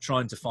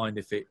 trying to find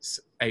if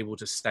it's able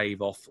to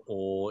stave off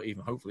or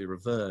even hopefully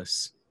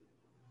reverse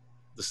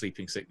the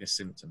sleeping sickness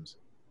symptoms.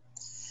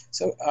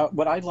 So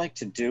what I'd like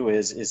to do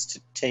is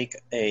to take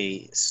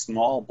a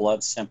small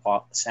blood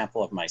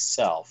sample of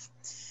myself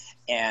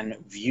and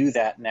view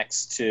that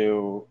next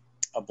to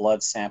a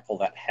blood sample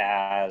that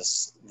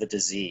has the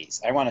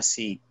disease. I want to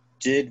see,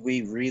 did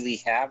we really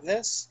have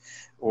this,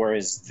 or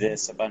is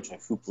this a bunch of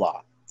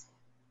hoopla?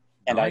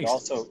 And Nice. I'd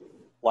also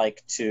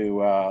like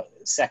to,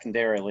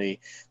 secondarily,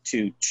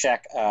 to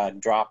check a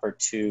drop or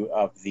two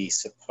of the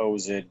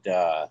supposed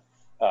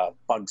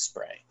bug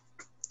spray.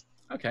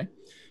 Okay.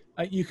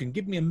 You can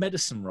give me a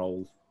medicine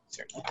roll.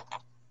 Certainly.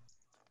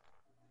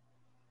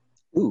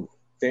 Ooh,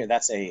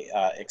 that's a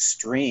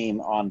extreme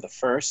on the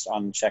first,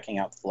 on checking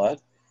out the blood.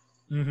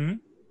 Mm-hmm.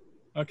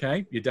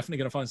 Okay, you're definitely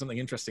going to find something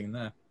interesting in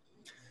there.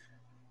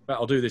 But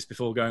I'll do this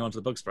before going on to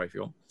the bug spray if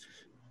you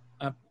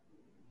want.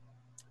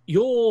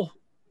 Your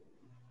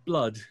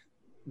blood,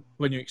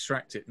 when you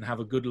extract it and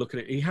have a good look at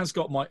it, he has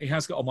got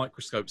a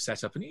microscope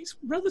set up, and it's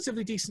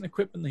relatively decent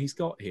equipment that he's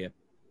got here.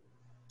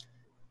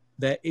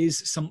 There is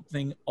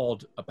something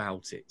odd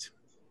about it.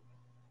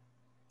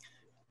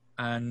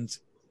 And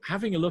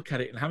having a look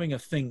at it and having a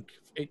think,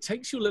 it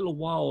takes you a little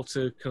while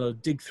to kind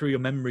of dig through your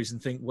memories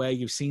and think where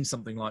you've seen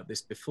something like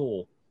this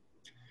before.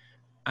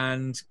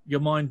 And your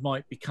mind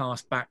might be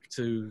cast back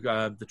to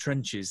the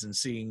trenches and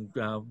seeing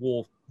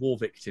war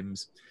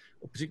victims,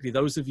 or particularly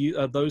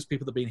those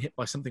people that have been hit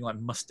by something like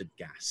mustard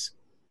gas.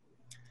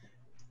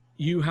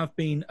 you have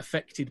been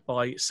affected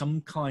by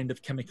some kind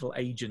of chemical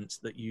agent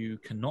that you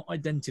cannot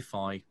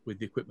identify with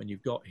the equipment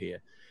you've got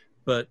here.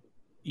 But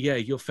yeah,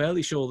 you're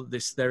fairly sure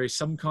that there is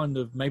some kind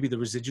of, maybe the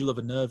residual of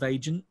a nerve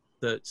agent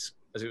that,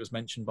 as it was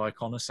mentioned by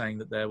Connor, saying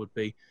that there was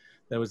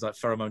like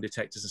pheromone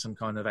detectors and some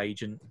kind of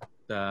agent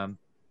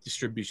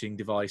distributing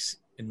device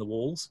in the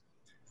walls.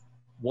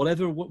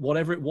 Whatever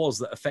it was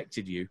that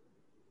affected you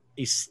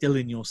is still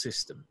in your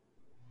system.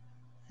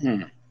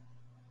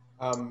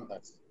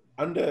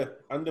 Under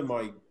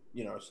my,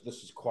 so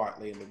this is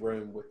quietly in the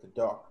room with the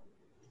doc.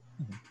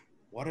 Mm-hmm.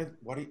 What do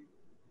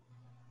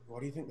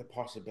you think the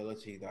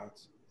possibility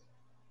that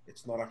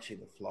it's not actually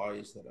the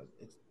flies that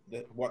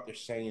what they're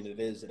saying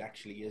it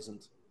actually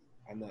isn't,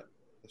 and that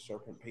the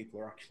serpent people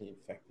are actually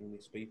infecting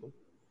these people?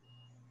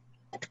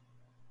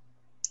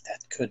 That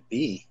could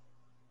be.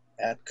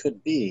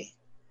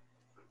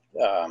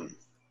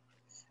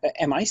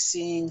 Am I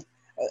seeing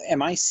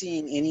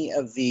any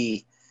of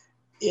the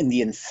in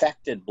the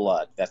infected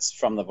blood that's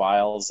from the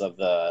vials of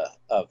the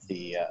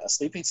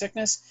sleeping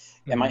sickness?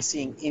 Am I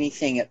seeing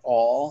anything at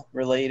all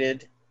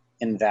related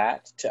in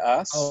that to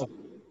us? Oh,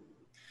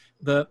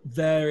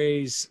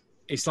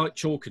 it's like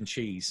chalk and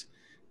cheese.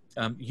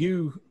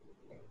 You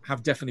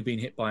have definitely been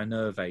hit by a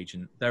nerve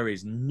agent. There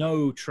is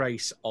no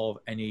trace of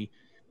any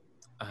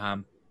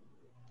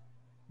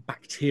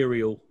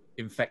bacterial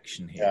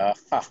infection here.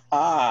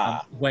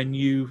 When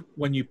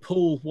you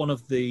pull one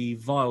of the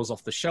vials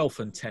off the shelf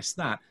and test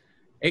that,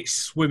 it's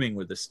swimming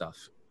with the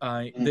stuff.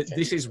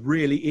 This is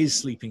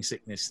sleeping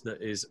sickness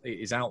that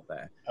is out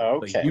there.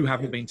 Okay, but you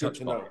haven't been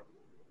touched by it.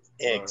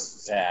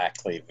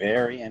 Exactly.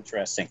 Very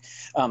interesting.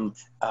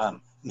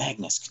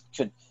 Magnus,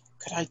 could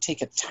I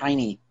take a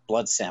tiny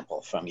blood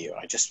sample from you?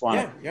 I just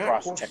want to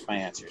cross-check my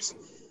answers.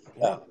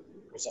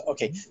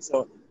 Okay,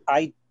 so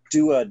I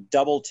do a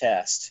double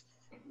test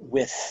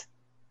with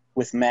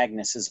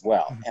Magnus as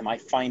well. Am I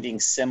finding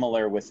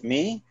similar with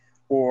me,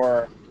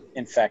 or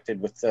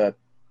infected with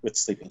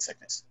sleeping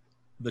sickness?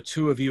 The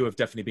two of you have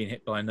definitely been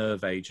hit by a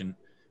nerve agent.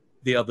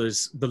 The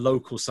others, the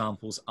local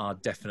samples, are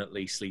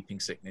definitely sleeping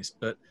sickness.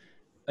 But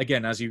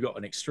again, as you got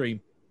an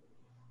extreme,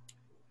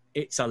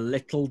 it's a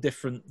little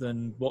different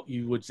than what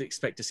you would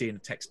expect to see in a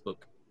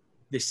textbook.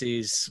 This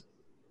is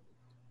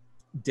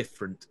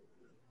different.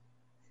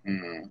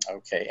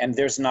 Okay, and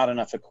there's not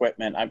enough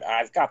equipment.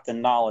 I've got the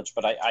knowledge,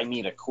 but I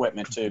need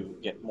equipment to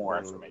get more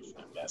information,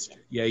 I'm guessing.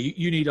 Yeah,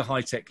 you need a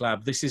high-tech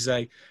lab. This is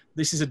a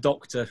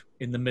doctor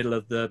in the middle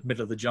of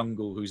the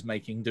jungle who's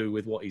making do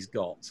with what he's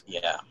got.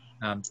 Yeah.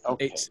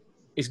 Okay.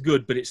 It's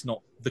good, but it's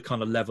not the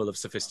kind of level of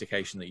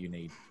sophistication that you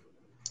need.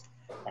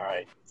 All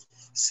right.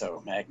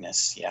 So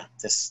Magnus,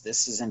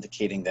 this is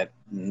indicating that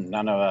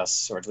none of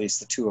us, or at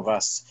least the two of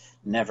us,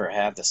 never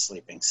had the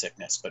sleeping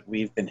sickness, but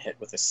we've been hit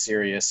with a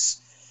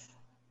serious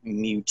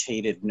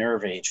mutated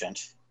nerve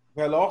agent.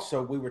 Well,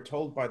 also we were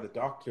told by the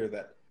doctor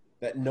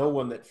that no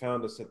one that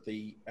found us at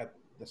the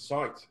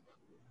site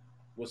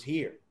was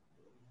here,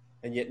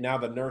 and yet now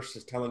the nurse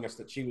is telling us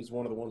that she was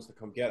one of the ones to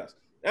come get us,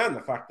 and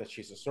the fact that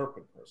she's a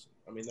serpent person.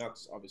 I mean,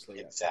 that's obviously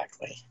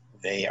exactly.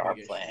 They are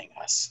playing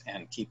us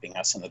and keeping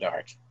us in the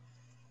dark.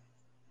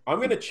 I'm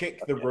going to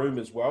check the room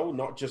as well,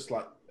 not just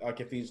like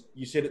if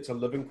you said it's a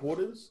living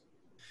quarters,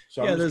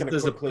 so I'm just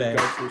going to quickly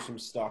go through some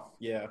stuff.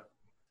 Yeah.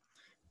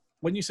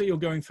 When you say you're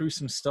going through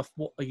some stuff,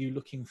 what are you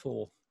looking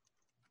for?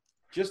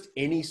 Just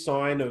any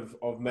sign of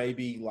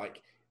maybe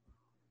like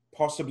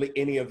possibly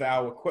any of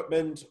our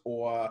equipment,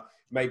 or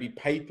maybe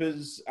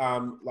papers,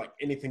 like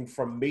anything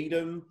from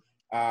Medium,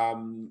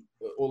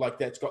 or like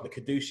that's got the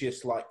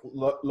Caduceus like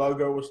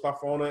logo or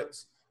stuff on it.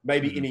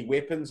 Maybe any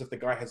weapons if the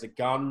guy has a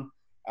gun.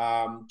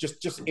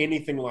 Just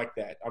anything like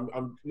that.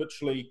 I'm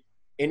literally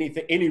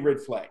anything, any red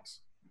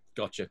flags.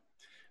 Gotcha.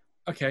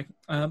 Okay,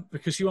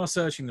 because you are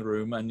searching the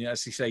room, and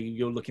as you say,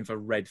 you're looking for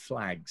red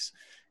flags.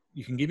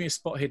 You can give me a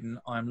spot hidden.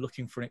 I'm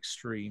looking for an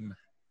extreme.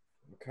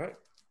 Okay.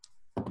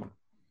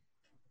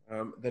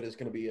 That is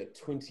going to be a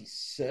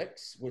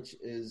 26, which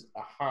is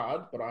a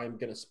hard, but I'm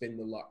going to spend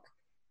the luck.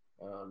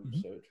 So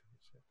 26,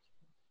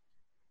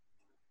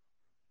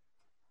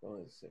 5,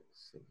 6,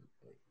 7,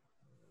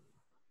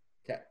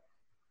 8. Okay.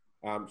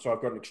 So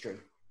I've got an extreme.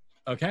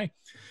 Okay.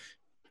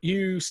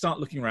 You start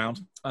looking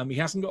around. He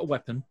hasn't got a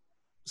weapon,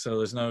 so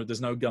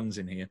there's no guns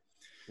in here.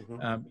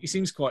 He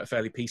seems quite a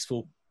fairly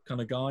peaceful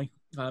kind of guy.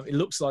 It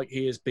looks like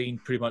he has been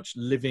pretty much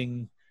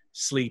living,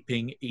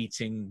 sleeping,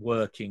 eating,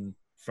 working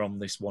from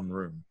this one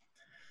room.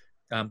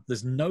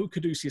 There's no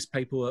Caduceus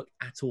paperwork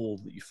at all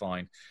that you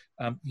find.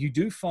 You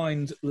do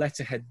find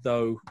letterhead,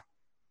 though,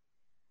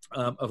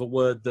 of a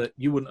word that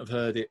you wouldn't have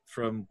heard it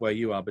from where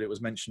you are, but it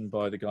was mentioned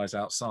by the guys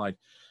outside.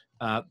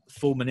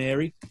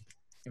 Fulminary.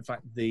 In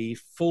fact, the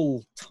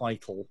full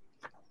title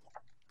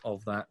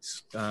of that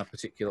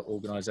particular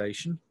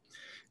organisation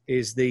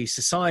is the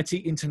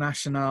Société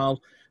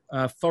Internationale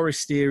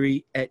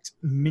Forestière et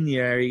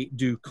Minière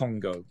du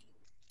Congo.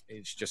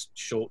 It's just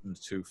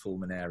shortened to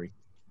Fulminary.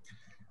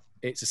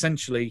 It's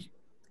essentially,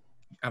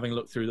 having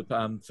looked through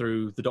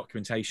the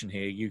documentation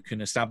here, you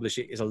can establish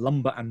it is a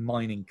lumber and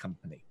mining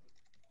company.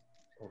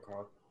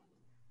 Okay.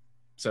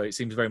 So it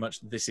seems very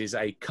much this is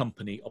a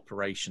company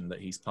operation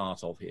that he's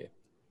part of here.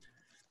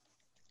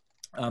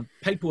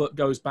 Paperwork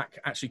goes back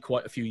actually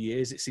quite a few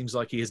years. It seems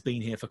like he has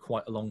been here for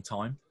quite a long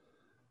time.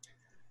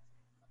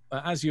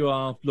 As you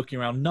are looking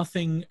around,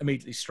 nothing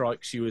immediately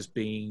strikes you as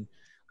being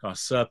kind of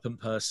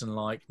Serpent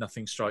person-like.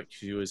 Nothing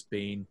strikes you as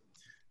being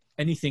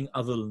anything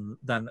other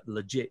than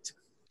legit,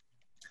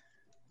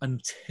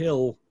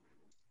 until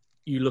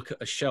you look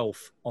at a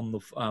shelf on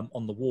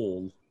the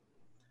wall,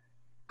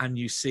 and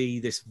you see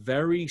this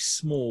very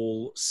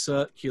small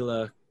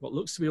circular, what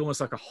looks to be almost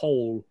like a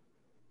hole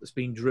that's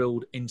been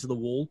drilled into the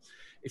wall.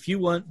 If you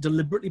weren't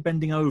deliberately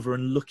bending over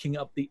and looking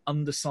up the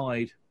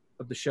underside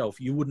of the shelf,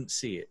 you wouldn't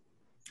see it.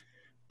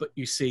 But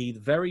you see the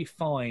very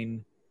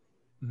fine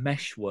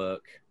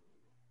meshwork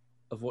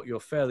of what you're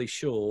fairly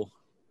sure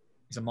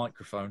is a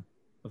microphone,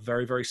 a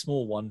very, very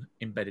small one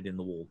embedded in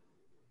the wall.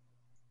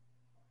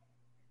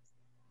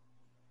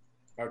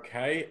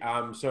 Okay,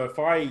 so if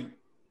I...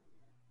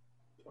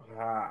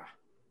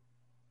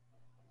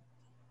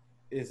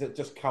 is it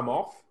just come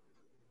off?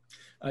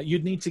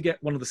 You'd need to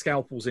get one of the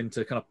scalpels in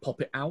to kind of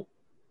pop it out,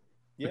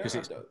 because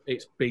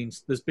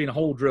there's been a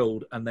hole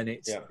drilled, and then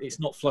it's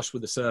not flush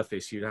with the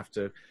surface. You'd have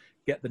to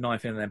get the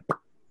knife in and then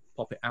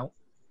pop it out.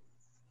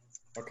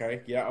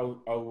 Okay, yeah,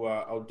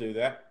 I'll do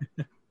that.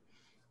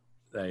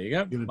 There you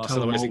go. You're gonna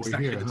tell them knows while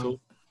exactly we're here, the huh? tool.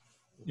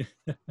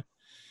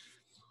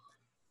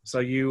 So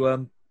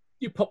you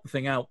pop the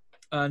thing out,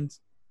 and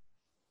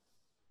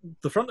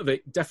the front of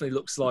it definitely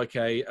looks like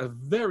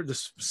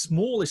the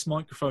smallest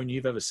microphone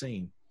you've ever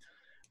seen,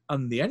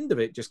 and the end of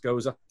it just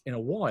goes up in a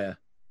wire,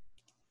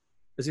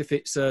 as if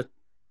it's a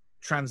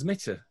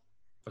transmitter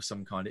of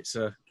some kind. It's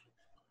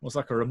almost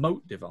like a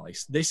remote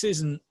device. This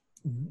isn't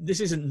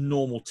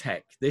normal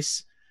tech.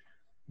 This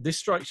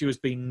strikes you as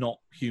being not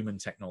human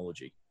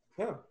technology.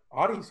 Yeah,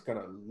 Adi's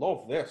gonna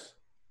love this.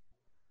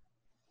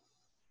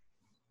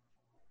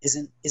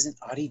 Isn't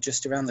Adi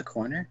just around the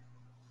corner?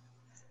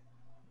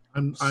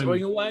 I'm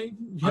Sewing away.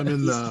 I'm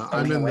in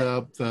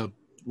the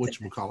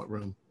whatchamacallit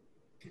room.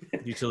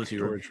 Utility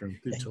room. Storage room.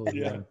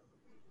 Utility room.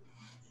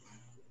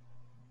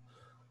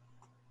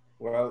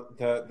 Well,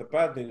 the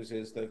bad news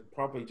is they've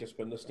probably just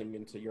been listening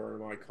into your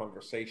and my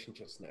conversation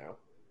just now.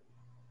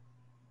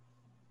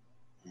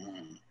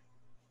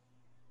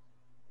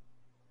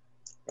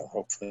 Well,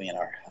 hopefully in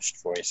our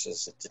hushed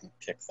voices it didn't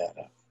pick that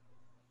up.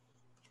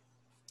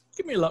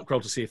 Give me a luck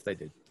roll to see if they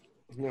did.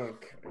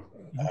 Okay.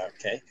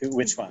 Okay.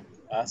 Which one?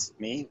 Us?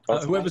 Me?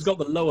 Both of Whoever's us? got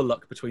the lower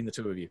luck between the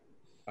two of you.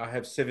 I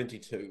have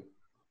 72.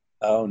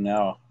 Oh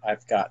no,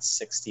 I've got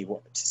 62.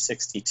 All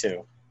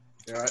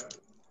right.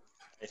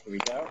 Here we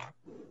go.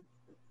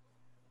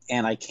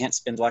 And I can't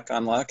spend luck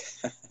on luck.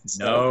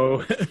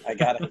 No. I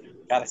got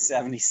a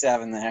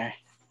 77 there.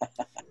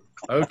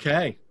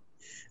 Okay.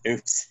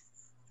 Oops.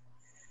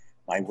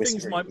 My Things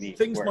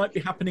whispering might be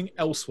happening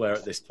elsewhere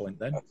at this point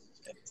then.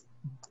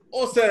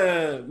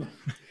 Awesome.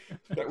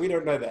 But we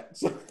don't know that.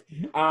 So,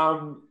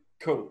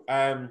 cool.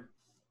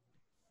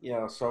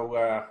 Yeah.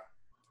 So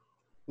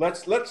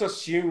let's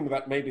assume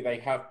that maybe they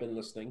have been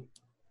listening,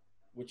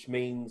 which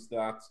means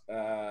that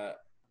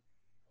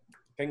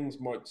things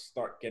might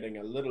start getting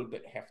a little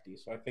bit hefty.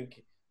 So I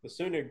think the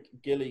sooner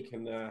Gilly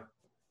can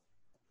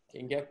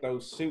get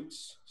those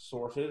suits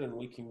sorted and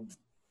we can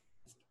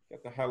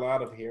get the hell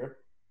out of here,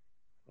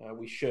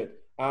 we should.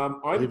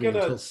 I'm Leaving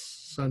gonna until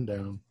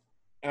sundown.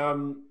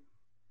 I'm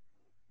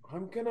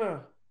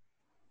gonna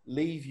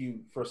leave you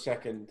for a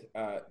second,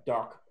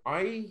 Doc.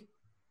 I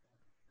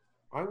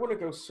want to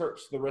go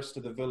search the rest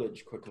of the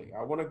village quickly.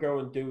 I want to go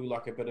and do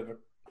like a bit of a,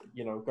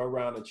 go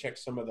around and check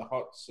some of the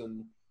huts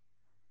and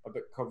a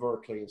bit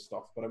covertly and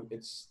stuff. But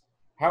it's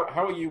how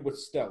are you with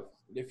stealth?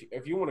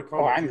 If you want to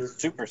come, I'm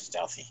super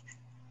stealthy.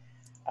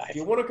 Do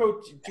you want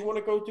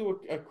to go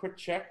do a quick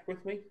check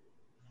with me?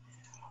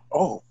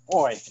 Oh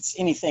boy, if it's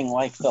anything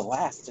like the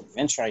last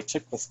adventure I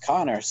took with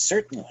Connor,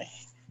 certainly.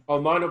 Oh,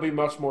 mine will be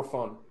much more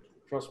fun.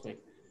 Trust me.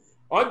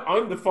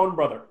 I'm the fun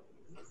brother.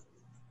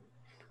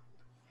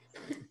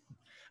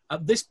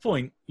 At this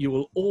point, you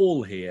will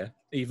all hear,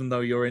 even though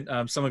you're in,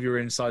 some of you are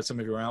inside, some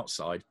of you are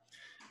outside,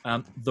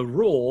 the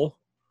roar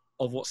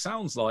of what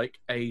sounds like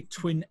a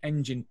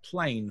twin-engine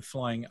plane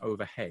flying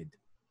overhead.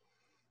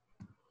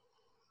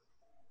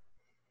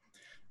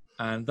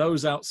 And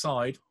those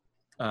outside,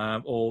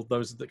 or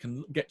those that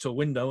can get to a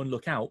window and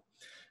look out,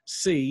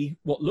 see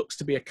what looks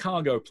to be a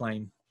cargo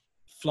plane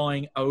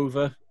flying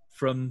over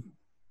from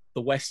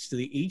the west to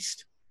the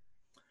east.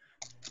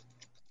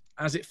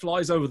 As it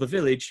flies over the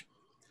village,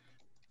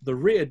 the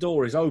rear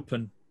door is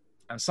open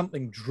and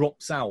something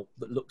drops out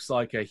that looks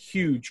like a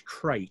huge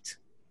crate.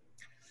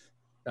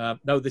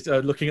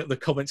 Looking at the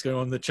comments going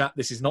on in the chat,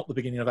 this is not the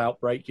beginning of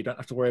Outbreak. You don't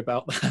have to worry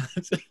about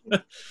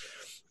that.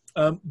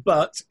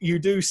 But you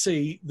do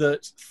see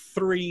that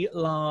 3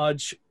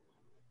 large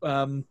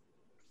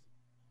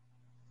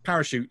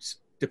parachutes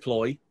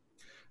deploy,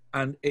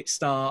 and it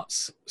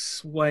starts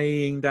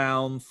swaying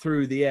down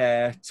through the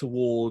air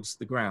towards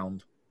the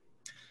ground.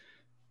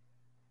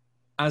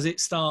 As it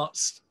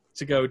starts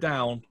to go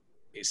down,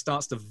 it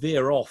starts to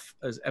veer off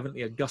as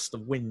evidently a gust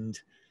of wind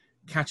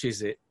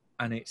catches it,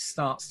 and it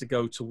starts to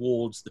go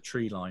towards the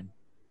tree line.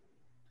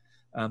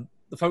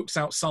 The folks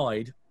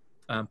outside,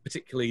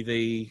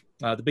 particularly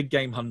the big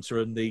game hunter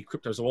and the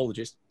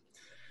cryptozoologist,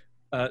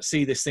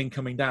 see this thing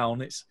coming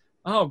down. It's,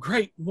 oh,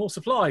 great, more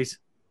supplies.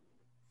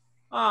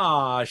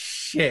 Ah,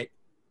 shit,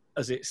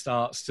 as it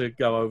starts to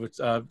go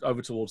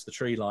over towards the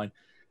tree line.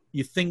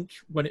 You think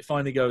when it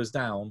finally goes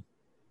down,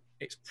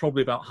 it's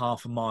probably about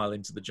half a mile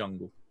into the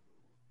jungle.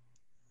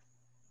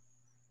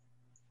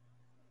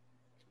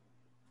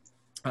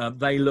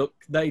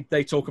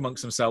 They talk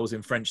amongst themselves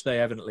in French. They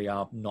evidently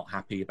are not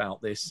happy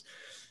about this.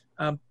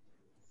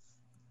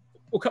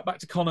 We'll cut back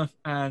to Connor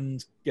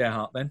and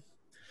Gerhardt then.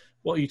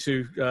 What are you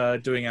two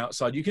doing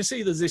outside? You can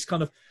see there's this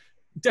kind of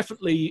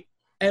definitely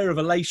air of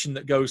elation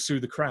that goes through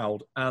the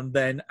crowd, and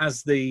then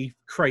as the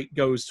crate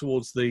goes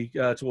towards the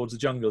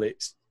jungle,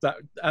 it's that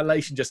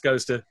elation just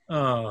goes to,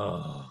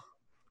 oh.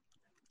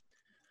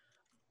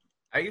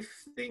 I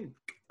think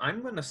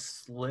I'm going to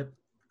slip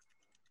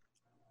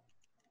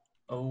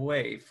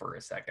away for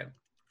a second.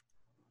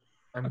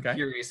 I'm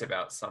curious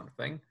about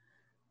something.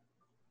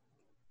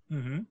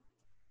 Mm-hmm.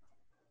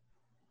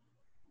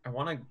 I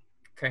want to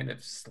kind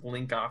of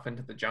slink off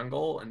into the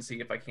jungle and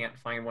see if I can't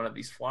find one of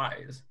these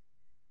flies.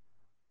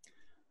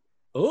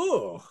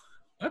 Oh,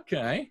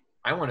 okay.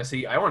 I want to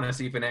see if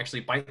it can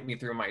actually bite me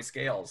through my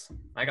scales.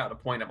 I got a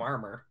point of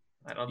armor.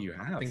 I don't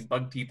think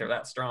bug teeth are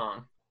that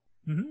strong.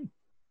 Mm-hmm.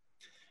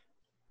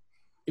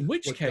 In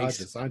which what case, God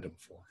designed them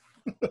for.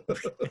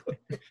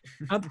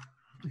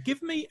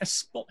 Give me a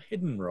spot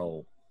hidden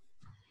roll.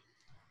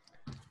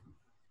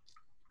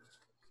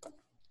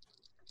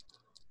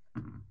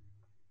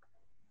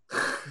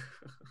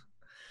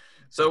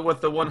 So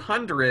with the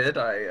 100,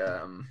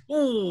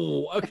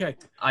 Oh, okay.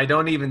 I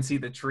don't even see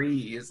the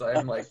trees.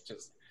 I'm like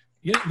just.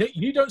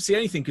 You don't see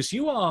anything because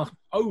you are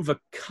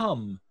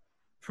overcome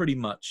pretty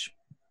much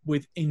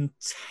with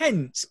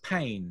intense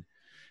pain.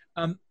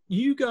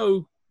 You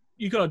got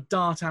to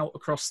dart out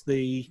across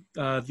the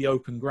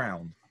open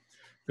ground.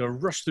 You've got to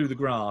rush through the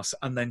grass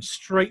and then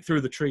straight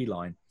through the tree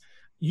line.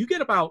 You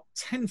get about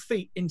 10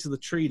 feet into the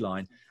tree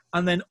line,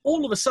 and then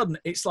all of a sudden,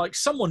 it's like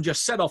someone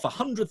just set off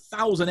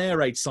 100,000 air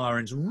raid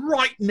sirens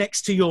right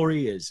next to your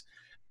ears.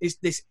 It's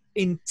this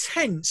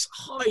intense,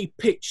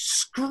 high-pitched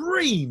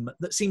scream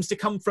that seems to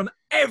come from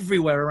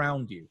everywhere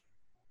around you.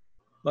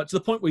 Like to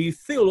the point where you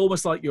feel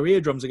almost like your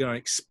eardrums are going to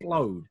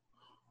explode.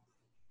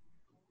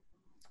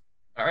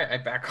 All right, I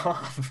back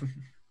off.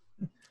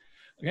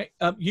 Okay,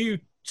 you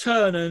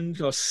turn and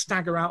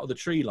stagger out of the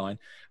tree line.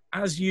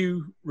 As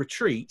you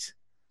retreat,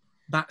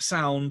 that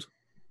sound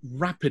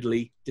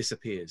rapidly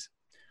disappears.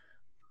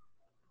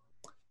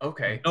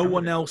 Okay. No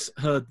one else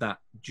heard that,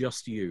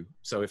 just you.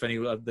 So if any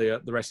of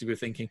the rest of you are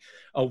thinking,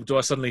 oh, do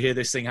I suddenly hear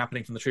this thing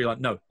happening from the tree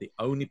line? No, the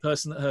only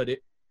person that heard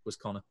it was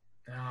Connor.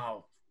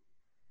 Oh,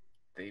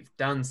 they've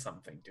done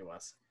something to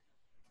us.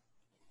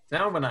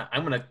 Now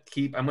I'm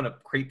gonna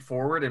creep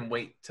forward and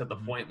wait to the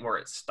point where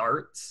it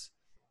starts.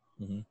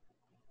 Mm-hmm.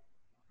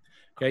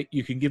 Okay,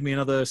 you can give me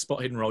another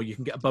spot hidden roll. You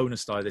can get a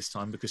bonus die this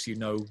time because you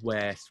know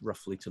where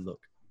roughly to look.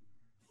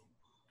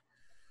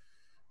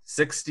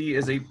 60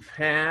 is a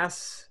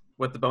pass.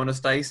 With the bonus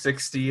dice,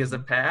 60 is a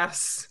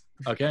pass.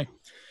 Okay.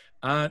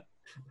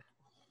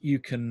 You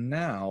can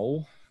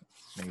now.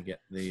 Let me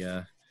get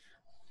the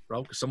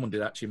roll because someone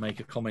did actually make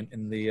a comment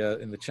in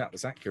the chat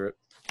that's accurate.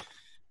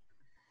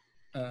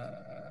 Get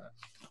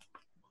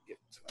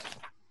to that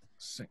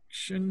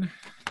section.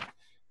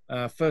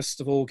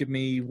 First of all, give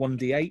me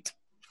 1d8.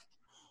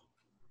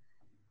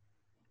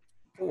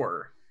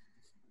 4.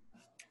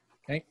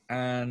 Okay,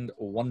 and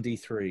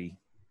 1d3.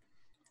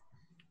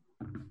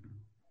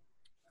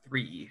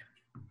 3.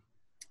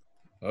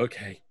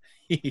 Okay.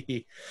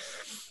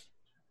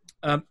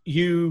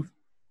 You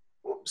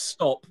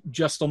stop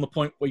just on the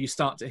point where you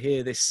start to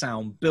hear this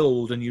sound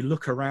build, and you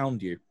look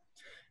around you.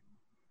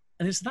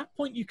 And it's at that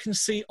point you can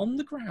see on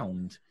the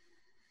ground,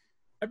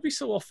 every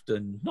so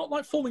often, not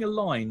like forming a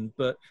line,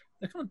 but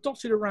they're kind of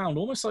dotted around,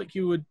 almost like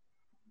you would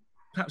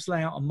perhaps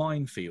lay out a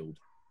minefield.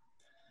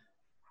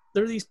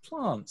 There are these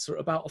plants that are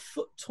about a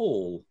foot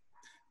tall.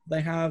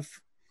 They have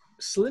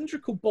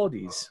cylindrical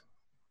bodies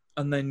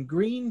and then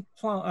green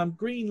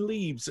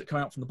leaves that come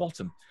out from the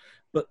bottom.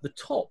 But the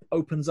top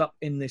opens up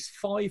in this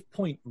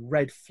 5-point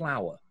red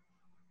flower.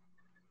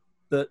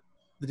 The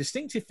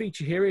distinctive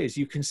feature here is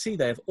you can see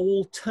they have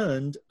all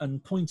turned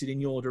and pointed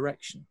in your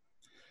direction.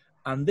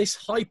 And this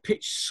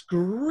high-pitched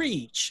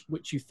screech,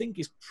 which you think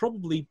is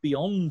probably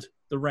beyond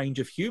the range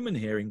of human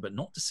hearing, but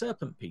not to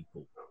serpent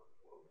people,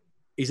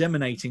 is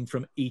emanating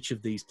from each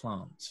of these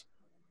plants.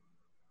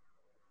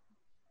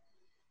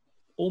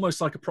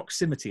 Almost like a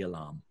proximity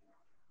alarm.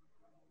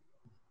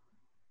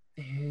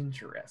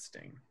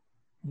 Interesting.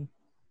 You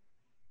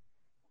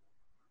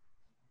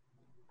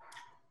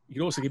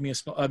can also give me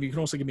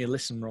a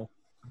listen roll.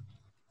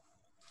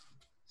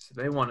 So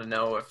they want to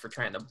know if we're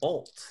trying to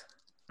bolt.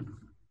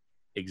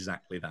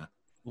 Exactly that.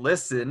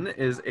 Listen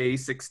is a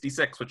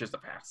 66, which is a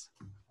pass.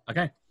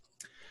 Okay.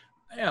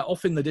 Yeah,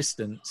 off in the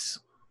distance,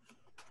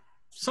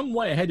 some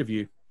way ahead of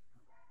you,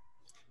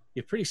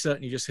 you're pretty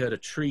certain you just heard a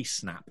tree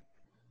snap.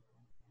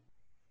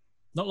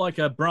 Not like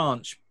a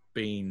branch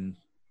being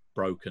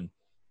broken,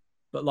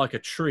 but like a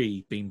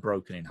tree being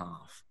broken in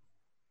half.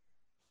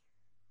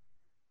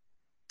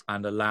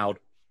 And a loud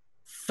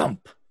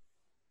thump.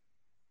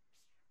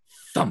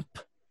 Thump.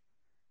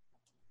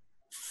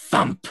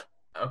 Thump.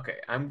 Okay,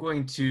 I'm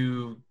going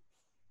to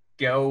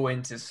go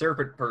into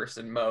serpent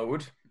person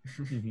mode.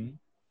 Mm-hmm.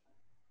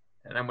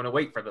 And I'm going to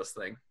wait for this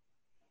thing.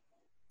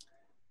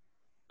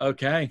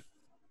 Okay.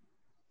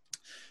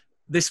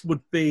 This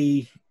would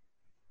be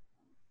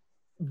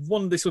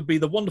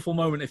the wonderful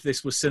moment if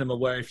this was cinema,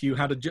 where if you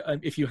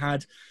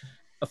had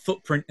a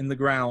footprint in the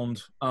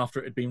ground after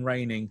it had been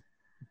raining,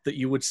 that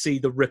you would see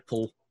the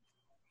ripple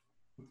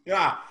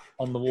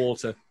on the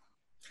water,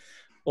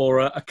 or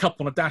a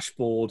cup on a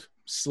dashboard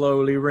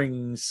slowly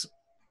rings,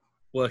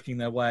 working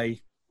their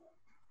way,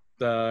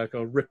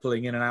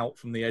 rippling in and out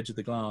from the edge of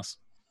the glass.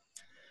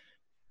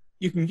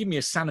 You can give me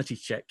a sanity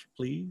check,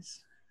 please.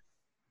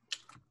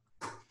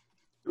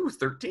 Ooh,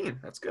 13.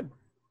 That's good.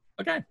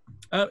 Okay.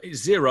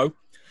 It's 0,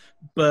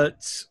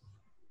 but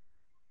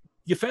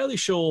you're fairly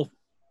sure,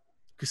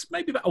 because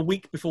maybe about a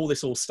week before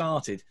this all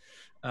started,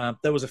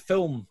 there was a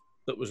film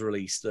that was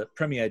released that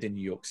premiered in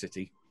New York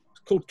City. It's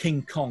called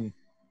King Kong.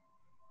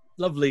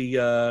 Lovely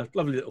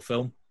little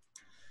film,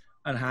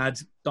 and had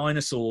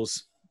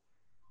dinosaurs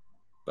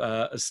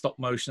as stop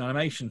motion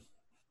animation.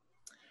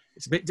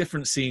 It's a bit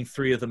different seeing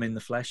 3 of them in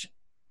the flesh,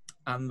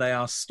 and they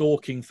are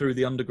stalking through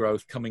the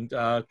undergrowth, coming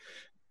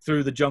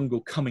through the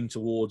jungle, coming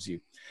towards you.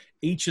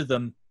 Each of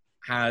them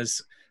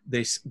has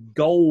this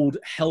gold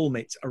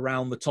helmet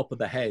around the top of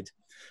the head,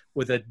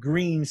 with a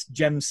green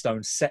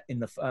gemstone set in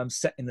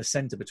the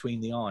center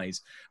between the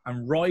eyes,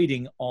 and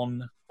riding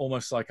on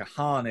almost like a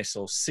harness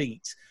or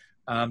seat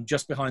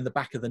just behind the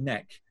back of the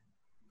neck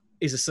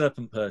is a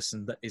serpent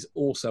person that is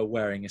also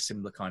wearing a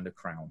similar kind of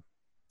crown.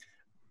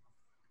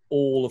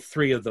 All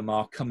 3 of them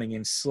are coming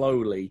in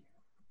slowly,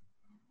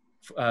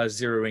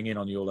 zeroing in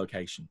on your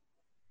location.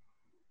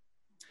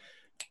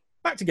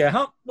 Back to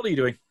Gerhardt. What are you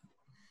doing?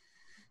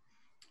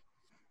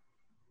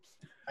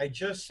 I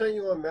just sent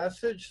you a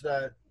message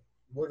that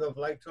would have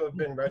liked to have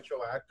been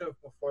retroactive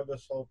before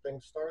this whole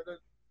thing started.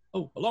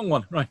 Oh, a long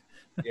one, right?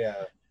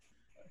 Yeah.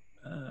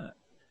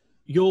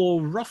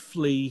 You're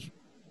roughly,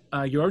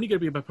 you're only going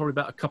to be probably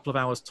about a couple of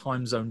hours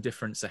time zone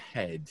difference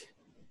ahead.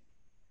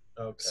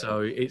 Okay.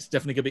 So it's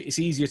definitely going to be, it's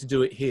easier to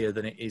do it here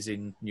than it is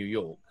in New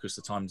York, because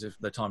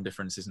the time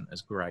difference isn't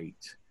as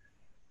great.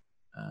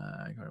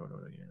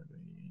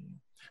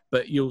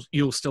 But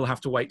you'll still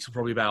have to wait till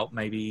probably about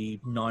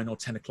maybe 9 or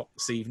 10 o'clock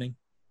this evening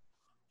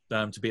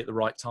to be at the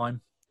right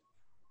time.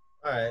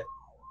 All right.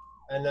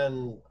 And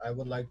then I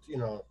would like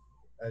to,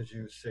 as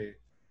you see.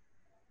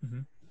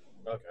 Mm-hmm.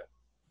 Okay.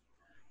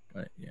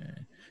 Right, yeah.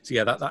 So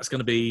yeah, that's going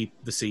to be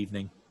this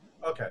evening.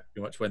 Okay.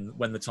 Pretty much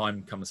when the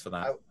time comes for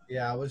that.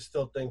 I was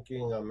still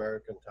thinking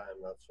American time.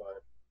 That's fine.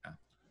 Yeah.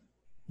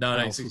 No,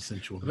 I it's also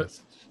sent you a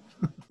message.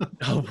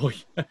 Oh boy.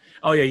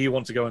 Oh yeah, you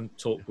want to go and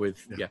talk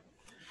with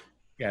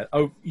yeah.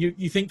 Oh,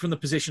 you think from the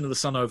position of the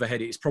sun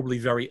overhead, it's probably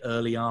very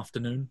early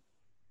afternoon,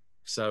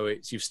 so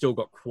you've still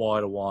got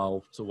quite a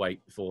while to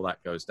wait before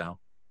that goes down.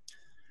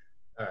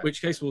 All right.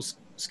 Which case we'll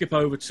skip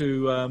over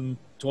to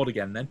Odd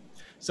again then.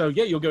 So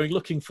yeah, you're going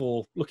looking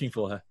for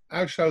her.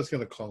 Actually, I was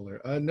going to call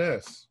her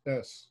Ness.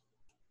 Yes.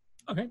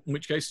 Okay. In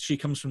which case she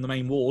comes from the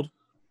main ward.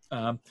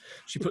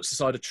 She puts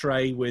aside a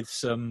tray with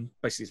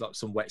basically like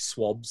some wet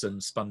swabs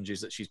and sponges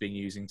that she's been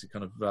using to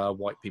kind of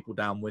wipe people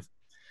down with.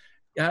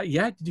 Yeah.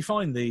 Did you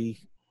find the?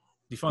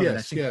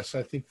 Yes.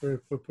 I think we're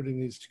putting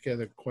these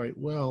together quite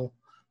well.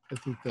 I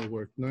think they'll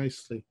work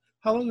nicely.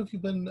 How long have you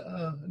been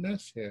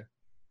Ness here?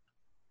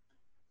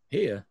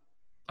 Here?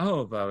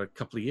 Oh, about a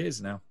couple of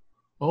years now.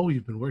 Oh,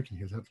 you've been working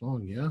here that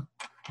long, yeah?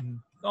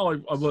 Oh,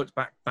 I worked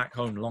back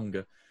home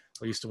longer.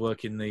 I used to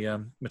work in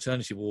the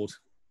maternity ward.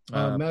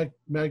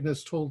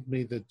 Magnus told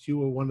me that you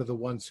were one of the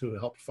ones who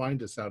helped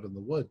find us out in the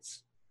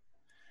woods.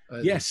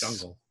 Yes. The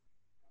jungle.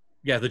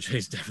 Yeah,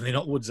 there's definitely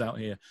not woods out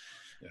here.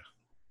 Yeah.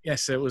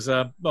 Yes, it was,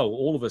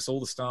 all of us, all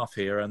the staff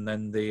here, and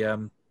then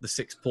the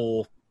 6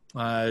 poor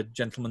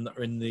gentlemen that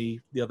are in the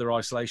other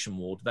isolation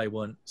ward. They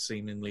weren't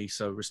seemingly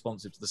so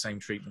responsive to the same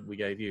treatment we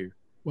gave you.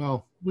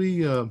 Well,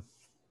 we are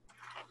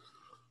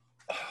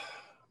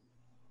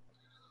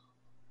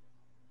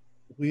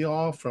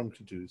from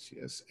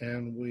Caduceus,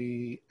 and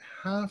we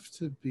have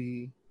to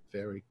be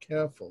very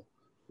careful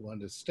to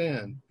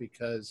understand,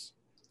 because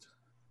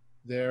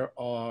there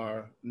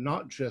are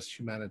not just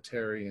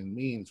humanitarian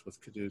means with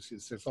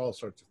Caduceus. There's all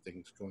sorts of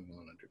things going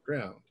on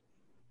underground.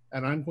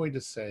 And I'm going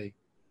to say,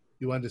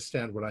 you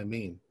understand what I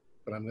mean,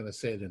 but I'm going to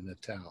say it in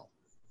Natal.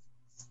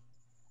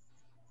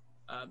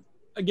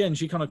 Again,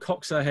 she kind of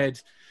cocks her head.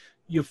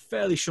 You're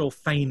fairly sure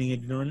feigning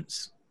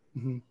ignorance.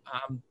 Mm-hmm.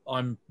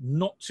 I'm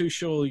not too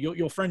sure.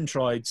 Your friend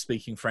tried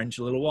speaking French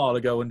a little while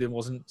ago and it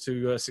wasn't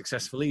too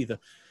successful either.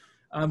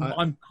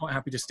 I'm quite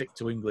happy to stick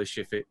to English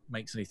if it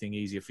makes anything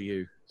easier for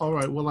you. All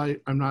right. Well,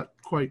 I'm not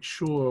quite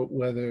sure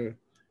whether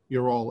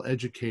you're all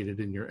educated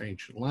in your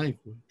ancient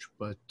language,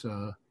 but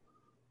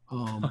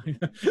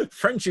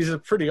French is a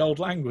pretty old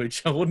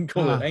language. I wouldn't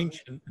call it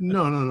ancient.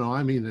 No.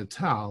 I mean,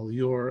 Natal,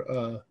 you're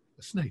a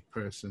snake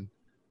person.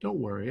 Don't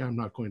worry. I'm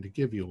not going to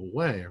give you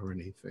away or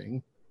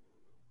anything.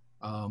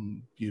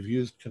 You've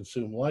used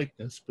consume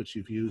likeness, but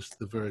you've used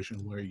the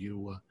version where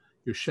your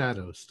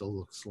shadow still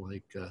looks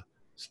like a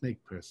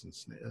snake person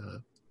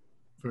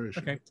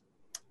version. Okay.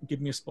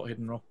 Give me a spot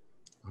hidden roll.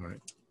 All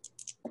right.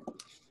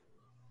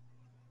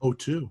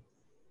 02.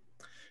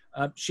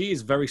 She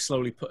is very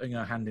slowly putting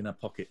her hand in her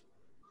pocket.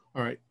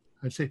 All right.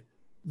 I'd say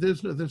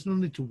there's no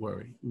need to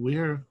worry.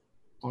 We're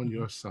on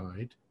your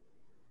side.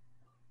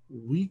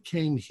 We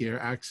came here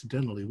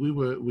accidentally. We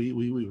were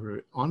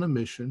on a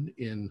mission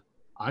in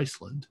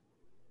Iceland.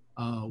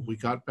 We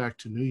got back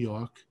to New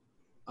York.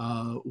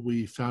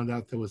 We found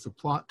out there was a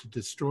plot to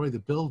destroy the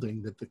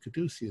building that the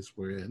Caduceus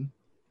were in.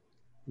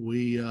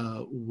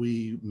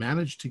 We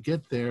managed to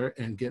get there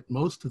and get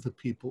most of the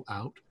people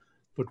out,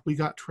 but we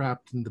got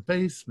trapped in the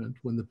basement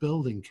when the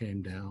building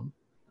came down,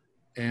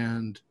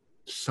 and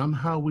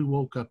somehow we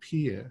woke up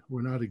here.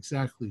 We're not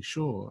exactly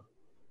sure,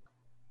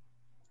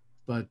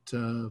 but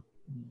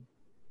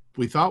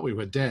we thought we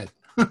were dead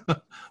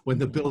when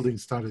the building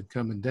started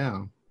coming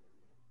down.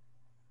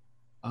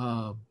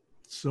 But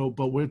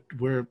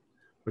we're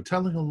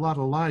telling a lot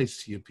of lies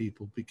to you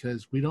people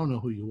because we don't know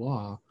who you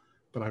are,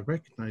 but I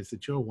recognize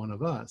that you're one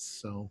of us.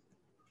 So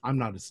I'm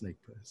not a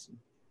snake person.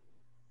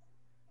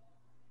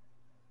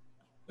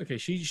 Okay,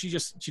 she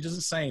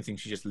doesn't say anything.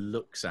 She just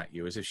looks at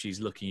you as if she's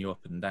looking you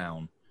up and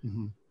down.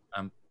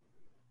 Mm-hmm.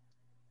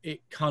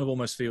 It kind of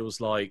almost feels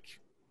like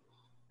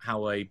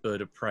how a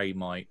bird of prey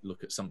might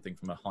look at something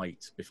from a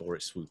height before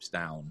it swoops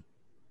down.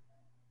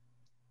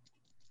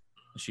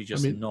 She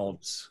just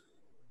nods.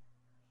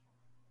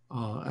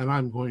 And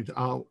I'm going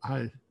to,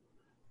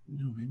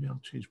 maybe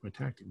I'll change my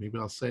tactic. Maybe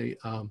I'll say,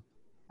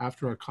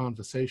 after our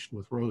conversation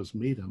with Rose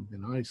Meadham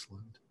in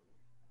Iceland,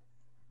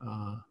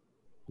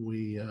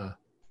 we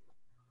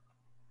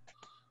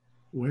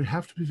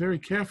have to be very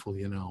careful,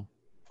 you know.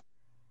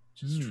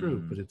 Which is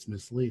true, but it's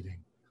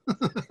misleading.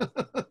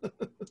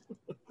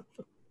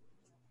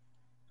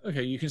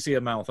 Okay, you can see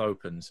her mouth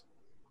opens.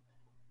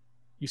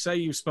 You say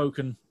you've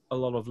spoken a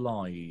lot of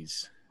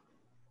lies.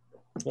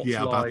 What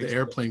yeah, lies? About the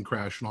airplane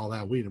crash and all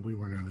that. We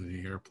weren't on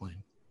any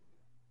airplane.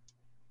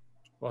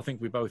 Well, I think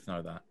we both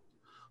know that.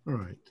 All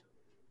right.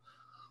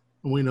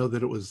 And we know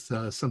that it was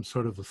some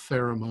sort of a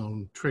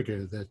pheromone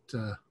trigger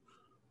that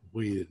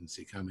we didn't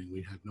see coming.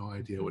 We had no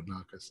idea it would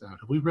knock us out.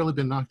 Have we really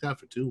been knocked out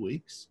for 2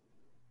 weeks?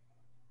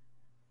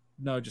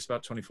 No, just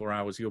about 24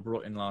 hours. You were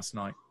brought in last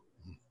night.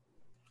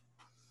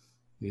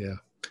 Yeah,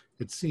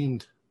 it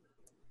seemed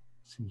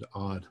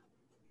odd.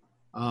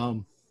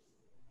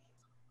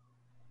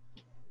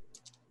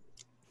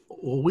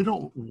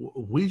 Well,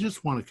 we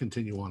just want to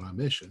continue on our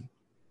mission.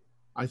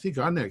 I think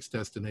our next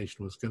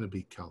destination was going to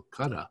be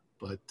Calcutta,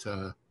 but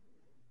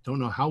don't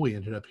know how we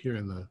ended up here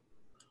in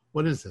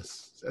what is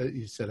this?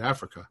 You said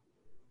Africa.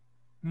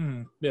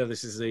 Yeah,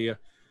 this is the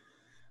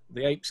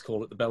apes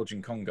call it the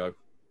Belgian Congo.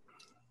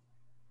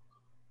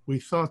 We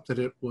thought that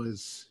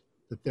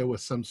there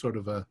was some sort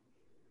of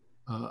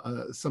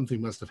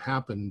something must have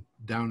happened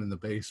down in the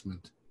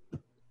basement.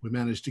 We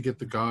managed to get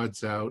the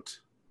guards out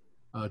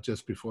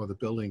just before the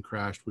building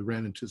crashed. We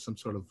ran into some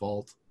sort of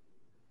vault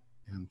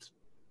and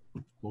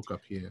woke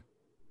up here.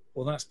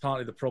 Well, that's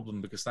partly the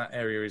problem because that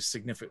area is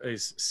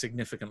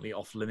significantly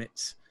off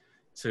limits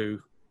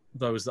to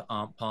those that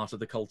aren't part of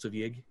the cult of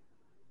Yig.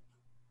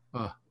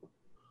 Well,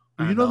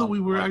 you know that we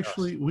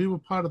were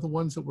part of the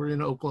ones that were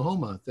in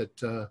Oklahoma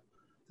that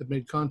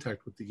made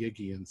contact with the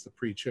Yigians, the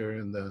preacher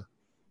and the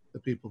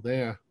people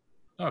there.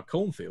 Oh,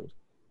 Cornfield.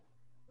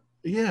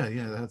 Yeah,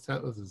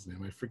 that was his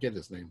name. I forget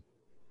his name.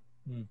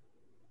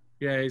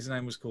 Yeah, his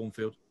name was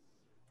Cornfield.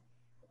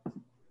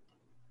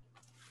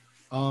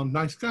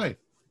 Nice guy.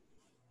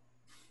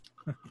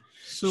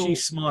 So she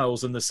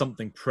smiles, and there's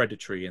something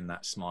predatory in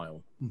that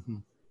smile. Mm-hmm.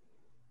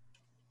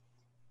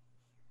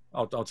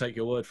 I'll take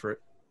your word for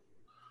it.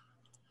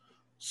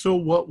 So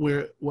what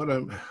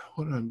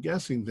I'm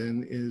guessing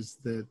then is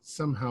that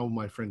somehow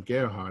my friend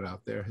Gerhard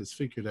out there has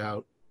figured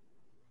out.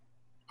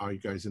 Are you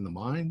guys in the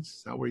mines?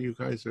 Is that where you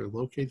guys are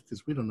located?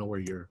 Because we don't know where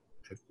your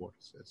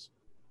headquarters is.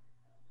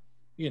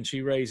 Yeah, and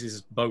she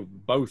raises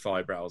both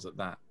eyebrows at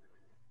that.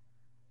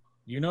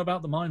 You know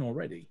about the mine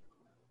already?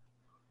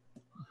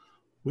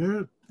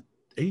 We're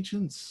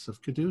agents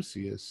of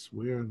Caduceus.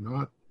 We're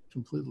not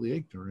completely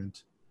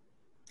ignorant.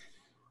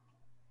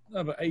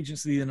 No, but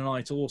agents of the inner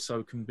light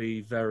also can be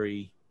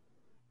very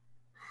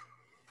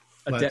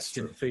adept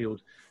in the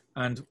field,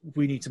 and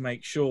we need to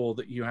make sure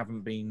that you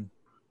haven't been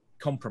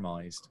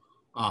compromised.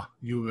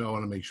 You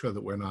want to make sure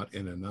that we're not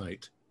in a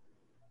night.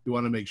 You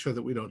want to make sure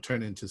that we don't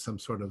turn into some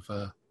sort of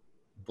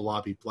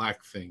blobby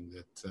black thing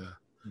that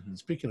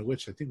speaking of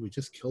which, I think we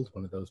just killed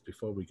one of those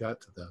before we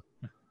got to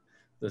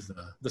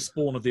the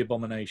spawn of the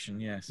abomination.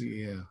 Yes.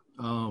 Yeah.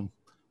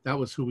 That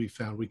was who we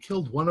found. We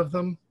killed one of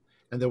them,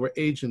 and there were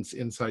agents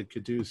inside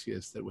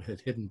Caduceus that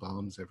had hidden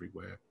bombs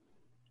everywhere.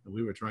 And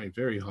we were trying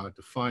very hard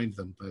to find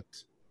them, but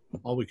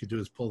all we could do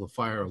is pull the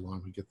fire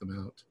alarm and get them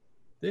out.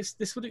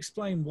 This would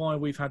explain why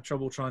we've had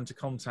trouble trying to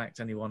contact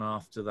anyone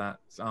after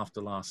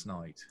last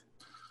night.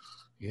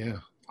 Yeah,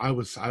 I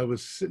was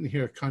sitting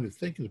here kind of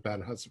thinking about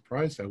it, how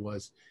surprised I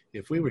was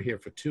if we were here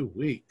for 2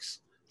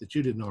 weeks that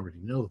you didn't already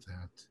know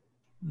that.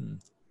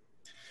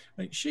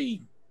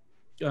 She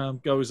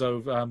goes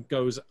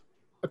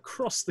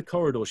across the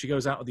corridor. She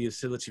goes out of the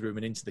utility room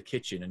and into the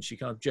kitchen, and she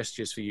kind of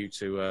gestures for you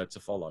to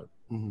follow.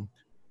 Mm-hmm.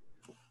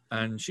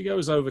 And she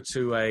goes over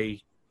to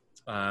a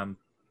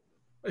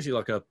basically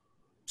like a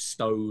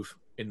stove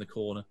in the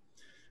corner,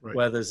 Right.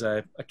 where there's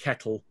a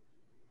kettle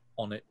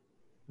on it,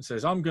 and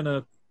says, "I'm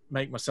gonna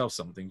make myself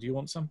something. Do you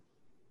want some?"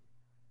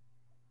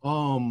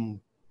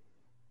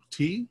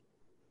 Tea?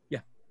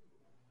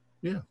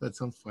 Yeah, that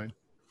sounds fine.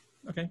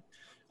 Okay.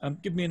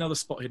 Give me another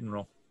spot hidden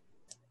roll.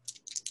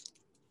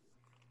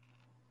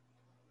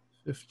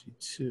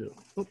 52.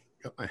 Oh,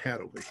 got my hat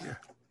over here.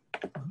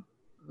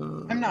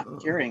 I'm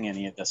not hearing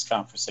any of this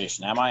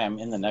conversation, am I? I'm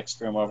in the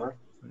next room over.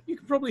 You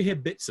can probably hear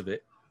bits of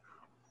it.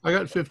 I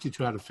got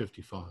 52 out of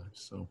 55,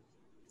 so.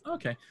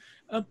 Okay.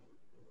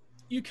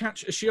 You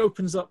catch as she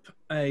opens up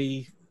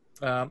a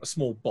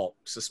small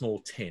box, a small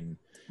tin.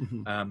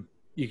 Mm-hmm.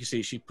 You can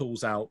see she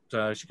pulls out, she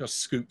kind of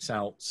scoops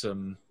out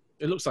some,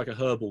 it looks like a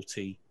herbal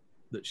tea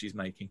that she's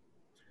making.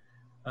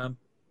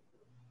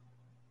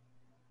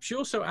 She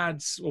also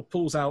adds or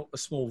pulls out a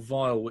small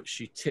vial which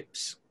she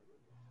tips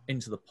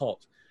into the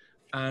pot,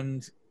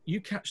 and you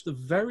catch the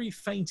very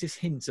faintest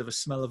hint of a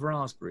smell of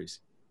raspberries.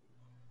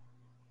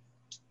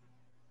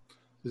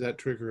 Does that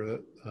trigger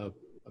a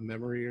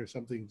memory or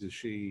something? Does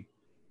she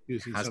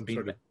using some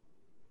sort of...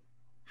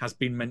 Has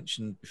been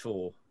mentioned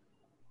before.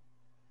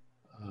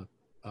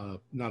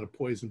 Not a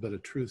poison, but a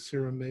truth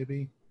serum,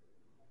 maybe?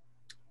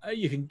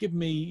 You can give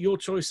me your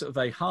choice of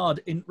a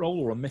hard int roll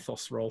or a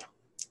mythos roll.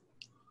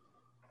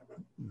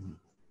 Mm.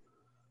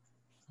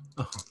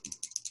 Oh.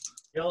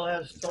 Gil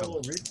has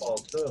total recall,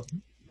 too.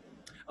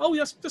 Oh,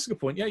 yes, that's a good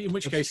point. Yeah, in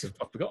which case,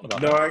 I've forgotten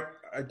about that. No,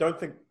 I don't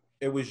think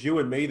it was you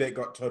and me that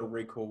got total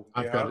recall.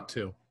 I've got it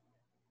too.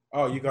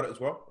 Oh, you got it as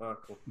well? Oh,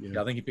 cool.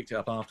 Yeah, I think you picked it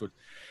up afterwards.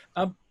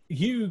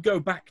 You go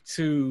back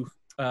to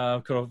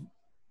kind of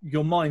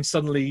your mind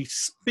suddenly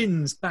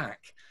spins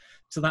back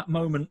to that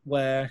moment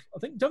where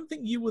don't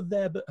think you were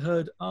there, but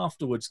heard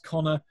afterwards.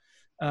 Connor,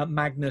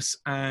 Magnus,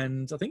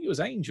 and I think it was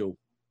Angel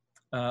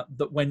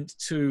that went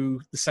to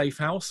the safe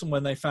house, and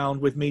when they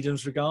found, with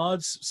medium's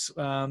regards,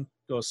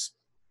 was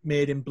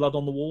smeared in blood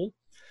on the wall,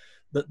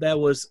 that there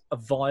was a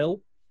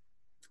vial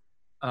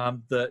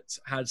that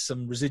had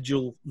some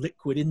residual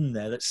liquid in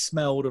there that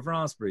smelled of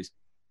raspberries.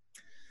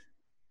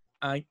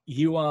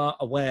 You are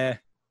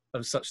aware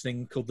of such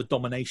thing called the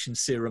domination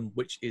serum,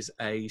 which is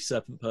a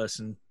serpent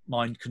person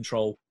mind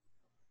control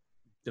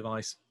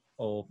device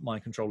or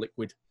mind control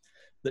liquid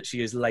that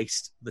she has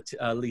laced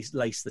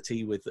the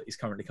tea with, that is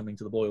currently coming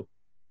to the boil.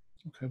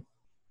 Okay.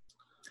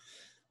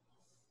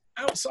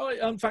 Outside,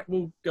 in fact,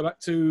 we'll go back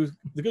to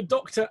the good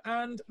doctor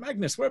and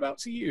Magnus.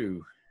 Whereabouts are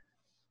you?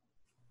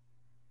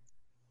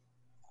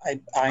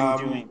 I'm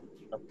doing...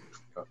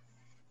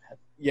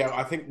 Yeah,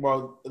 I think,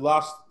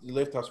 last you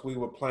left us, we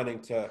were planning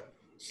to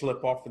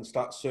slip off and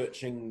start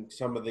searching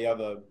some of the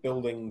other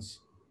buildings.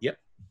 Yep.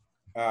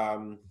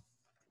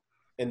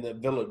 In the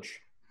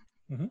village.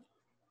 Mm-hmm.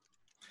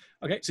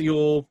 Okay, so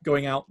you're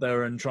going out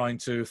there and trying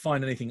to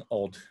find anything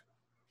odd.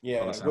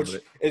 Yeah, which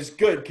is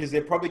good because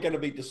they're probably going to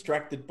be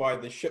distracted by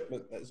the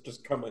shipment that's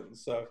just coming.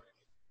 So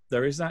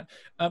there is that.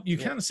 You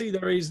can see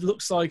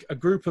looks like a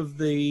group of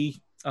the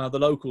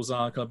locals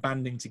are kind of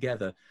banding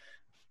together.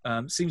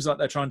 Seems like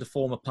they're trying to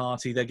form a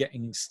party. They're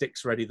getting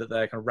sticks ready that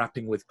they're kind of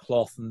wrapping with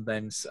cloth and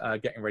then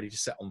getting ready to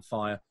set on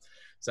fire.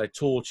 So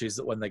torches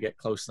that when they get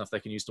close enough,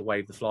 they can use to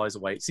wave the flies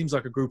away. It seems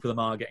like a group of them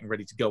are getting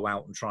ready to go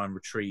out and try and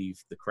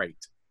retrieve the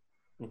crate.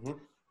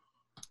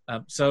 Mm-hmm.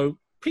 So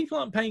people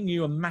aren't paying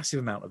you a massive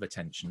amount of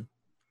attention.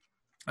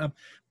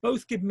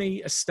 Both give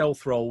me a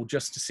stealth roll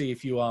just to see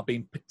if you are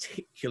being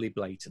particularly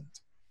blatant.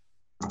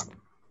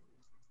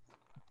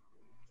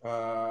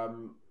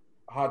 Hard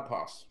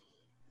pass.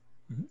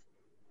 Mm-hmm.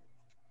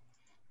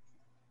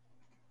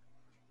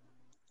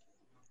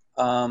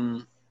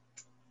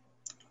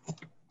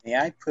 May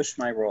I push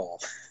my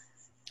roll?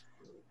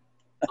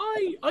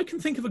 I can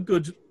think of a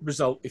good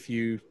result if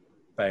you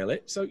fail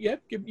it. So yeah,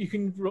 you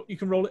can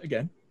roll it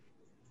again.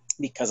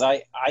 Because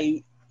I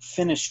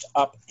finished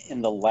up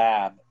in the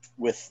lab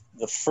with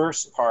the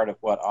first part of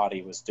what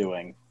Audie was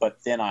doing, but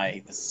then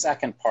the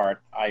second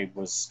part I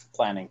was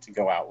planning to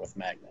go out with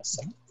Magnus.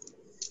 So, all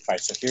right,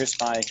 so here's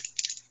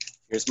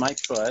my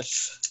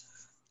push.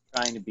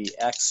 Trying to be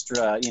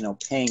extra,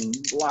 paying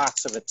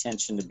lots of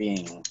attention to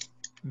being.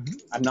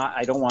 Mm-hmm.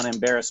 I don't want to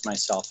embarrass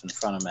myself in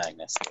front of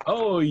Magnus.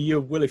 Oh, you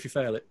will if you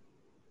fail it.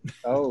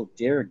 Oh,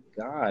 dear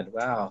God.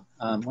 Wow.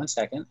 1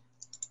 second.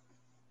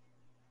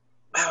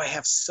 Wow, I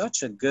have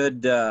such a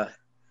good...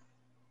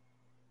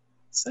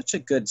 Such a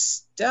good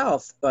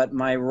stealth, but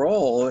my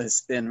roll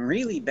has been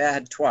really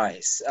bad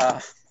twice.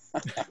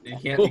 You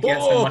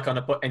can't spend luck on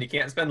a and you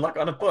can't spend luck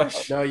on a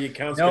push. No, you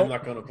can't Nope. spend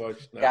luck on a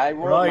push. No. Yeah, I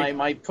rolled Right.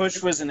 my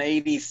push was an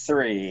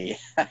 83.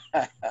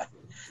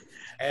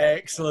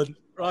 Excellent.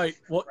 Right.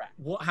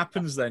 What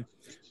happens then?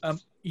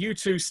 You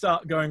two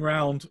start going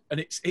around, and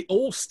it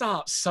all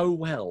starts so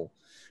well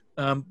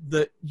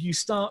that you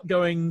start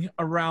going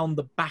around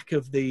the back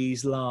of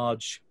these the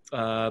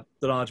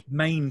large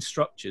main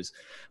structures.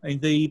 I mean,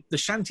 the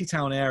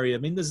shantytown area. I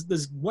mean,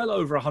 there's well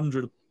over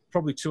 100,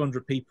 probably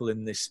 200 people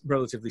in this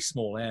relatively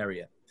small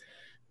area.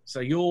 So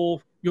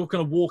you're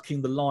kind of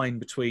walking the line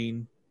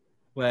between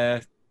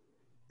where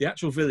the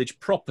actual village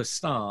proper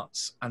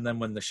starts and then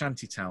when the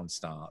shantytown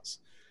starts.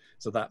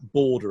 So that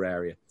border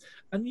area.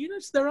 And you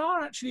notice there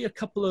are actually a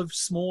couple of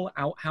small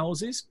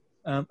outhouses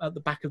at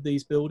the back of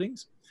these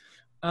buildings.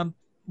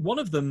 One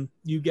of them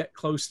you get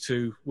close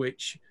to,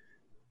 which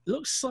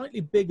looks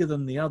slightly bigger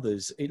than the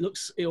others. It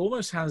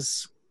almost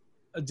has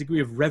a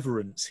degree of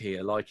reverence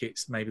here, like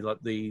it's maybe like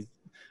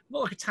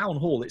not like a town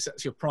hall, it's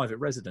actually a private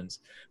residence,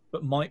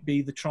 but might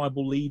be the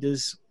tribal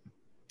leader's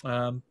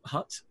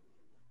hut.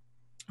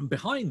 And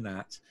behind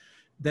that,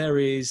 there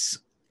is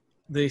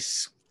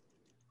this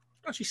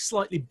actually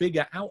slightly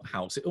bigger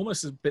outhouse. It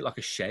almost is a bit like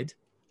a shed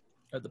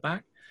at the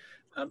back.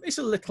 It's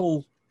a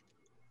little,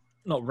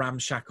 not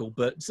ramshackle,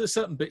 but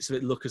certain bits of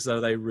it look as though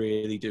they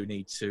really do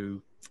need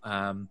to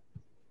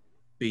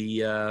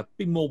be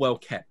more well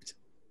kept.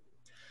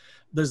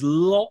 There's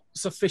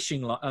lots of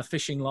fishing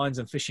lines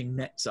and fishing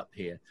nets up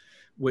here,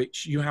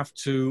 which you have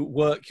to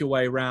work your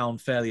way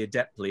around fairly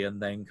adeptly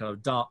and then kind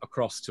of dart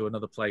across to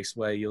another place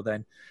where you're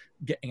then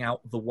getting out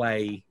the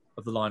way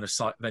of the line of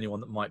sight of anyone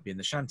that might be in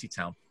the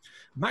shantytown.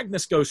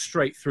 Magnus goes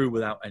straight through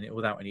without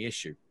any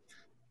issue.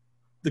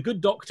 The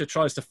good doctor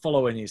tries to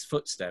follow in his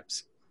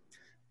footsteps,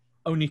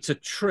 only to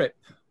trip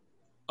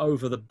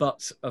over the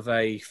butt of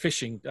a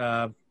fishing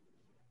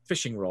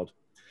rod,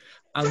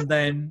 and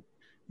then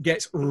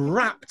gets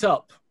wrapped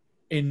up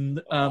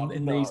in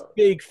these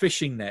big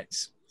fishing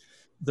nets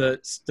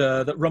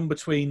that run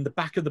between the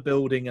back of the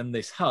building and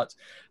this hut,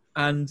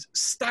 and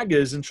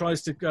staggers and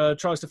tries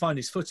to find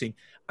his footing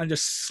and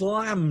just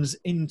slams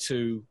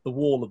into the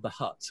wall of the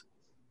hut.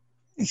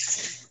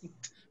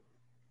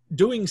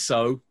 Doing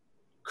so,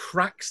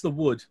 cracks the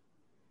wood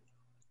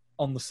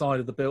on the side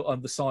of the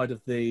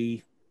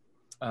the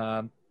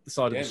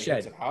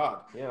shed. It's hard.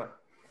 Yeah.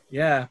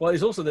 Yeah. Well,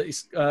 it's also that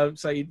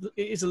it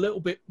is a little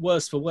bit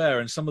worse for wear,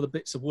 and some of the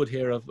bits of wood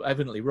here are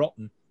evidently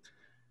rotten.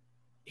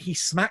 He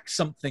smacks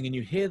something, and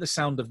you hear the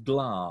sound of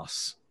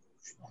glass,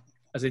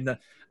 as in a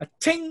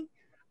ting,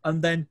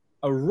 and then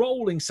a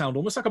rolling sound,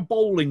 almost like a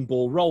bowling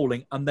ball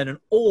rolling, and then an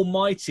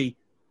almighty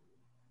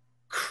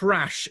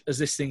crash as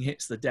this thing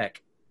hits the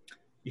deck.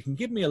 You can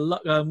give me a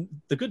luck.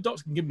 The good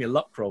doctor can give me a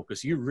luck roll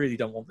because you really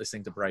don't want this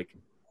thing to break.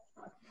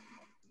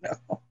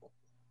 No.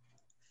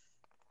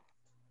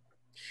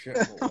 Shit,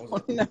 what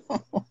was it?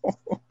 No.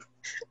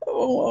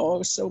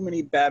 Oh, so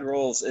many bad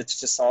rolls. It's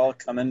just all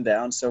coming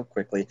down so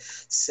quickly.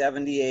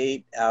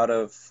 78 out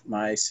of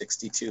my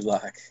 62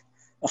 luck.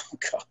 Oh,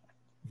 God.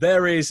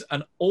 There is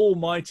an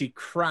almighty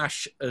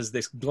crash as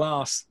this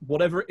glass,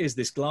 whatever it is,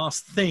 this glass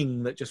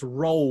thing that just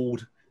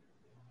rolled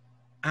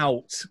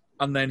out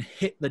and then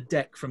hit the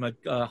deck from a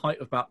height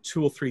of about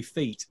 2 or 3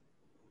 feet.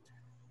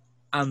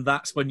 And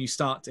that's when you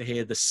start to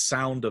hear the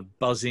sound of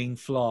buzzing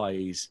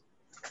flies.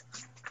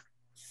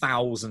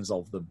 Thousands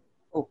of them.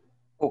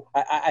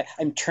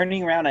 I'm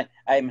turning around.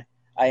 I'm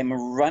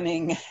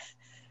running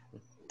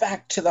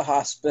back to the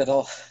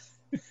hospital.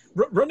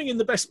 Running in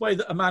the best way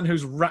that a man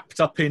who's wrapped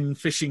up in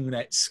fishing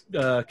nets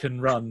can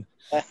run.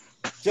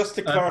 Just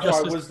to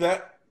clarify, was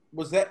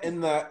that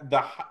in the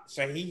hut?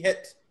 So he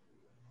hit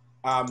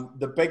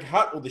the big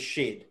hut or the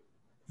shed?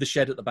 The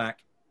shed at the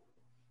back.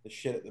 The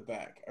shed at the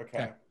back. Okay.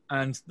 Yeah.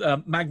 And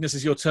Magnus,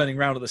 as you're turning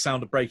around at the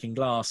sound of breaking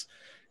glass,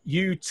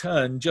 you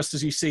turn just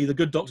as you see the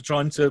good doctor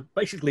trying to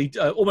basically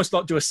almost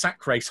like do a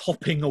sack race,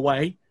 hopping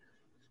away,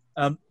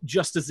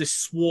 just as this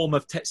swarm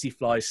of tsetse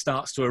flies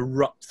starts to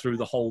erupt through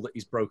the hole that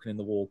he's broken in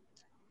the wall.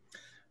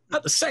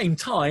 At the same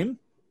time,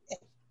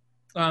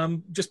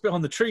 just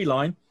behind the tree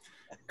line,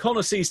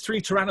 Connor sees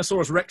 3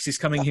 Tyrannosaurus Rexes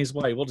coming his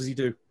way. What does he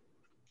do?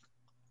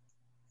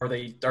 Are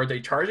they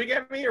charging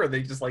at me, or are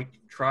they just like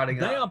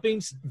trotting up?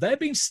 They're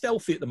being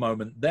stealthy at the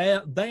moment. They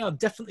are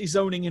definitely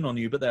zoning in on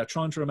you, but they are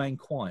trying to remain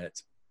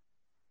quiet.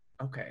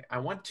 Okay, I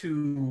want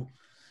to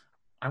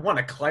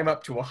climb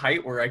up to a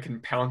height where I can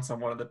pounce on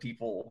one of the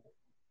people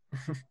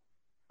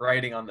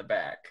riding on the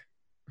back.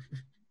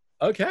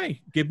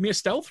 Okay, give me a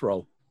stealth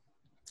roll.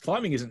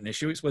 Climbing isn't an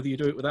issue, it's whether you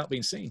do it without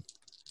being seen.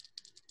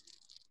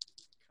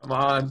 Come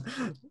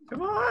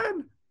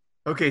on.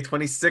 Okay,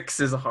 26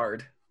 is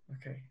hard.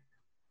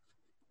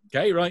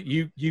 Okay, right,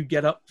 you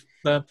get up.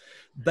 They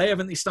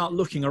evidently start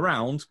looking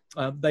around.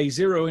 They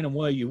zero in on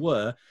where you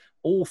were.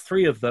 All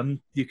 3 of them,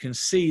 you can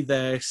see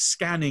they're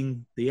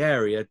scanning the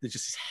area. There's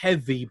just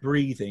heavy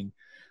breathing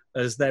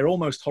as they're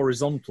almost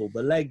horizontal.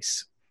 The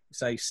legs,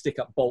 say, stick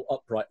up bolt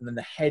upright, and then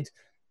the head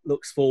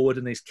looks forward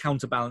and is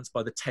counterbalanced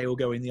by the tail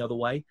going the other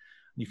way.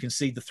 You can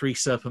see the 3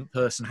 serpent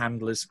person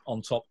handlers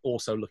on top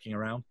also looking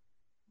around.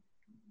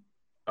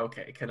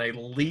 Okay, can I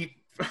leap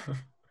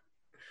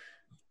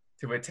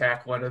to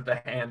attack one of the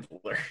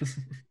handlers?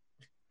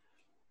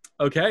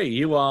 Okay,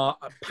 you are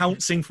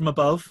pouncing from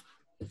above.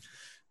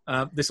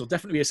 This will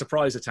definitely be a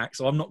surprise attack,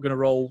 so I'm not going to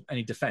roll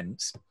any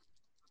defense.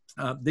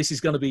 This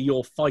is going to be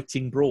your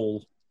fighting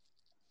brawl.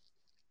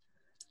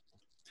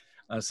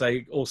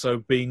 Say also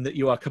being that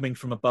you are coming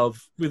from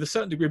above with a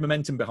certain degree of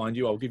momentum behind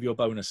you, I'll give you a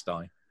bonus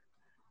die.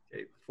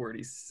 Okay,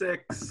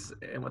 46.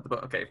 And what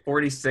the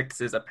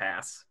 46 is a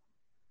pass.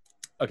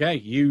 Okay,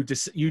 you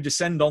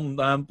descend on.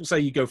 We'll say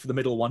you go for the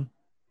middle one.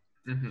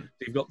 Mm-hmm.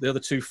 You've got the other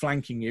 2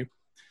 flanking you.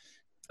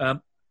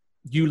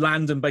 You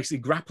land and basically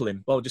grapple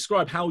him. Well,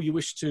 describe how you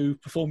wish to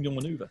perform your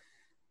maneuver.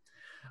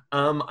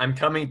 I'm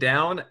coming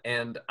down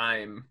and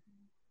I'm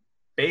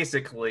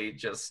basically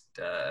just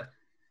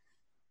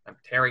I'm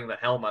tearing the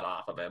helmet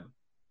off of him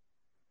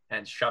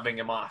and shoving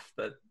him off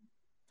the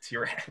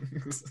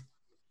T-Rex.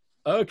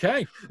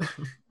 Okay.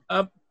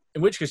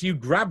 In which case you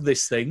grab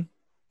this thing.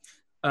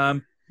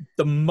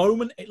 The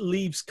moment it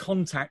leaves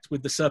contact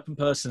with the serpent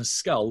person's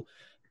skull,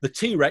 the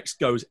T-Rex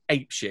goes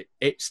apeshit.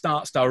 It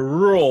starts to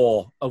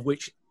roar, of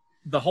which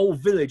the whole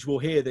village will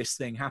hear this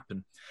thing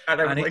happen.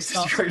 And I would like to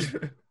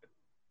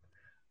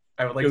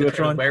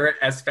try to wear it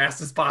as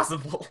fast as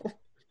possible.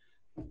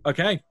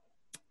 Okay.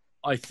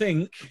 I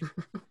think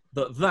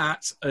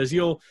that as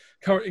you're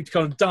currently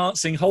kind of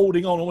dancing,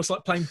 holding on, almost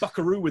like playing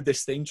buckaroo with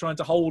this thing, trying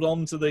to hold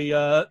on to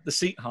the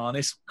seat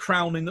harness,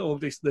 crowning all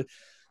this, the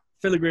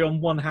filigree on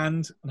one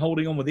hand and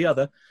holding on with the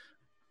other,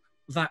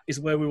 that is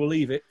where we will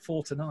leave it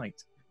for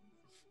tonight.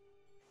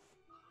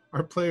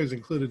 Our players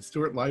included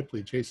Stuart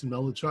Lively, Jason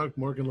Melichok,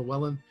 Morgan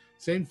Llewellyn,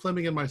 Zane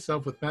Fleming, and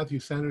myself, with Matthew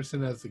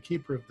Sanderson as the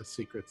keeper of the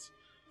secrets.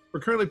 We're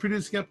currently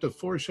producing up to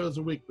 4 shows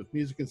a week with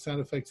music and sound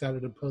effects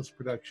added in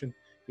post-production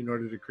in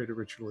order to create a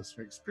richer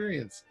listener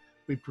experience.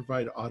 We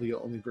provide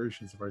audio-only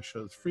versions of our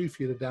shows free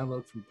for you to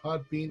download from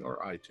Podbean or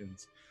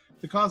iTunes.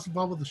 The costs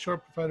involved with the show are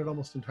provided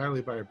almost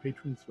entirely by our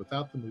patrons.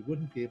 Without them, we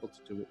wouldn't be able to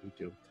do what we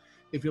do.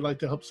 If you'd like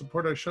to help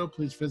support our show,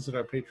 please visit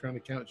our Patreon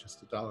account.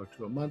 Just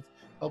 $1 a month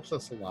helps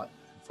us a lot.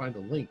 Find a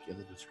link in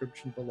the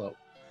description below.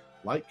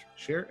 Like,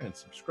 share, and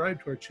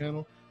subscribe to our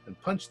channel, and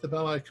punch the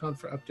bell icon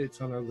for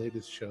updates on our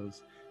latest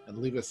shows, and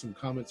leave us some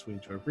comments. We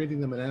enjoy reading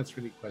them and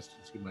answering any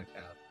questions you might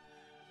have.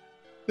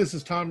 This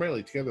is Tom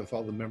Rayleigh, together with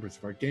all the members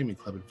of our gaming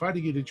club,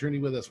 inviting you to journey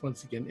with us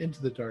once again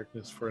into the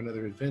darkness for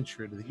another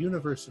adventure into the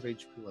universe of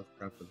H.P.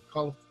 Lovecraft and the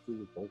Call of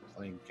Cthulhu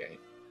role-playing game.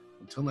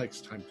 Until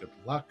next time, good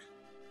luck,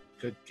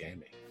 good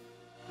gaming.